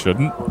 no, it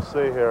shouldn't. We'll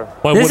see here.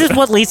 This is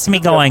what leads to me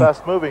going.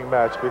 Fast-moving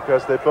match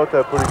because they both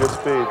have pretty good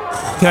speed.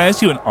 Can I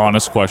ask you an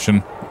honest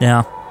question?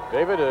 Yeah.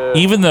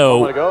 Even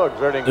though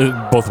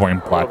both wearing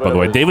black, by the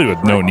way, David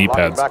with no knee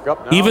pads.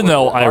 Even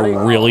though I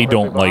really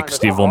don't like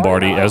Steve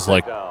Lombardi as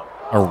a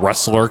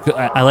wrestler,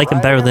 I like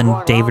him better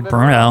than David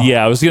Bruno.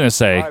 Yeah, I was gonna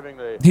say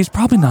he's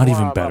probably not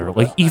even better.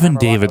 Even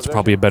David's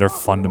probably a better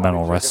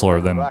fundamental wrestler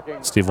than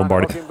Steve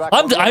Lombardi.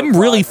 I'm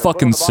really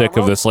fucking sick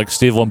of this.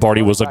 Steve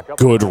Lombardi was a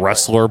good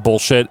wrestler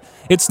bullshit.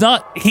 It's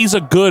not. He's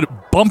a good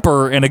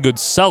bumper and a good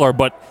seller,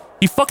 but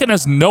he fucking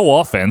has no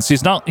offense.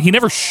 He's not. He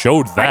never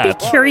showed that. I'd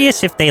be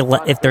curious if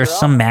if there's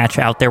some match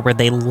out there where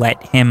they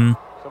let him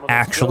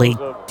actually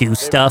do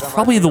stuff.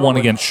 Probably the one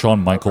against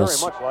Shawn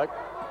Michaels.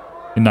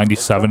 in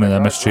 97 in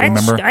MSG,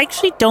 remember? I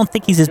actually don't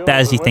think he's as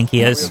bad as you think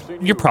he is.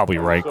 You're probably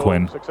right,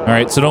 Quinn. All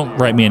right, so don't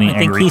write me any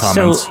angry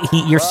comments.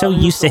 You're so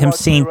used to him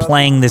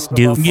playing this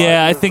doof.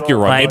 Yeah, I think you're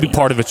right. Maybe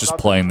part of it's just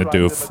playing the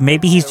doof.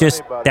 Maybe he's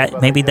just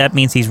that. Maybe that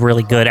means he's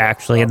really good,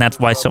 actually, and that's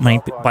why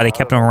why they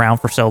kept him around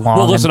for so long.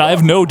 Well, listen, I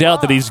have no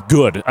doubt that he's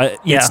good.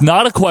 It's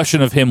not a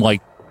question of him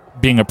like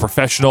being a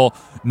professional,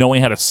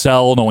 knowing how to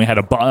sell, knowing how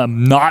to buy.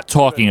 I'm not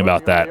talking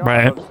about that.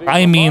 Right.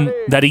 I mean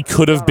that he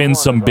could have been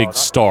some big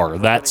star.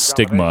 That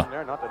stigma.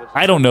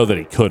 I don't know that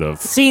he could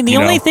have. See, the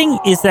only thing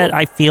is that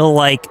I feel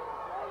like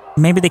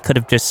maybe they could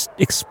have just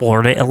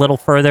explored it a little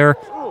further.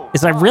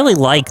 Is I really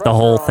like the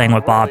whole thing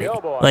with Bobby.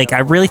 Like,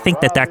 I really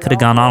think that could have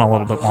gone on a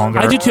little bit longer.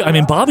 I do too. I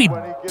mean, Bobby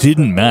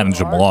didn't manage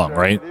him long,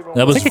 right?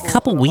 That was like a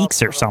couple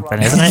weeks or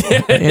something, isn't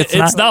it?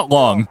 It's not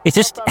long. It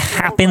just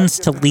happens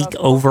to leak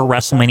over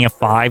WrestleMania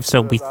 5, so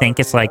we think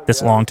it's like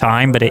this long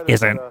time, but it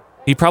isn't.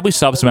 He probably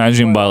stops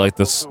managing by like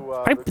this.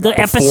 The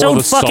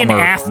episode fucking summer.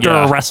 after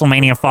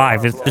WrestleMania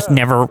 5. It's just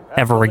never,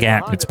 ever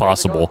again. It's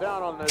possible.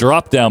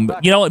 Drop down.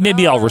 But you know what?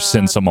 Maybe I'll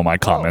rescind some of my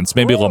comments.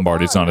 Maybe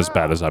Lombardi's not as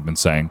bad as I've been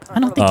saying. I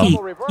don't think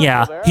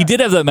he did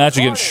have that match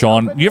against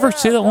Shawn. You ever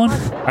see that one?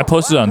 I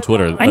posted it on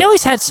Twitter. I know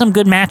he's had some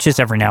good matches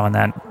every now and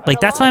then.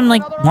 Like, that's why I'm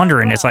like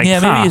wondering. It's like,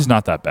 maybe he's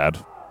not that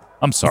bad.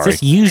 I'm sorry.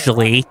 Just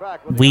usually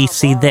we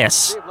see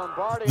this.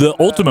 The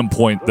ultimate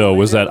point, though,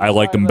 was that I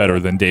like him better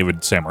than David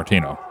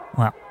Sammartino.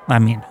 Well, I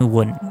mean, who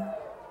wouldn't?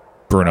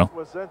 Bruno.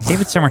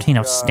 David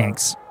Sammartino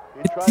stinks.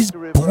 He's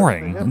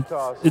boring.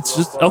 It's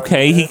just,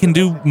 okay, he can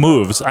do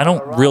moves. I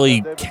don't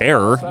really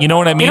care. You know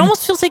what I mean? It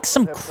almost feels like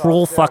some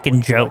cruel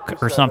fucking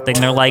joke or something.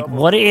 They're like,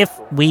 what if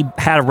we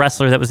had a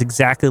wrestler that was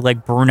exactly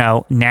like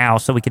Bruno now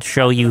so we could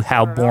show you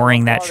how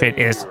boring that shit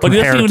is but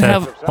compared he doesn't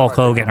even to Hulk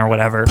Hogan or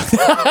whatever.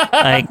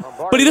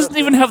 But he doesn't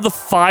even have the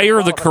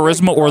fire, the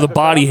charisma, or the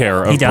body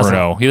hair of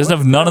Bruno. He doesn't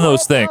have none of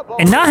those things.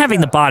 And not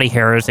having the body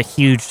hair is a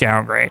huge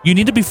downgrade. You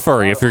need to be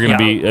furry if you're going to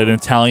be an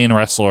Italian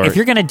wrestler. If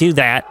you're going to do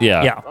that,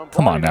 yeah.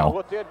 Come on now.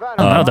 I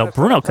don't know, though.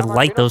 Bruno could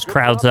light those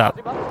crowds up.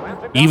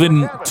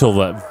 Even till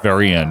the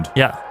very end.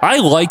 Yeah. I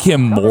like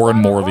him more and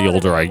more the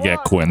older I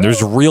get, Quinn.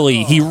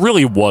 He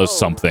really was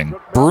something.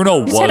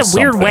 Bruno was something. He's had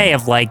a weird way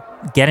of,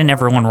 like, getting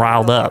everyone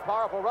riled up.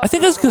 I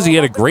think that's because he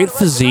had a great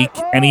physique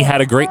and he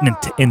had a great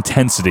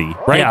intensity,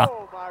 right? Yeah.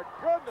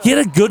 He had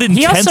a good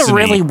intensity. He also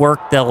really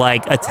worked the,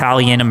 like,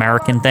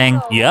 Italian-American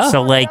thing. Yeah.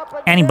 So, like,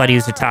 anybody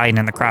who's Italian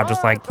in the crowd was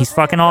like, he's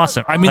fucking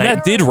awesome. I mean, like,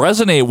 that did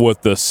resonate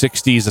with the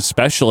 60s,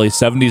 especially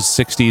 70s,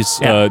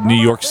 60s New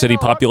York City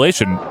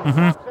population.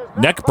 Mm-hmm.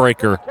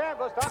 Neckbreaker.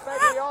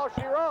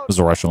 This is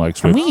a Russian leg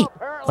sweep.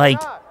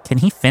 Can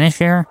he finish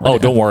here? Oh,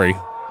 don't worry.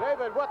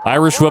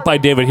 Irish whip by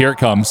David. Here it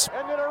comes.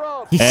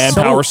 And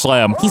power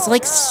slam. He's,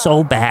 like,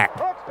 so bad.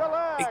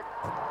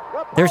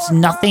 There's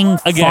nothing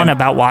fun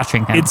about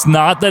watching him. It's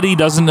not that he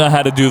doesn't know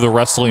how to do the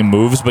wrestling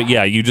moves, but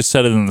yeah, you just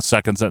said it in the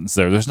second sentence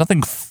there. There's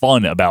nothing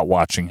fun about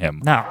watching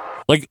him. No.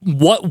 Like,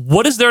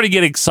 what is there to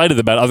get excited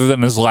about other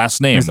than his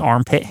last name? His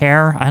armpit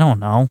hair? I don't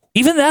know.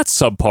 Even that's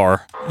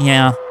subpar.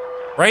 Yeah.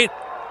 Right?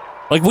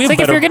 Like,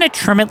 if you're going to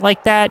trim it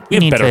like that, you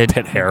need better to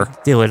pit hair.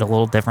 Do it a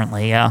little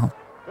differently, yeah.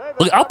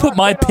 Look, I'll put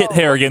my pit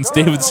hair against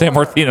David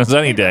Sammartino's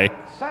any day.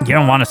 You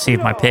don't want to see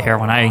my pit hair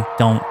when I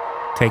don't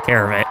take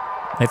care of it.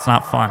 It's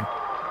not fun.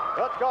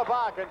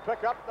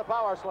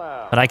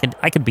 But I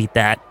could beat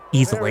that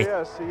easily.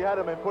 Yes, he had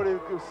him in pretty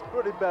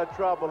bad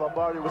trouble.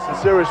 Lombardi was in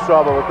serious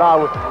trouble, but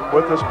now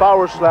with this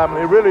power slam,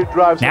 he really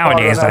drives.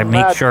 Nowadays, I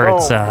make sure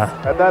it's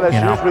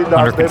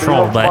under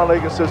control, but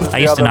I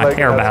used to not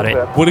care about it.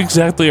 What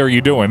exactly are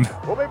you doing?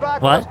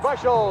 What?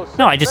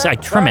 No, I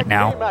trim it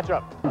now.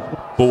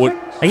 But what?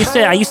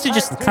 I used to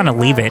just kind of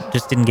leave it,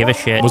 just didn't give a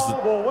shit.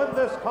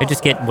 It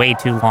just get way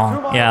too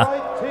long.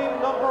 Yeah.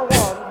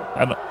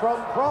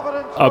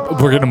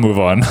 We're gonna move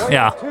on.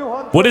 Yeah.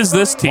 What is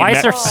this team? Why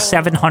is there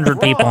 700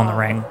 people in the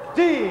ring?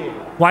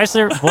 Why is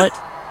there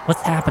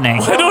what's happening?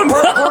 I don't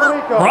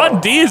know. Ron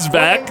D is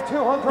back.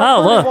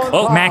 Oh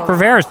look, Mac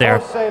Rivera's there.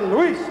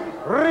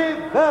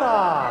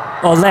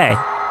 Ole.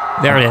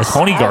 There it is.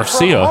 Tony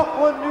Garcia.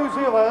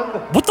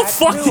 What the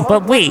fuck?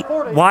 But wait,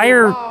 why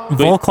are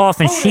Volkov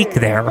and Sheik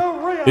there?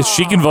 Is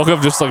Sheik and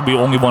Volkov just like the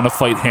only one to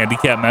fight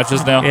handicap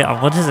matches now?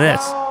 Yeah. What is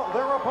this?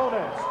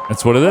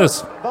 That's what it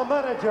is.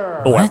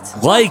 Oh, I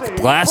like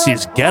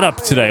Blassie's getup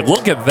today.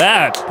 Look at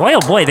that. Boy,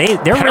 oh boy,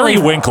 they're really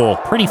Winkle.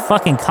 Pretty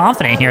fucking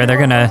confident here. They're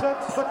gonna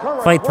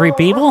fight 3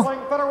 people.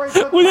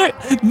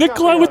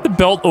 Nikolai with the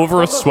belt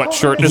over a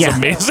sweatshirt is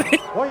amazing.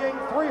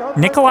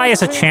 Nikolai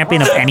as a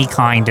champion of any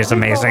kind is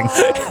amazing.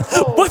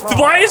 But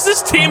why is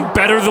this team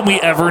better than we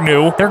ever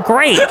knew? They're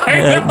great.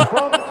 They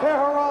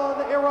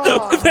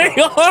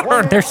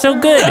are. They're so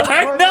good.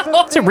 I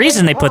know. It's a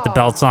reason they put the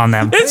belts on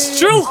them. It's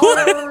true.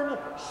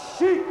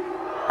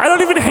 I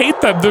don't even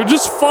hate them. They're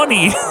just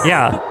funny.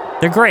 Yeah,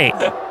 they're great.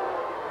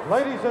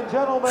 Ladies and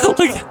gentlemen,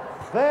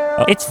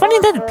 it's funny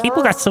that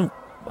people got so.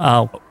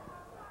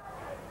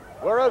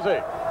 Where is he?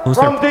 Who's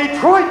From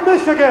Detroit,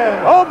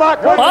 Michigan. Oh my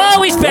goodness.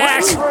 Oh, he's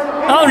back.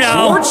 Oh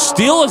no. George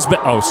Steele is back.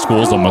 Oh,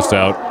 school's almost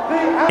out.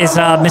 Is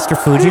Mr.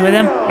 Fuji with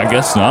him? I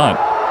guess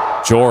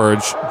not.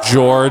 George.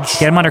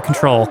 Get him under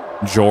control.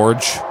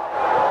 George.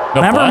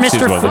 No, Remember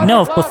Blasty's with him.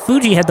 No, but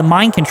Fuji had the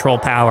mind control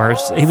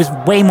powers. He was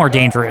way more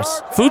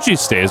dangerous. Fuji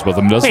stays with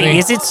him, doesn't Wait, he?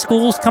 is it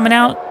school's coming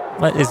out?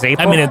 What is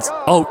April? I mean, it's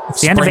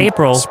the end of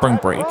April. Spring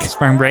break.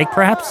 Spring break,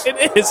 perhaps?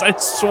 It is, I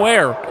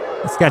swear.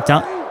 It's got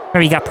done.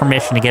 Maybe he got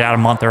permission to get out a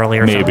month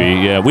earlier. Maybe,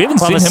 yeah. We haven't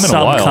seen him in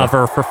a while. Sub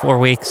cover for 4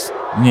 weeks.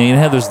 Yeah, you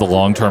know how there's the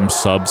long-term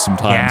subs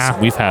sometimes.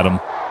 Yeah. We've had them.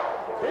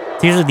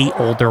 These are the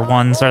older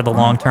ones, are the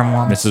long-term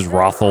ones. Mrs.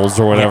 Rothels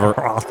or whatever.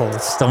 Yeah,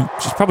 Rothels.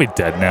 She's probably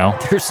dead now.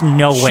 There's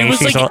no way she was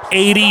she's like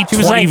 80, she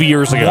was 20 like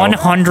years ago.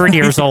 100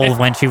 years old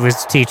when she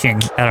was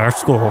teaching at our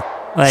school.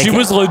 Like, she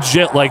was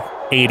legit like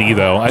 80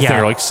 though. I think,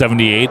 or like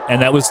 78,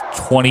 and that was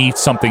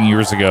 20-something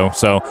years ago.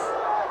 So,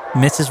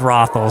 Mrs.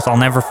 Rothels, I'll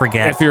never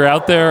forget. If you're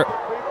out there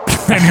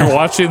and you're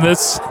watching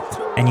this,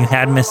 and you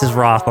had Mrs.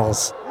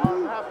 Rothels,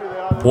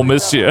 we'll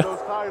miss you.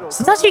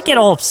 Sometimes you get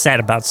all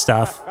upset about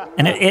stuff.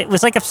 And it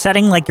was like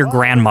upsetting like your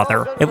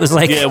grandmother. It was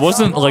like... Yeah, it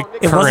wasn't like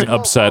current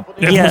upset.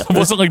 It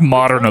wasn't like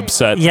modern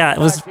upset. Yeah,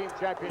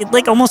 it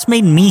like almost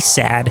made me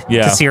sad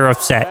to see her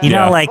upset. You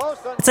know, like,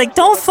 it's like,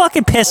 don't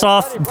fucking piss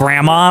off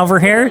grandma over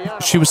here.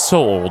 She was so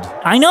old.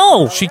 I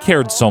know. She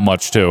cared so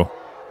much too.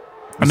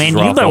 I mean,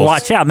 you better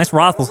watch out. Miss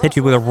Rothels hit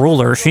you with a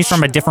ruler. She's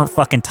from a different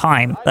fucking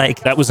time.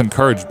 Like, that was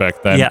encouraged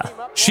back then. Yeah.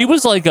 She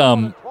was like,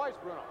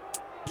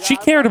 she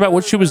cared about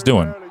what she was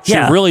doing. She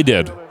really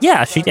did.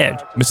 Yeah, she did.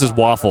 Mrs.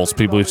 Waffles,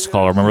 people used to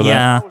call her. Remember that?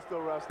 Yeah.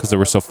 Because they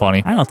were so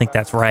funny. I don't think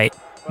that's right.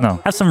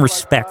 No. Have some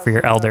respect for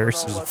your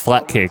elders. She's a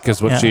flat cake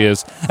is what she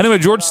is. Anyway,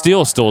 George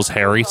Steele still is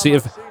hairy. See,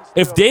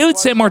 if David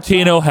San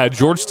Martino had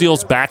George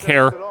Steele's back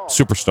hair,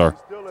 superstar.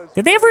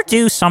 Did they ever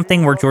do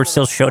something where George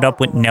Steele showed up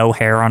with no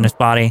hair on his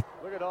body?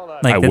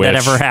 Like, did that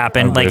ever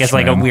happen? Like, it's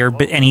like a weird...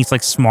 And he's,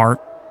 like,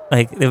 smart.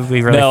 Like, it would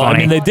be really funny. I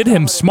mean, they did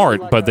him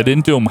smart, but they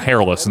didn't do him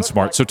hairless and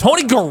smart. So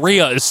Tony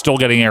Gurria is still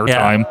getting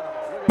airtime. Yeah.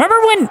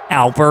 Remember when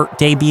Albert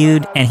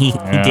debuted and he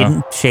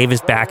didn't shave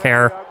his back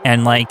hair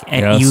and like,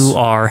 and you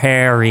are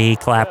hairy,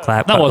 clap,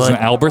 clap. That wasn't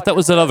Albert. That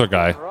was that other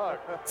guy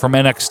from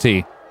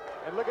NXT.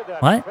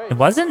 What? It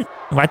wasn't?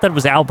 I thought it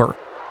was Albert.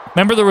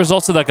 Remember the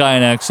results of that guy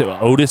in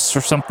NXT, Otis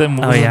or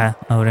something? Oh, yeah,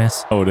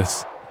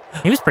 Otis.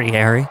 He was pretty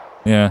hairy.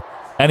 Yeah.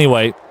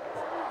 Anyway,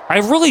 I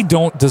really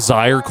don't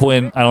desire,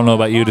 Quinn, I don't know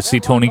about you, to see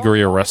Tony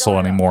Gurria wrestle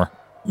anymore.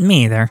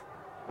 Me either.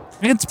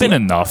 It's been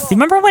enough. Do you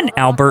remember when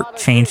Albert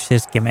changed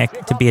his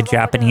gimmick to be a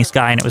Japanese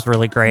guy and it was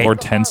really great? Lord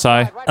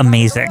Tensai?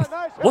 Amazing.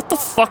 What the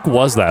fuck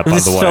was that, by the way?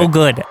 It was so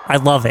good. I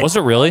love it. Was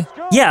it really?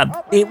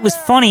 Yeah, it was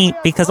funny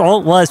because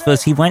all it was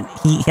he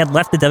had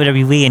left the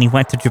WWE and he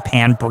went to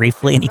Japan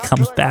briefly and he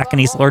comes back and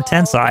he's Lord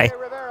Tensai.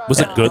 Was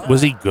it good?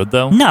 Was he good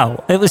though?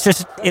 No, it was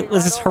just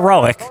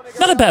heroic.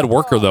 Not a bad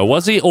worker though,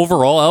 was he?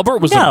 Overall, Albert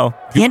was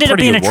he ended up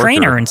being a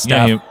trainer and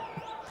stuff. Yeah,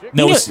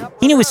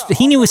 he knew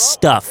his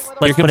stuff.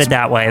 Let's put it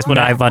that way, is what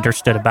I've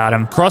understood about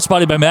him.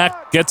 Crossbody by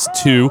Mac gets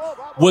 2.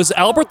 Was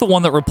Albert the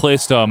one that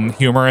replaced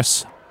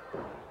Humorous?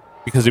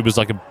 Because he was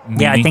like a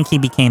meanie? Yeah, I think he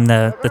became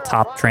the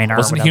top trainer.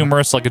 Wasn't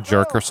Humorous like a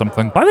jerk or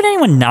something? Why would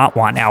anyone not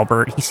want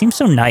Albert? He seems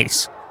so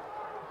nice.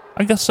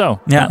 I guess so.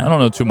 Yeah. I don't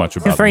know too much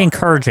about him. He's very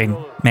encouraging,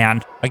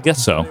 man. I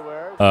guess so.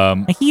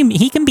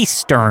 He can be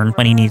stern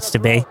when he needs to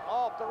be.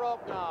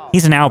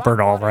 He's an Albert,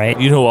 all right.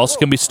 You know who else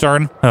can be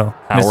stern? Oh,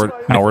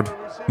 Howard.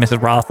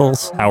 Mrs.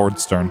 Rothels. Howard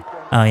Stern.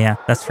 Oh yeah,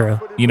 that's true.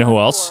 You know who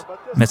else?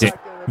 Mrs.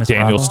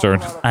 Daniel Rothels?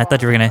 Stern. I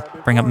thought you were gonna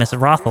bring up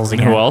Mrs. Rothels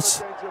again. You know who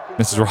else?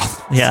 Mrs.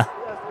 Rothels. Yeah.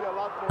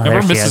 Oh,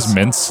 remember there she Mrs. is.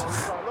 Mintz?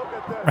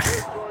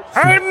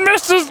 I'm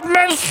Mrs.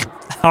 Mintz.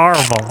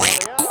 Horrible.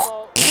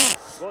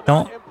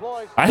 Don't.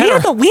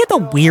 We had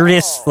the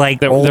weirdest they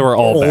were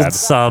all old bad.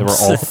 subs.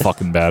 They were all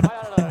fucking bad.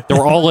 They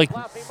were all like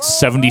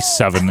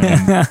 77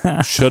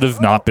 and should have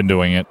not been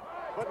doing it.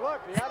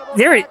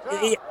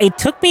 It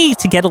took me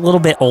to get a little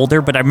bit older,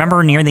 but I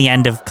remember near the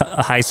end of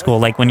high school,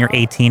 like when you're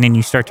 18 and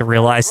you start to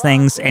realize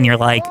things, and you're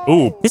like,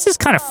 "Ooh, this is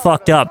kind of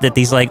fucked up that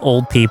these like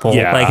old people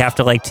like have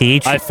to like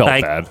teach." I felt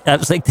like, bad. I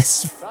was like,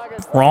 "This is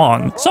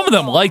wrong." Some of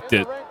them liked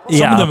it. Some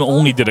Yeah. of them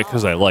only did it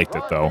because I liked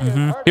it, though.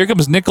 Mhm. Here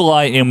comes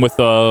Nikolai in with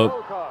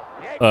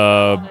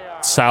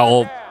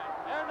Sal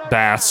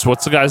Bass.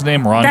 What's the guy's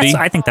name? Rondi?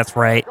 I think that's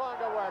right.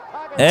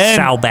 And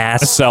Sal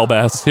Bass. Sal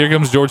Bass. Here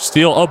comes George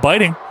Steele. Oh,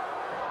 biting.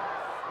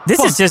 This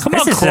Come is just on,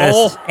 this is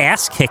Cole. just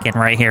ass kicking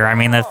right here. I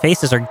mean, the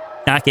faces are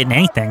not getting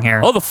anything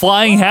here. Oh, the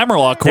flying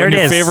hammerlock. There it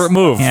Your is. favorite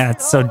move. Yeah,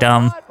 it's so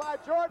dumb.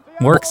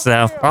 Works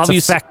though. It's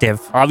effective.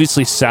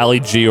 Obviously, Sally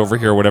G over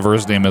here, whatever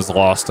his name is,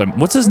 lost.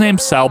 What's his name?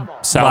 Sal.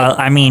 Well,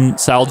 I mean,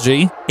 Sal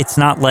G. It's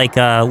not like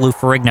Lou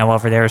Ferrigno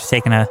over there is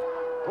taking a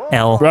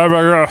L.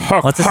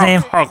 What's his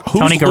name?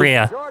 Tony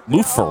Gurria.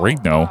 Lou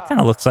Ferrigno.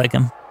 Kind of looks like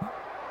him.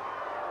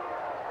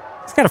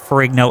 He's got a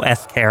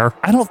Ferrigno-esque hair.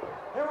 I don't.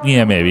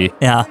 Yeah, maybe.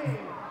 Yeah.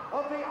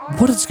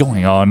 What is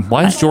going on?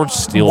 Why is George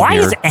Steele Why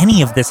here? is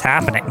any of this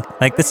happening?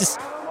 Like, this is...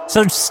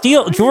 So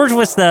George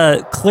was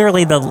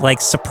clearly the,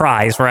 like,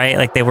 surprise, right?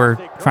 Like, they were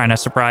trying to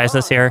surprise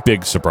us here.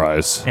 Big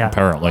surprise, Yeah.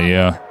 apparently,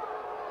 yeah.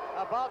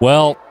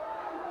 Well,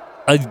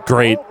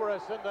 great.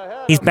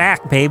 He's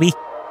back, baby.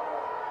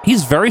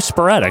 He's very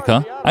sporadic,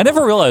 huh? I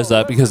never realized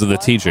that because of the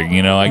teaching.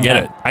 You know, I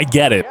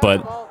get it,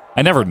 but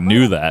I never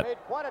knew that.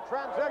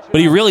 But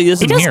he really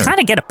isn't here. He does kind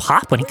of get a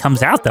pop when he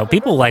comes out, though.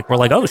 People were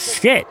like, oh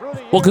shit.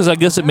 Well, because I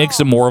guess it makes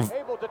him more of...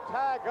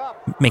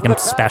 Make him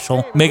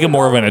special. Make him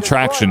more of an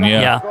attraction,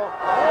 yeah.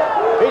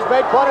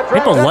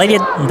 People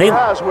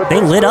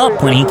they lit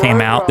up when he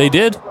came out. They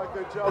did.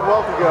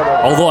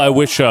 Although I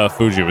wish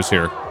Fuji was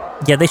here.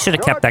 Yeah, they should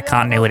have kept that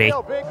continuity.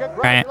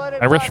 Right?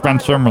 I wish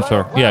Spencer was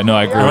here. Yeah, no,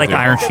 I agree. I like with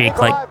you. Iron Sheik,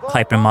 like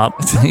hyping him up.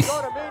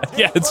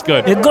 Yeah, it's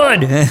good. It's good.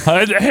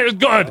 It's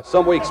good.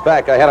 Some weeks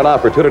back, I had an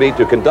opportunity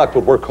to conduct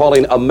what we're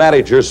calling a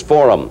managers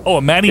forum. Oh,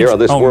 a manager here on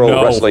this World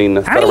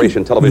Wrestling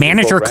Federation television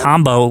manager program.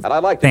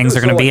 combo things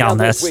are going to be on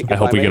this. I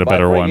hope we get a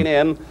better one.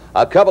 In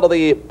a couple of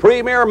the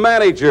premier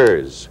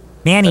managers.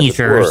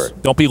 Managers.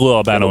 Don't be Lil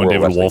Albano and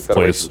David Wolf,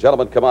 please.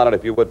 Gentlemen, come on in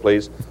if you would,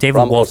 please. David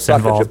From Wolf's Osaka,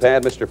 involved.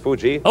 Japan, Mr.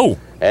 Fuji. Oh.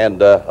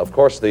 And, of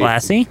course, the...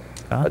 Classy.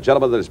 A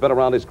gentleman that has been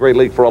around this great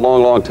league for a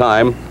long, long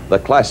time, the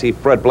classy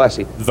Fred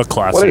Blassie. The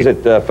classy. What is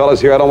it, fellas,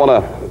 here? I don't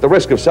want to, at the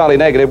risk of sounding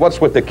negative, what's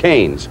with the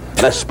Canes?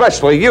 And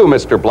especially you,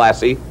 Mr.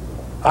 Blassie.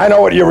 I know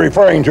what you're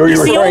referring to.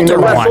 You're referring to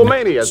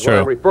WrestleMania is what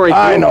I'm referring to.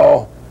 I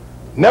know.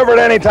 Never at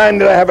any time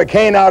did I have a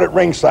cane out at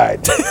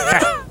ringside.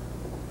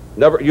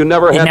 You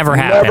never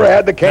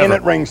had the cane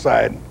at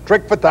ringside.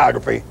 Trick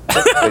photography.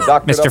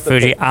 Mr.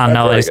 Fuji, I don't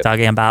know what he's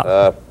talking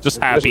about. Just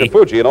happy. Mr.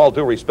 Fuji, in all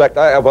due respect,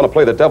 I want to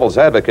play the devil's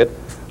advocate.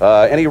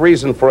 Any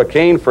reason for a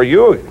cane for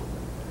you?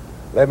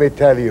 Let me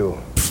tell you,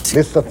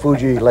 Mr.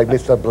 Fuji, like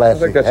Mr.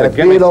 Blassie, that's and a a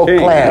Vito gimmick cane.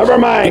 class. Never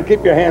mind.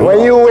 Keep your hands When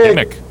off.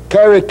 you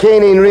carry a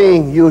cane in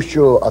ring, you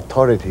show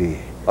authority.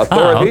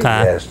 Authority?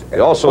 Yes.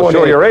 You also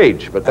show your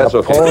age, but that's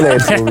okay.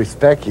 Opponents will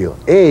respect you.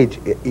 Age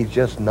is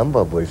just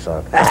number, boy,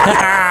 son.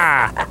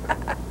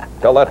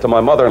 Tell that to my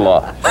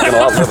mother-in-law. She's going to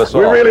outlive us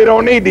all. We really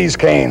don't need these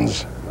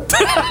canes.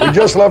 We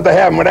just love to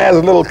have them. It adds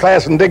a little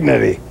class and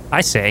dignity.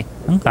 I see.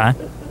 Okay.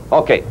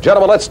 Okay,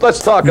 gentlemen, let's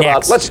talk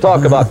about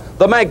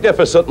the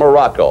magnificent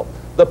Morocco.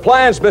 The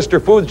plans,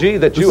 Mr. Fuji,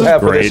 that you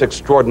have for this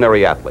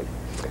extraordinary athlete.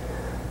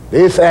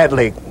 This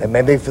athlete, the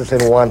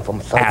magnificent one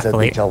from Sunset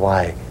Beach,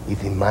 Hawaii,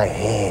 is in my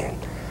hand.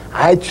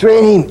 I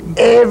train him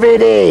every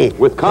day.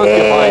 With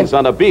concubines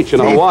on a beach in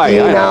 15 Hawaii.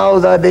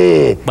 hours a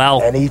day.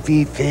 Well. And if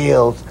he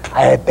fails,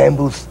 I have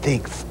bamboo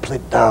sticks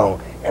split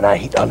down, and I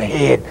hit on the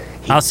head.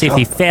 I'll see if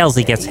he fails,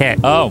 he gets hit.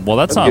 Oh, well,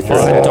 that's not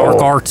fun.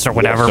 Dark arts or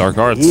whatever. Dark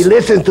arts. He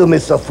listens to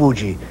Mr.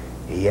 Fuji.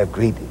 He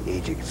agreed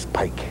aging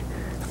spike.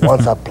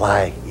 Once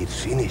applied,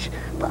 it's finished.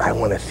 But I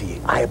want to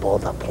see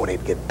eyeballs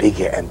opponent get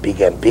bigger and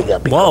bigger and bigger.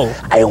 Whoa.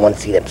 I want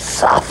to see them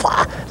suffer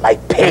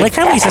like pigs. I like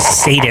how he's a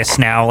sadist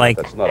now. Like,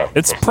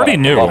 it's pretty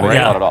new, right?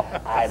 Not at all.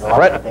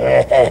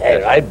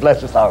 I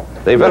bless his heart.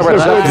 The veteran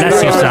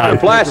Bless you, son. Mr.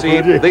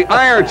 Blassie, the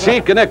Iron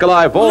Sheik, and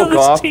Nikolai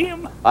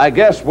Volkov. I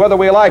guess whether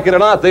we like it or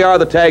not, they are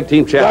the tag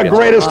team The champions.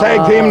 greatest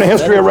tag team in the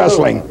history of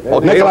wrestling.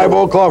 Nikolai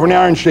Volkov and the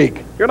Iron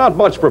Sheik. You're not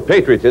much for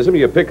patriotism.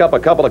 You pick up a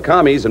couple of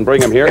commies and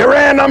bring them here.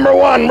 Iran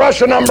 #1,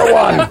 Russia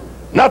 #1.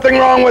 Nothing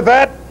wrong with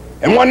that.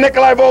 And when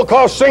Nikolai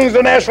Volkov sings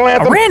the national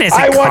anthem, Iran isn't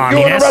I want you and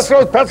the communist. rest of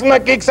those pencil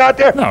neck geeks out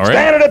there, No, right?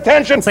 stand at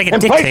attention like a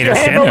and place your hand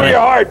dictatorship, over yeah. your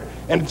heart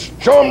and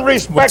show him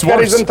respect What's that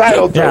he's worse?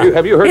 entitled to. Yeah.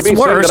 Have you heard It's me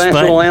worse, sing the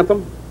national but-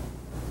 anthem?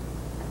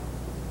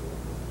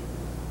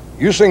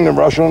 You sing the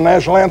Russian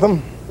national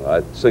anthem?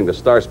 I sing the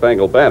Star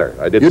Spangled Banner.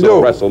 I did You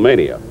so do? at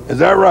WrestleMania. Is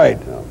that right?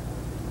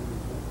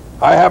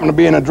 I happened to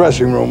be in a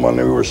dressing room when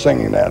we were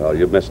singing that. Well,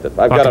 you missed it.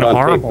 I've got it Fucking on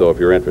tape, horrible. though, if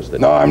you're interested.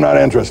 No, I'm not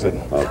interested.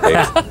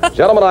 Okay.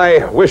 Gentlemen,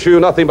 I wish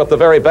you nothing but the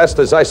very best,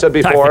 as I said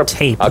before.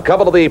 tape. A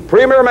couple of the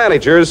premier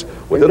managers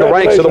within the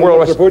ranks of the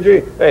world. Mr.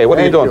 Fuji. Hey, what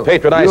are you Thank doing?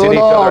 Patronizing you each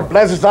know, other?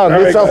 bless his heart.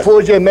 Very Mr. good.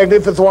 Fuji,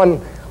 magnificent one,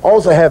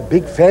 also have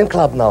big fan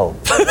club now.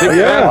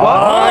 Yeah.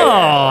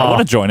 I want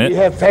to join We it.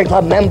 have fan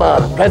club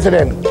member,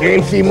 President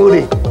James C.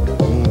 Moody.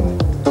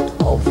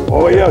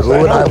 Oh, yes.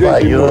 Good, I how know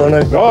about JC you?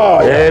 Mooney. Oh,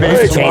 yeah.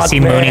 Very JC smart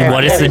Mooney, man.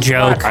 what is the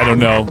joke? I don't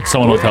know.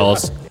 Someone will tell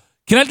us.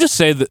 Can I just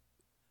say that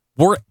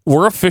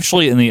we're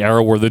officially in the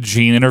era where the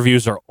Gene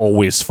interviews are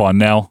always fun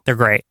now. They're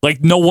great.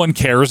 Like, no one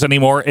cares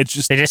anymore. It's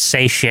just They just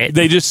say shit.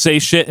 they just say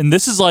shit, and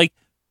this is like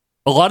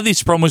a lot of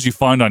these promos you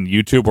find on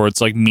YouTube where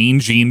it's like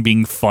Mean Gene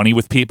being funny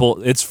with people.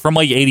 It's from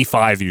like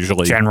 '85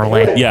 usually.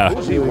 Generally. Yeah,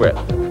 Who's he with?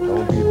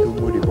 Don't be too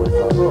moody, boy,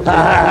 son.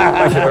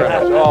 Thank you very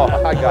much.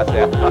 Oh, I got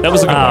that. that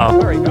was a good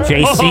one. Oh,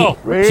 JC,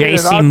 Really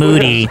JC not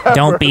Moody, good.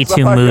 don't be That's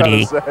too all I gotta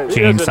moody. say. He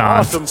James is an on.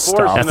 awesome force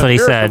That's and what he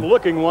said.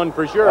 looking one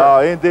for sure. Oh,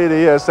 indeed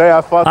he is. Say,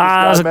 I fought this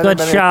Ah, guy it was a many, good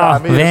many show,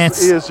 times.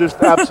 Vince. He is just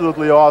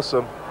absolutely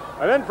awesome.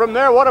 And then from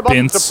there, what about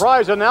Vince. the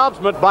surprise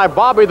announcement by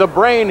Bobby the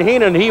Brain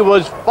Heenan? He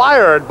was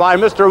fired by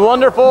Mr.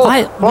 Wonderful.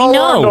 We Paul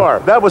know.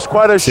 Orndorff. That was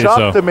quite a See, shock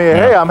so, to me. yeah.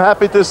 Hey, I'm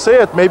happy to see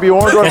it. Maybe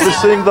Orndorff is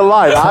seeing the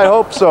light. I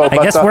hope so. I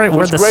guess it we're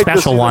was the great to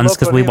special see the ones look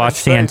because on we Heenan's watch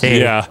face. TNT.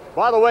 Yeah.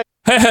 By the way,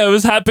 I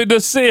was happy to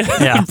see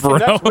it,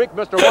 Bruno. Next week,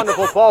 Mr.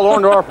 Wonderful Paul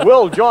Orndorff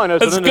will join us.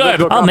 That's in good.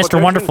 Oh,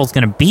 Mr. Wonderful's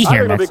going to be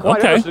here It'll be next quite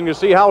week. interesting to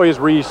see how he's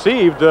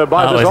received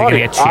by this is he going to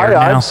audience. get cheered now?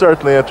 I'm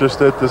certainly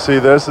interested to see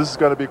this. This is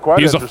going to be quite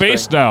He's a interesting.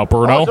 face now,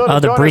 Bruno. Oh,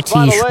 the British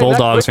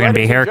Bulldogs are going to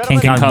be here. King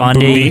Kong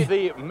Bundy.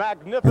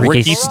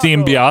 Ricky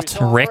Steambiat.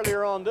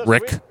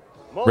 Rick.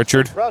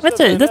 Richard.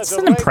 That's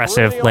an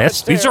impressive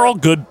list. These are all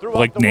good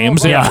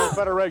names. Yeah.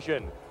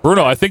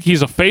 Bruno, I think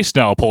he's a face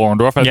now, Paul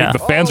Orndorff. I think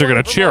the fans are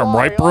going to cheer him,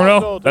 right,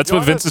 Bruno? That's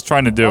what Vince is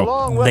trying to do.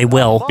 They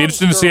will. Be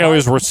interesting to see how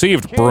he's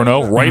received,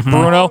 Bruno. Right,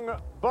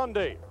 Bruno?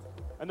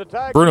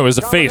 Bruno is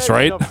a face,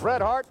 right?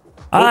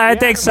 I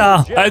think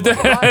so. I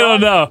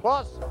don't know.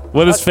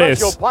 What is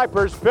face?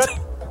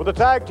 With the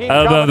tag team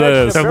I don't know what that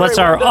is. So what's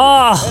our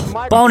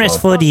bonus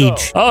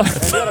footage? Oh,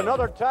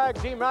 another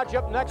tag team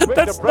matchup next week.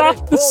 that's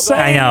not the same,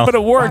 I know. but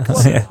it works.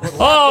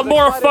 Oh,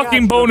 more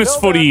fucking bonus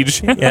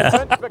footage.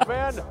 Yeah.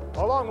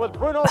 Along with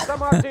Bruno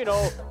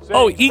Sammartino.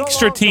 Oh,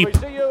 extra teep.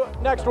 See you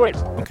next week.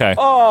 Okay.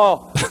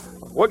 Oh,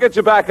 we'll get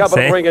you back up in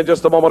See? the ring in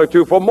just a moment or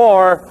two for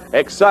more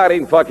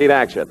exciting fucking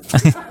action.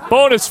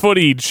 Bonus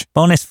footage.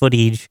 Bonus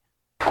footage.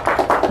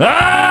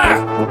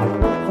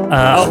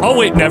 Ah! Oh,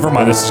 wait, never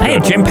mind. This is Hey,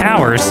 good. Jim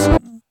Powers.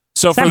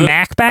 So Is that for the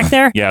Mac back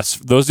there? yes,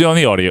 those on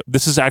the audio.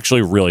 This is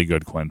actually really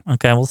good, Quinn.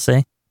 Okay, we'll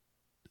see.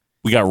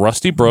 We got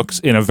Rusty Brooks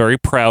in a very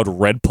proud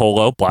red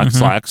polo, black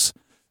slacks.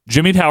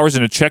 Jimmy Towers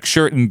in a check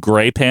shirt and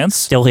gray pants.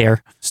 Still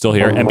here.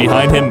 And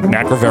behind him,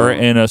 Mac Rivera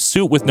in a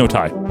suit with no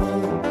tie.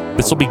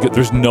 This will be good.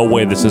 There's no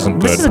way this isn't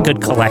good. This is a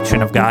good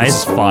collection of guys. This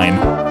is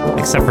fine.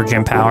 Except for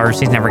Jim Powers.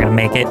 He's never going to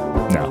make it.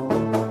 No.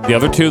 The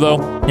other two, though,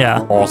 Yeah.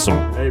 awesome.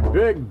 A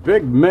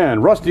big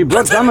man. Rusty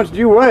Brooks, how much do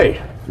you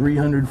weigh?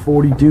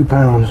 342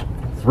 pounds.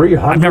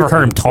 I've never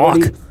heard him talk.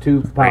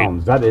 2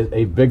 pounds. That is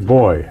a big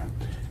boy.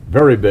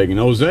 Very big. And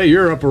Jose,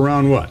 you're up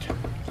around what?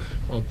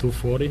 About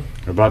 240.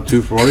 About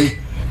 240?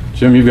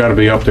 Jim, you've got to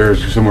be up there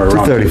somewhere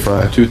around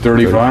 235.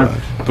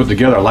 235. Put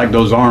together. I like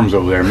those arms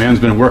over there. Man's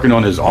been working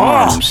on his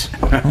arms.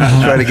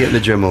 Try to get in the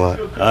gym a lot.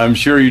 I'm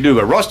sure you do.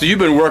 But Rusty, you've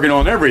been working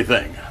on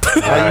everything.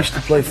 I used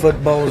to play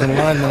football as a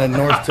lineman at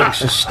North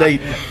Texas State.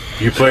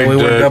 You played. We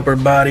worked upper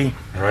body.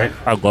 Right.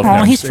 I love Oh,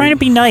 him. he's trying to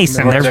be nice,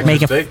 and they're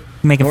Texas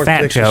making North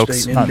fat Texas jokes.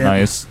 State in Not Denver.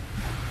 nice.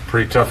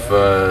 Pretty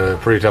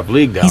tough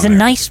league down He's a there.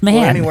 nice Well,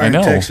 man. anywhere I in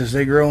know. Texas,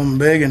 they grow them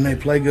big and they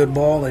play good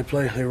ball.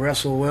 They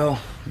wrestle well.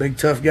 Big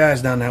tough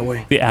guys down that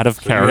way. The out of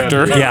So you had,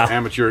 character. yeah.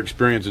 Amateur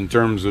experience in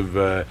terms of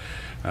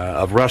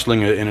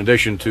wrestling in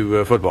addition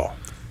to football.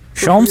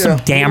 Show him some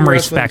Yeah, damn wrestling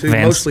respect, too,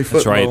 Vince. Mostly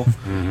That's right.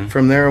 football.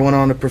 From there, I went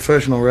on to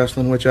professional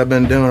wrestling, which I've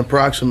been doing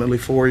approximately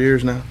 4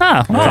 years now. Oh,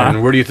 okay.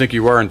 And where do you think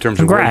you are in terms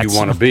of where Congrats. you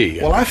want to be?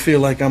 Well, I feel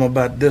like I'm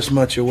about this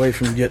much away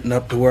from getting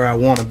up to where I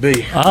want to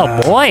be.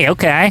 Oh, boy,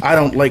 okay. I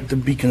don't like to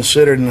be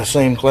considered in the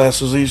same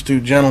class as these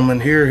two gentlemen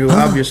here who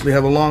obviously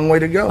have a long way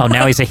to go. Oh,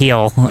 now he's a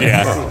heel.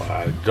 Yeah. Oh,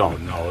 I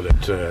don't know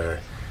that.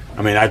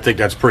 I mean, I think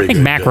that's pretty I think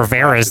good. Mac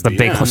Rivera is the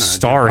big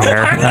star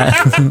here.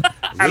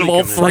 Out of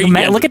all three.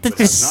 Look at the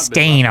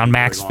disdain on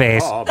Mac's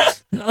face.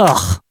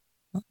 Ugh.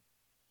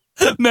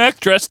 Mac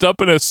dressed up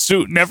in a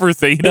suit and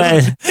everything.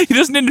 He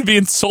doesn't need to be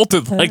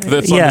insulted like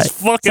this on this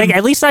It's fucking like,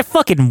 at least I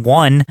fucking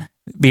won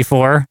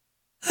before.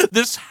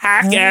 this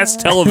hack ass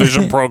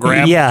television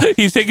program. Yeah.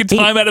 He's taking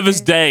time out of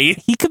his day.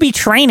 He could be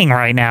training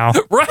right now.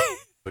 Right.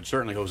 But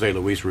certainly Jose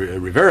Luis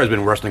Rivera has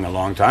been wrestling a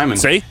long time and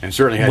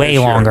certainly had Way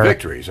his share of longer.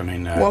 victories. I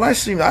mean, Well, I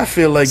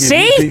feel like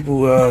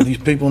if these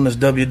people in this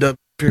WWE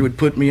would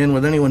put me in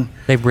with anyone,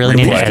 They really like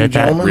need to these two edit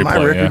that. gentlemen, my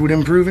Replay, record yeah. would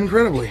improve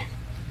incredibly.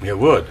 it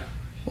would.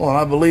 Well,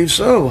 I believe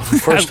so.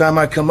 First time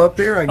I come up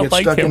here, I get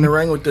like stuck in him. the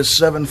ring with this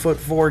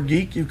 7'4"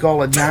 geek you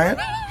call a giant.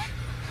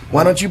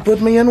 Why don't you put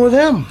me in with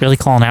him? Really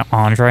calling out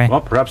Andre. Well,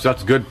 perhaps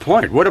that's a good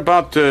point. What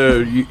about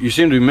you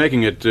seem to be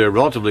making it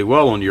relatively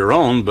well on your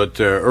own,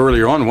 but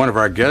earlier on, one of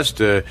our guests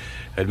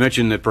had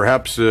mentioned that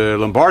perhaps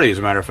Lombardi, as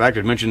a matter of fact,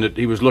 had mentioned that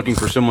he was looking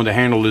for someone to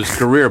handle his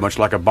career, much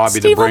like a Bobby the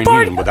Steve Brain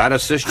Lombardi. Heenan. Would that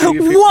assist you?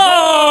 you feel?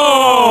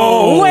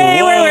 Whoa!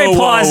 Wait,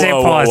 pause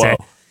whoa. it.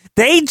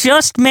 They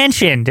just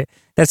mentioned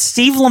that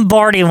Steve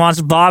Lombardi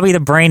wants Bobby the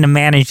Brain to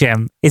manage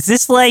him. Is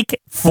this like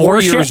 4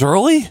 years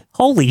early?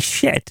 Holy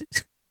shit.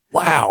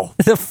 Wow.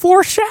 The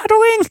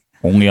foreshadowing?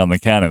 Only on the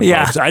canon.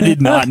 Yeah. Folks. I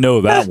did not know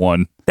that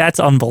one.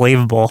 That's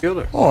unbelievable.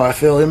 Oh, I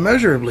feel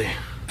immeasurably.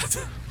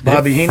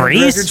 Bobby Heenan's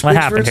Freeze? record What speaks for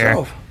happened here?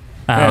 itself.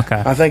 Oh,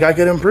 okay. I think I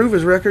could improve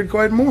his record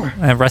quite more.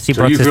 Rusty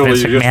So you Brooks is feel that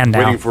Vince you're just McMahon now.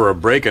 waiting for a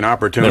break, an There we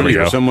opportunity,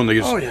 go. or someone that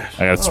Oh, yes.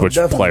 I got to switch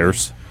definitely.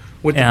 players.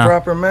 With Yeah. the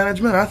proper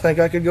management, I think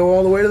I could go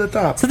all the way to the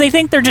top. So they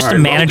think they're just All a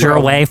right, manager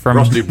Rusty- away from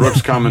Rusty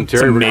Brooks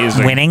commentary. It's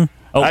amazing. winning.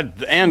 Oh.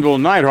 Anvil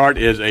Neidhart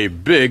is a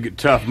big,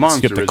 tough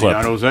monster, Skip the is he clip.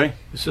 not, Jose?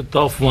 It's a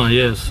tough one,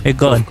 yes. Hey,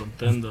 good. Tough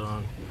contender.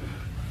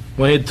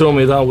 When he threw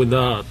me down with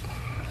that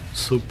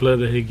suplex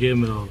that he gave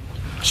me,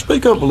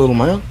 Speak up a little,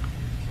 man.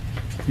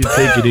 you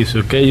take it easy,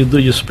 okay? You do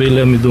your speed,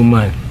 let me do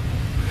mine.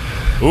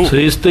 Ooh. So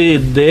you stay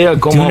there,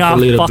 come Do up not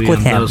a little fuck bit, with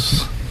and him.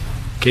 that's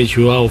catch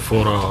you out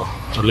for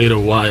a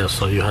little while,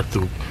 so you have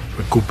to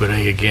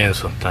recuperate again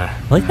sometime.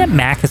 I like that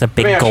Mac has a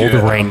big Let me ask gold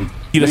you, ring.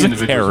 He doesn't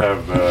individuals care.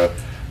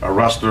 have a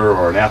wrestler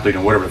or an athlete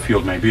in whatever the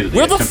field may be. That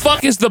Where the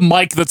fuck is the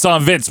mic that's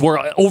on Vince?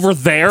 We're over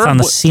there? It's on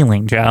the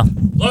ceiling, Joe.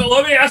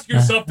 Let me ask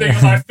you something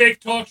on my fake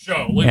talk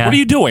show. Like, Yeah. What are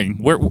you doing?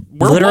 Where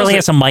Literally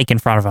has a mic in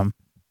front of him.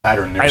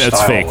 Pattern their That's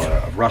style fake.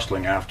 Of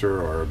wrestling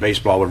after, or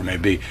baseball, whatever it may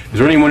be. Is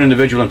there any one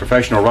individual in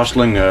professional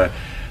wrestling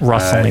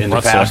in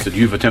the past that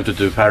you've attempted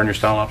to pattern your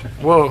style after?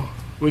 Well,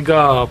 we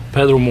got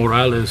Pedro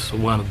Morales,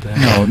 one of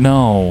them.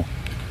 No.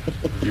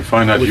 You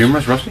find that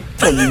humorous, Rusty?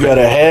 You got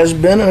a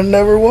has-been and it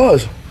never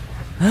was.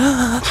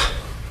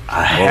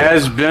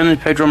 Has been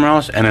Pedro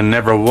Morales and it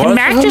never was. Can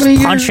Mac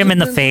just punch him in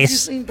the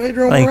face?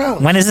 Pedro Like,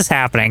 Morales? when is this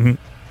happening?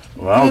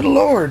 Well, Good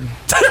Lord.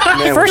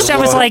 At first I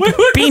was like,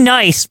 be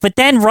nice, but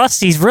then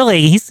Rusty's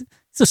really, he's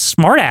a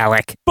smart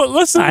aleck. But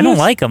listen, I don't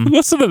like him.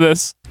 Listen to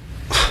this.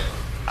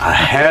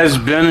 Has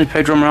been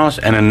Pedro Morales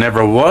and it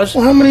never was.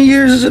 Well, how many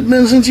years has it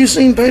been since you've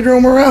seen Pedro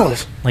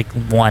Morales? Like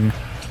one.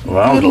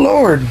 Well, Good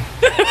Lord.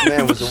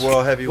 Man was a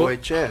world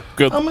heavyweight champ.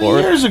 Good How many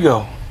Lord. years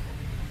ago?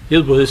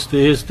 Yes, but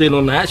he's still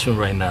on action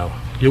right now.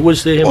 You would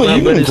say him Well, not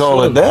you very can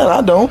call it soon. that.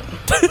 I don't.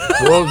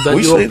 Well, that's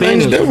We your see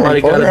things opinion. different,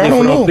 Somebody got partner. a I don't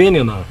different know.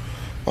 opinion on.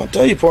 I'll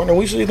tell you, partner,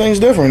 we see things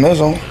different, that's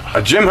all.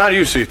 Jim, how do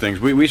you see things?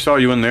 We saw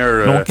you in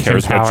there. No one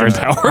cares about Jim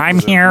Howard. I'm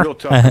He's a here. Real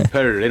tough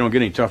competitor. They don't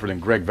get any tougher than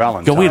Greg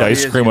Valentine. Go eat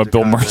ice cream with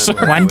Bill Mercer.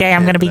 One day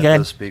I'm going to be That good.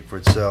 does speak for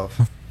itself.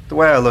 The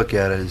way I look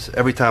at it is,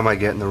 every time I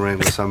get in the ring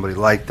with somebody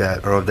like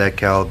that or of that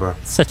caliber,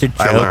 Such a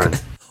I joke. learn.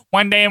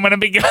 One day I'm going to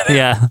be good.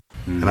 Yeah.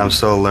 And I'm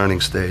still a learning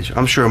stage.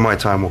 I'm sure my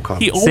time will come.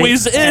 He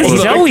always is.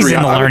 He's always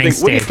in the I would learning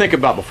think- What do you stage. think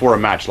about before a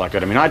match like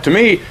that? I mean, to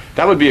me,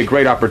 that would be a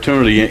great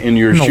opportunity in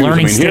your In the shoes.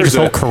 learning I mean, stage here's his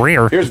whole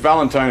career. Here's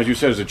Valentine, as you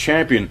said, as a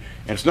champion,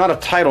 and it's not a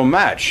title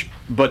match,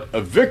 but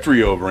a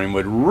victory over him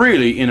would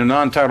really, in a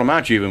non-title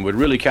match even, would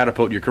really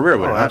catapult your career.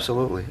 Would Oh, it not?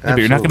 absolutely. Yeah, but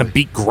you're not going to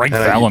beat Greg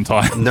And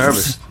Valentine. you're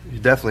nervous.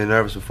 You're definitely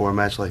nervous before a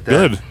match like that.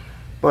 Good.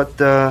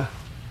 But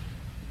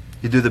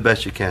you do the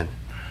best you can.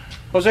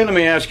 Jose, let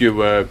me ask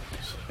you,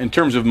 in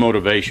terms of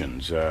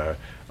motivations,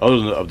 other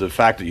than of the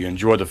fact that you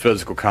enjoy the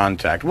physical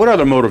contact, what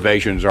other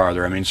motivations are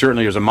there? I mean,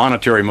 certainly there's a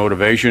monetary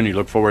motivation. You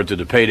look forward to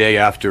the payday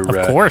after,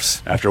 Of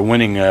course. after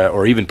winning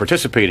or even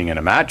participating in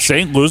a match.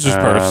 St. Loser's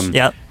purse.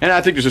 Yep. And I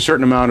think there's a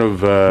certain amount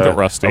of,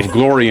 Rusty. of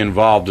glory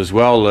involved as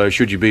well.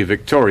 Should you be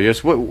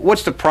victorious,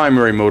 what's the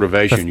primary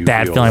motivation? You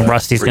Bad feel, feeling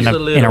Rusty's for going you? It's a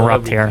to little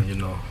interrupt here. everything,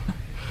 You know,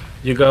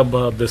 you got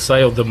the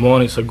side of the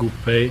money is a good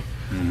pay,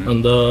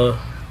 and the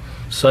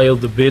side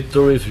of the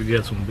victory, if you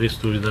get some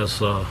victory, that's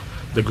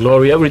the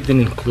glory.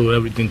 Everything include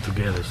everything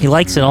together. He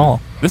likes it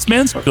all. This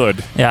man's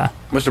good. Yeah.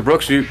 Mr.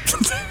 Brooks,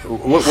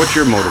 what's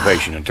your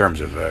motivation in terms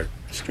of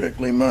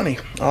Strictly money.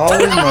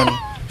 Always money.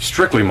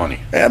 strictly money?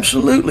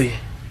 Absolutely.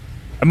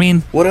 I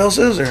mean, What else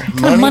is there? What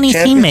kind of money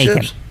is he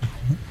making?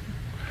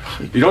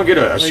 championships. You don't get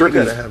a Well, you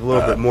certain... got to have a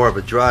little bit more of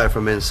a drive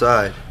from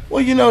inside.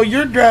 Well, you know,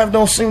 your drive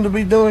don't seem to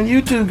be doing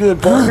you too good,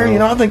 partner. You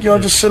know, I think you ought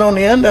to just sit on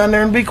the end down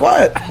there and be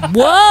quiet.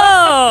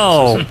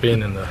 Whoa!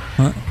 Opinion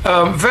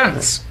there.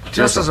 Vince,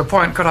 just as a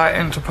point, could I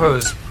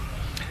interpose?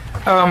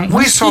 What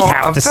We does he saw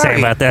have a to say very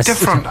about this?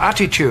 different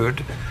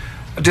attitude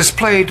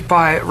displayed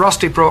by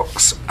Rusty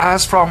Brooks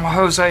as from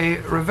Jose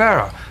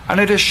Rivera, and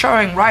it is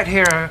showing right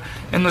here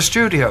in the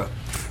studio.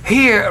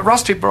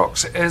 Rusty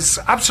Brooks is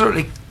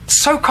absolutely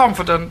so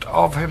confident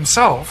of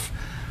himself.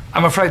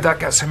 I'm afraid that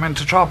gets him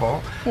into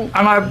trouble. And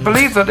I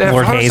believe that if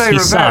Lord Hayes, Jose he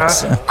Rivera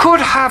sucks. could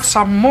have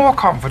some more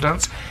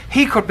confidence,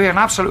 he could be an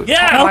absolute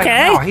top right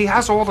okay. now. He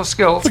has all the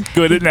skills.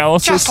 good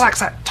analysis. Just lacks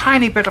that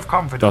tiny bit of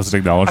confidence. Doesn't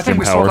acknowledge I think Jim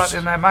we saw Powers. that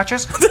in their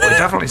matches. We're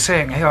definitely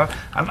seeing here.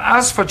 And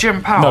as for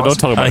Jim Powers, No, don't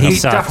talk about he him. He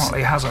sucks.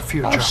 definitely has a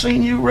future. I've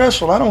seen you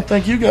wrestle. I don't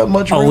think you got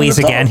much room Always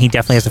to again, talk. he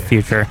definitely has a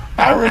future.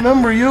 I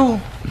remember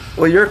you.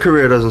 Well, your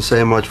career doesn't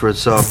say much for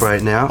itself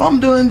right now. I'm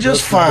doing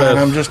just That's the fine.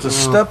 best. I'm just a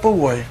step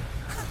away.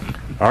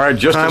 All right,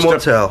 just Time a will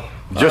step, tell.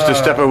 just a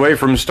step away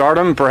from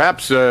stardom,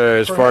 perhaps,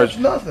 as far as... Perhaps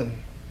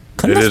nothing.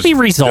 Couldn't It this is be just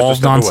a resolved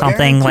step on away.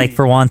 something, like,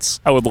 for once?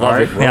 I would All love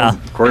right, it. well, Yeah.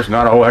 of course,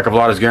 not a whole heck of a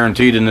lot is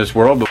guaranteed in this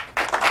world, but...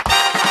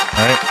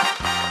 All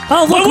right.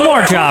 Oh, look,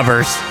 more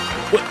jobbers.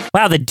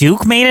 Wow, the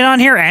Duke made it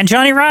on here, and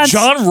Johnny Rods?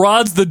 John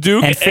Rod's the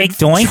Duke. And Fake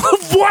Doink?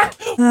 What?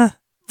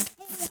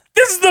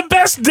 This is the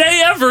best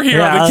day ever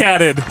here on the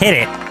Catted. Hit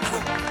it.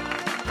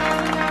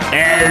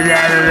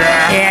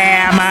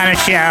 Yeah, I'm on a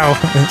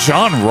show.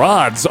 John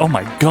Rods. Oh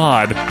my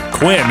God.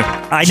 Quinn.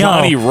 I know.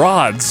 Johnny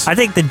Rods. I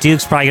think the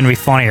Duke's probably going to be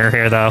funnier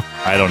here, though.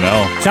 I don't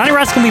know. Johnny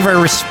Rod's going to be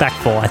very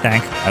respectful, I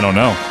think. I don't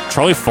know.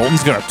 Charlie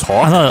Fulton's gonna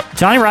talk. Although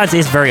Johnny Rods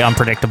is very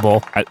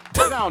unpredictable.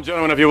 Sit down,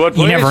 gentlemen, if you would,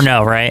 please. You never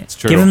know, right?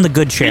 true. Give him the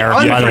good chair,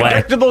 by the way.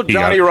 Unpredictable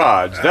Johnny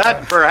Rods.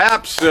 That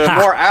perhaps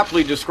more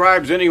aptly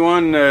describes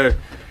anyone...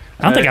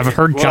 I don't think I've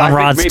heard well, John I think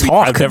Rods maybe-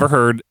 talk. I've never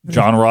heard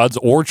John Rods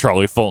or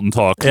Charlie Fulton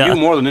talk. You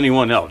more than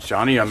anyone else,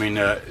 Johnny. I mean,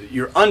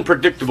 your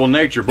unpredictable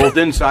nature, both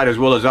inside as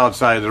well as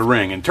outside of the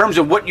ring. In terms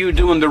of what you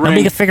do in the ring,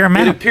 Nobody can figure 'em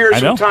it out. appears I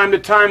from know. time to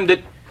time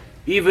that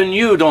even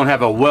you don't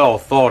have a well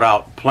thought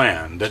out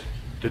plan. That's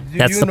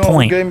you know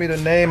who gave me the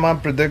name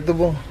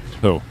Unpredictable?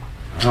 Who?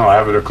 Oh, I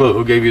haven't a clue.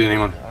 Who gave you the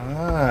name?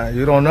 Ah,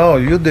 you don't know.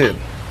 You did.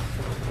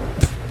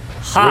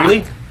 Ha. Really?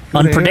 You didn't even know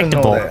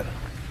Unpredictable. that.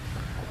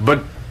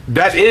 But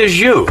That is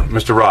you,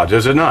 Mr. Rods,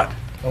 is it not?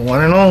 The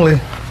one and only.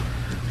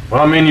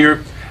 Well, I mean,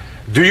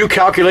 do you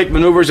calculate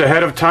maneuvers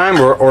ahead of time,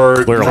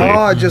 or No,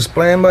 I just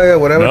playing by ear.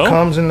 Whatever No?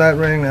 comes in that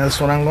ring, that's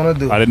what I'm going to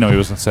do. I didn't know he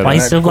was going to say that. Why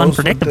he's so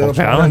unpredictable,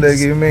 Joe?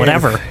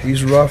 Whatever.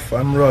 He's rough,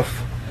 I'm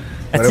rough.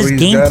 That's Whatever his he's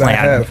game got, I plan.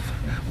 have.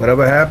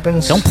 Whatever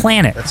happens. Don't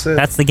plan it. That's it.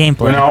 That's the game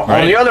plan. Now,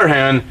 on the other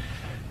hand,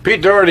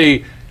 Pete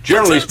Doherty,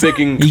 generally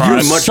speaking, You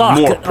is much suck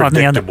more on the other-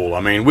 predictable. I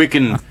mean, we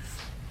can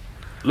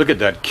look at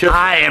that kick.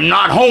 I am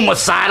not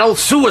homicidal,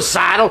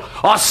 suicidal,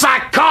 or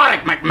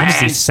psychotic, What is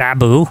McMahon. he,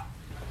 Sabu?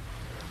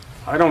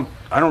 I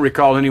don't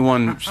recall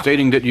anyone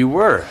stating that you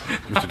were,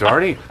 Mr.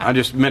 Doherty. I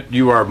just meant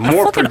you are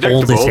more fucking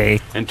predictable old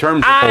is he? in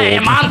terms of I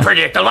am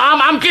unpredictable.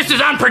 I'm just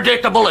as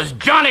unpredictable as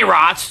Johnny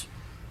Ross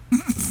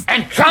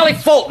and Charlie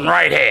Fulton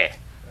right here.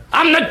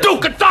 I'm the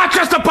Duke of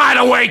Dorchester, by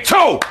the way,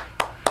 too.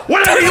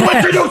 Whenever you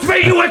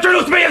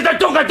introduce me as the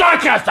Duke of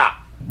Dorchester.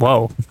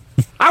 Whoa.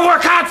 I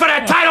work hard for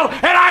that title,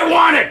 and I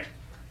want it.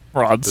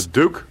 Rods. The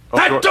Duke?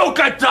 The Duke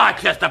of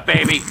Dorchester,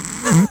 baby.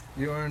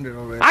 You earned it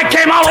already. I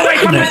came all the way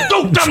from the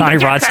Dukedom Johnny to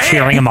get Rod's to here.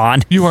 cheering him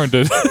on. You earned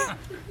it.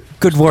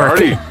 Good work.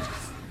 Doherty,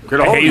 get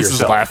a hold of Hayes is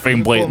yourself.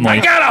 laughing blatantly. I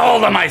got a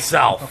hold of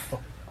myself.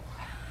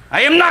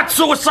 I am not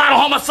suicidal,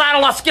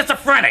 homicidal, or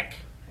schizophrenic.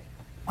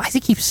 Why does he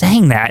keep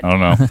saying that? I don't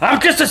know. I'm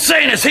just as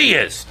sane as he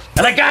is.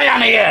 And the guy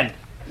on the end.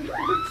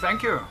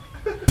 Thank you.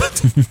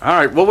 All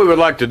right, what we would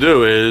like to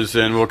do is,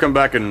 and we'll come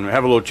back and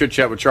have a little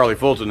chit-chat with Charlie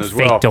Fulton as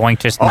Fake well. doink,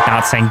 just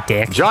not saying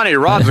dick. Johnny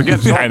Rods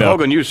against I Hulk know.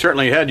 Hogan, you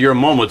certainly had your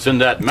moments in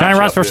that match. Johnny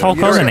Rods versus Hulk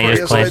Hogan, they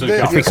just played.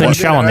 We couldn't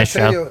show on this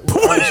show.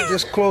 I was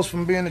just close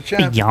from being the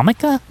champ.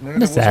 Yarmulke?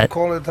 What is that?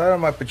 Call it title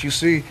match, but you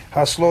see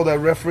how slow that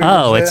referee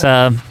Oh, was it's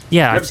there?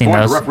 yeah, I've Good seen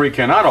point. those. The referee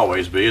cannot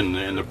always be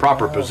in the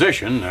proper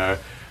position.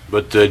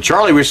 But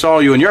Charlie, we saw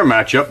you in your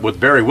matchup with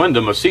Barry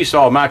Windham, a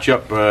seesaw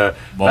matchup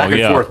back and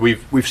yeah. forth.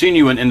 We've seen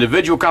you in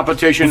individual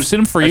competition. We've seen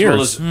him for as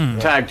years. well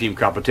as tag team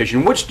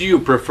competition. Which do you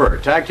prefer,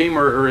 tag team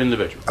or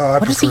individual?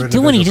 What is he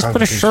doing? He just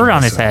put a shirt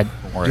on his head.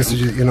 Just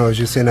as as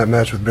you seen that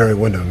match with Barry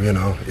Windham,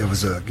 it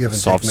was a give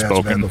and take match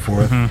Soft-spoken. back and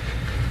forth.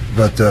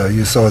 But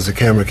you saw as the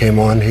camera came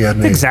on, he had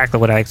That's exactly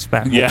what I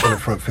expect. in a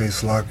front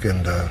face lock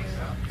and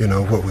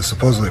what was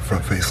supposedly a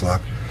front face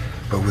lock,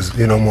 but was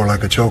more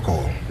like a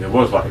chokehold. It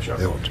was like a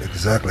chokehold. It was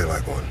exactly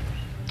like one.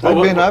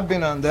 I've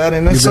been on that,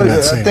 and it's You've been I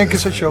that same, think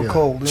it's a yeah.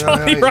 chokehold.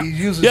 Johnny He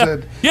uses yeah.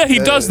 that. Yeah, he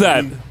does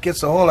that. He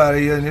gets the hole out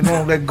of you, and you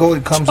don't let go.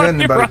 It comes in,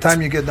 and by the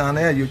time you get down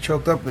there, you're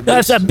choked up.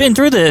 Yes, I've been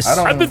through this.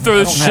 I've been through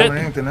this I don't shit.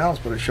 have anything else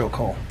but a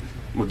chokehold.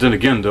 Well, then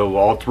again, though,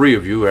 all three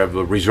of you have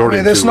I resorted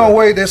mean, there's to.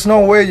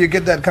 no way you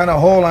get that kind of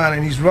hole on,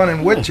 and he's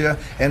running with you,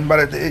 and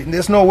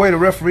there's no way the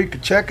referee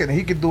could check it, and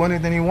he could do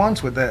anything he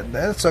wants with that.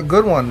 That's a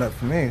good one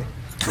for me.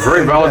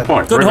 Very valid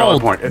point. Good Very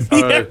hold. valid point.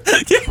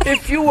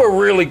 If you were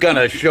really going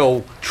to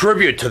show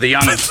tribute to the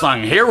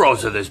unsung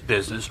heroes of this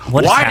business,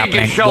 What is why did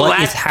happening? you show What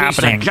that is piece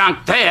happening? of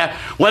junk there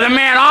where the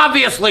man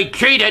obviously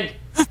cheated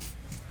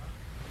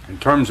In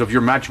terms of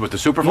your match with the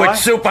Superfly, with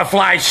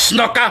Superfly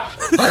Snooker?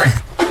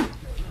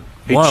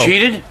 he Whoa.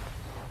 cheated.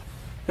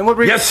 And what?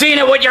 You've seen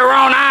it with your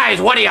own eyes.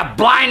 What are you,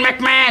 blind,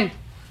 McMahon?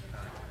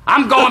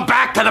 I'm going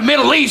back to the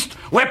Middle East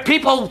where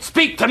people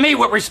speak to me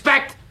with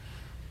respect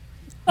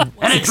and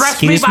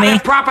address me Excuse by me? their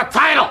proper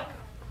title.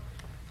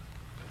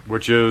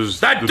 Which is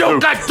The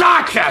Duke of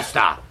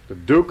Dorchester. the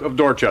Duke of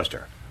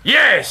Dorchester.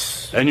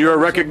 Yes, And you're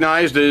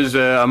recognized as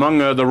among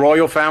the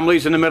royal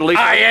families in the Middle East?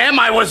 I am.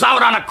 I was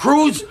out on a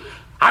cruise.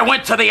 I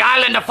went to the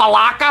island of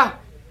Falaka.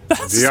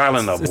 The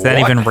island of Is that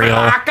what? even real?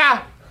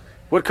 Falaka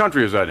What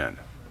country is that in?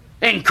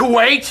 in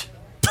Kuwait.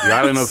 The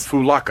island of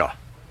Fulaka.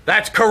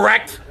 That's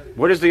correct.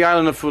 What is the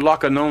island of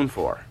Fulaka known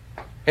for?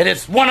 It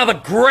is one of the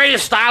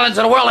greatest islands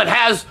in the world. It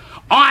has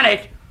on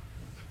it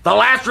the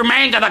last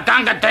remains of the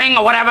Gunga Ding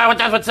or whatever.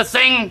 What's the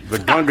thing? The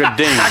Gunga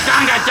Ding. The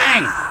Gunga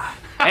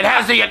Ding. It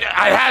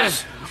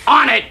has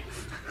on it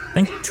I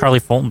think Charlie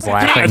Fulton's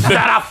laughing. things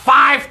that are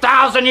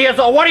 5,000 years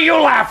old. What are you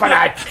laughing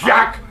at,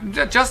 Chuck?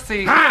 Just the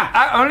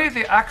only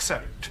the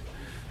accent.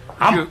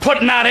 I'm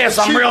putting out here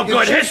some real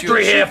good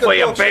history here for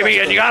you, baby,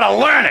 and you gotta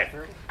learn it.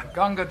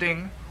 Gunga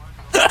Ding.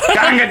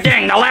 Gunga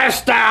Ding, the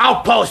last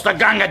outpost of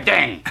Gunga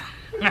Ding,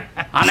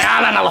 on the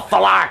island of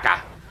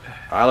Falaka.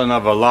 Island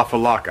of La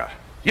Falaka.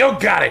 You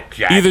got it,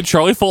 Jack. Either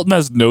Charlie Fulton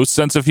has no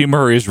sense of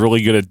humor or he's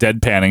really good at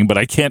deadpanning, but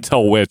I can't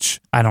tell which.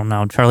 I don't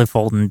know. Charlie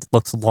Fulton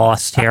looks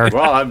lost here.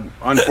 Well,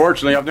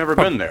 unfortunately, I've never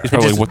been there. He's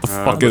probably, what the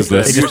fuck is They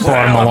this? just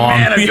brought him A along.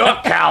 man of your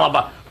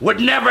caliber would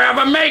never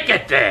ever make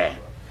it there.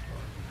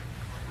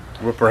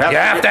 Well, perhaps You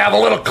have to have a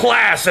little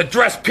class,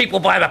 address people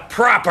by the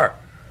proper.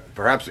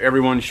 perhaps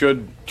everyone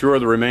should tour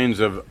the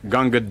remains of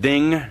Gunga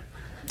Ding.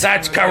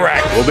 That's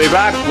correct. We'll be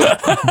back.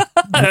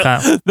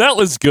 That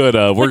was good.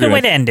 We're Good way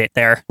gonna to end it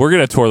there. we're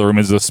gonna tour the room.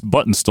 Is this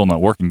button's still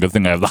not working? Good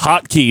thing I have the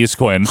hot keys,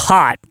 Quinn.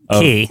 Hot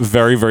key.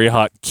 Very, very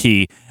hot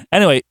key.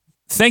 Anyway,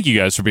 thank you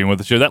guys for being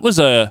with us here. That was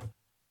it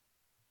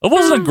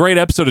wasn't a great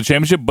episode of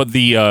Championship, but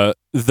the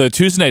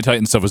Tuesday Night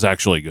Titan stuff was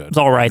actually good. It's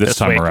all right this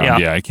time week, around.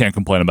 yeah. I can't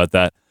complain about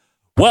that.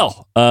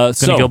 Well, Gonna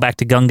so go back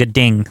to Gunga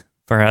Ding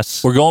for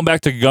us. We're going back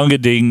to Gunga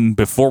Ding.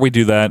 Before we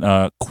do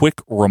that, quick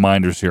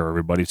reminders here,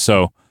 everybody.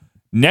 So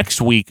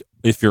next week,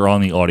 if you're on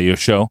the audio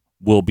show,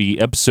 will be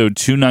episode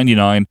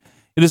 299.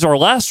 It is our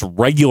last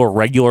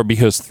regular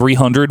because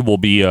 300 will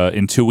be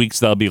in 2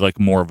 weeks. That'll be like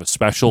more of a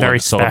special, Very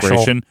like a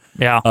celebration.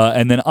 special. Yeah.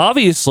 And then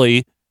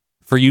obviously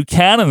for you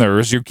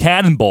cannoners, your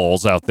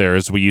cannonballs out there,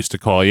 as we used to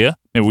call you.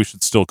 Maybe we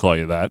should still call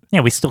you that.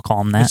 Yeah, we still call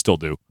them We that. still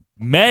do.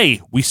 May,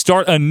 we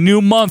start a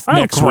new month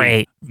next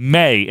great. week.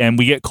 May, and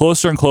we get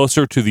closer and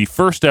closer to the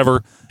first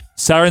ever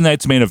Saturday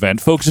Night's Main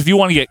Event. Folks, if you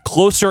want to get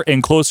closer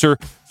and closer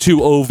to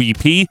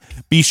OVP,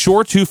 be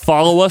sure to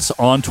follow us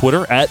on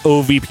Twitter at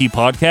OVP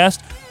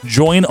Podcast.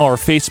 Join our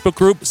Facebook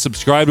group,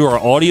 subscribe to our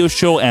audio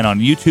show, and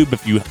on YouTube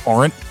if you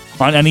aren't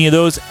on any of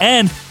those.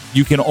 And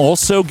you can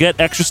also get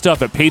extra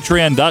stuff at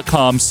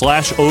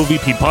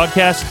patreon.com/OVP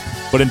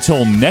Podcast. But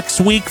until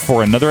next week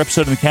for another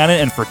episode of the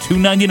Canon and for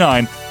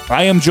 $2.99,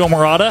 I am Joe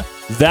Morata.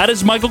 That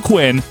is Michael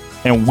Quinn,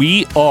 and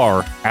we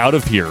are out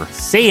of here.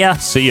 See ya.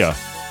 See ya.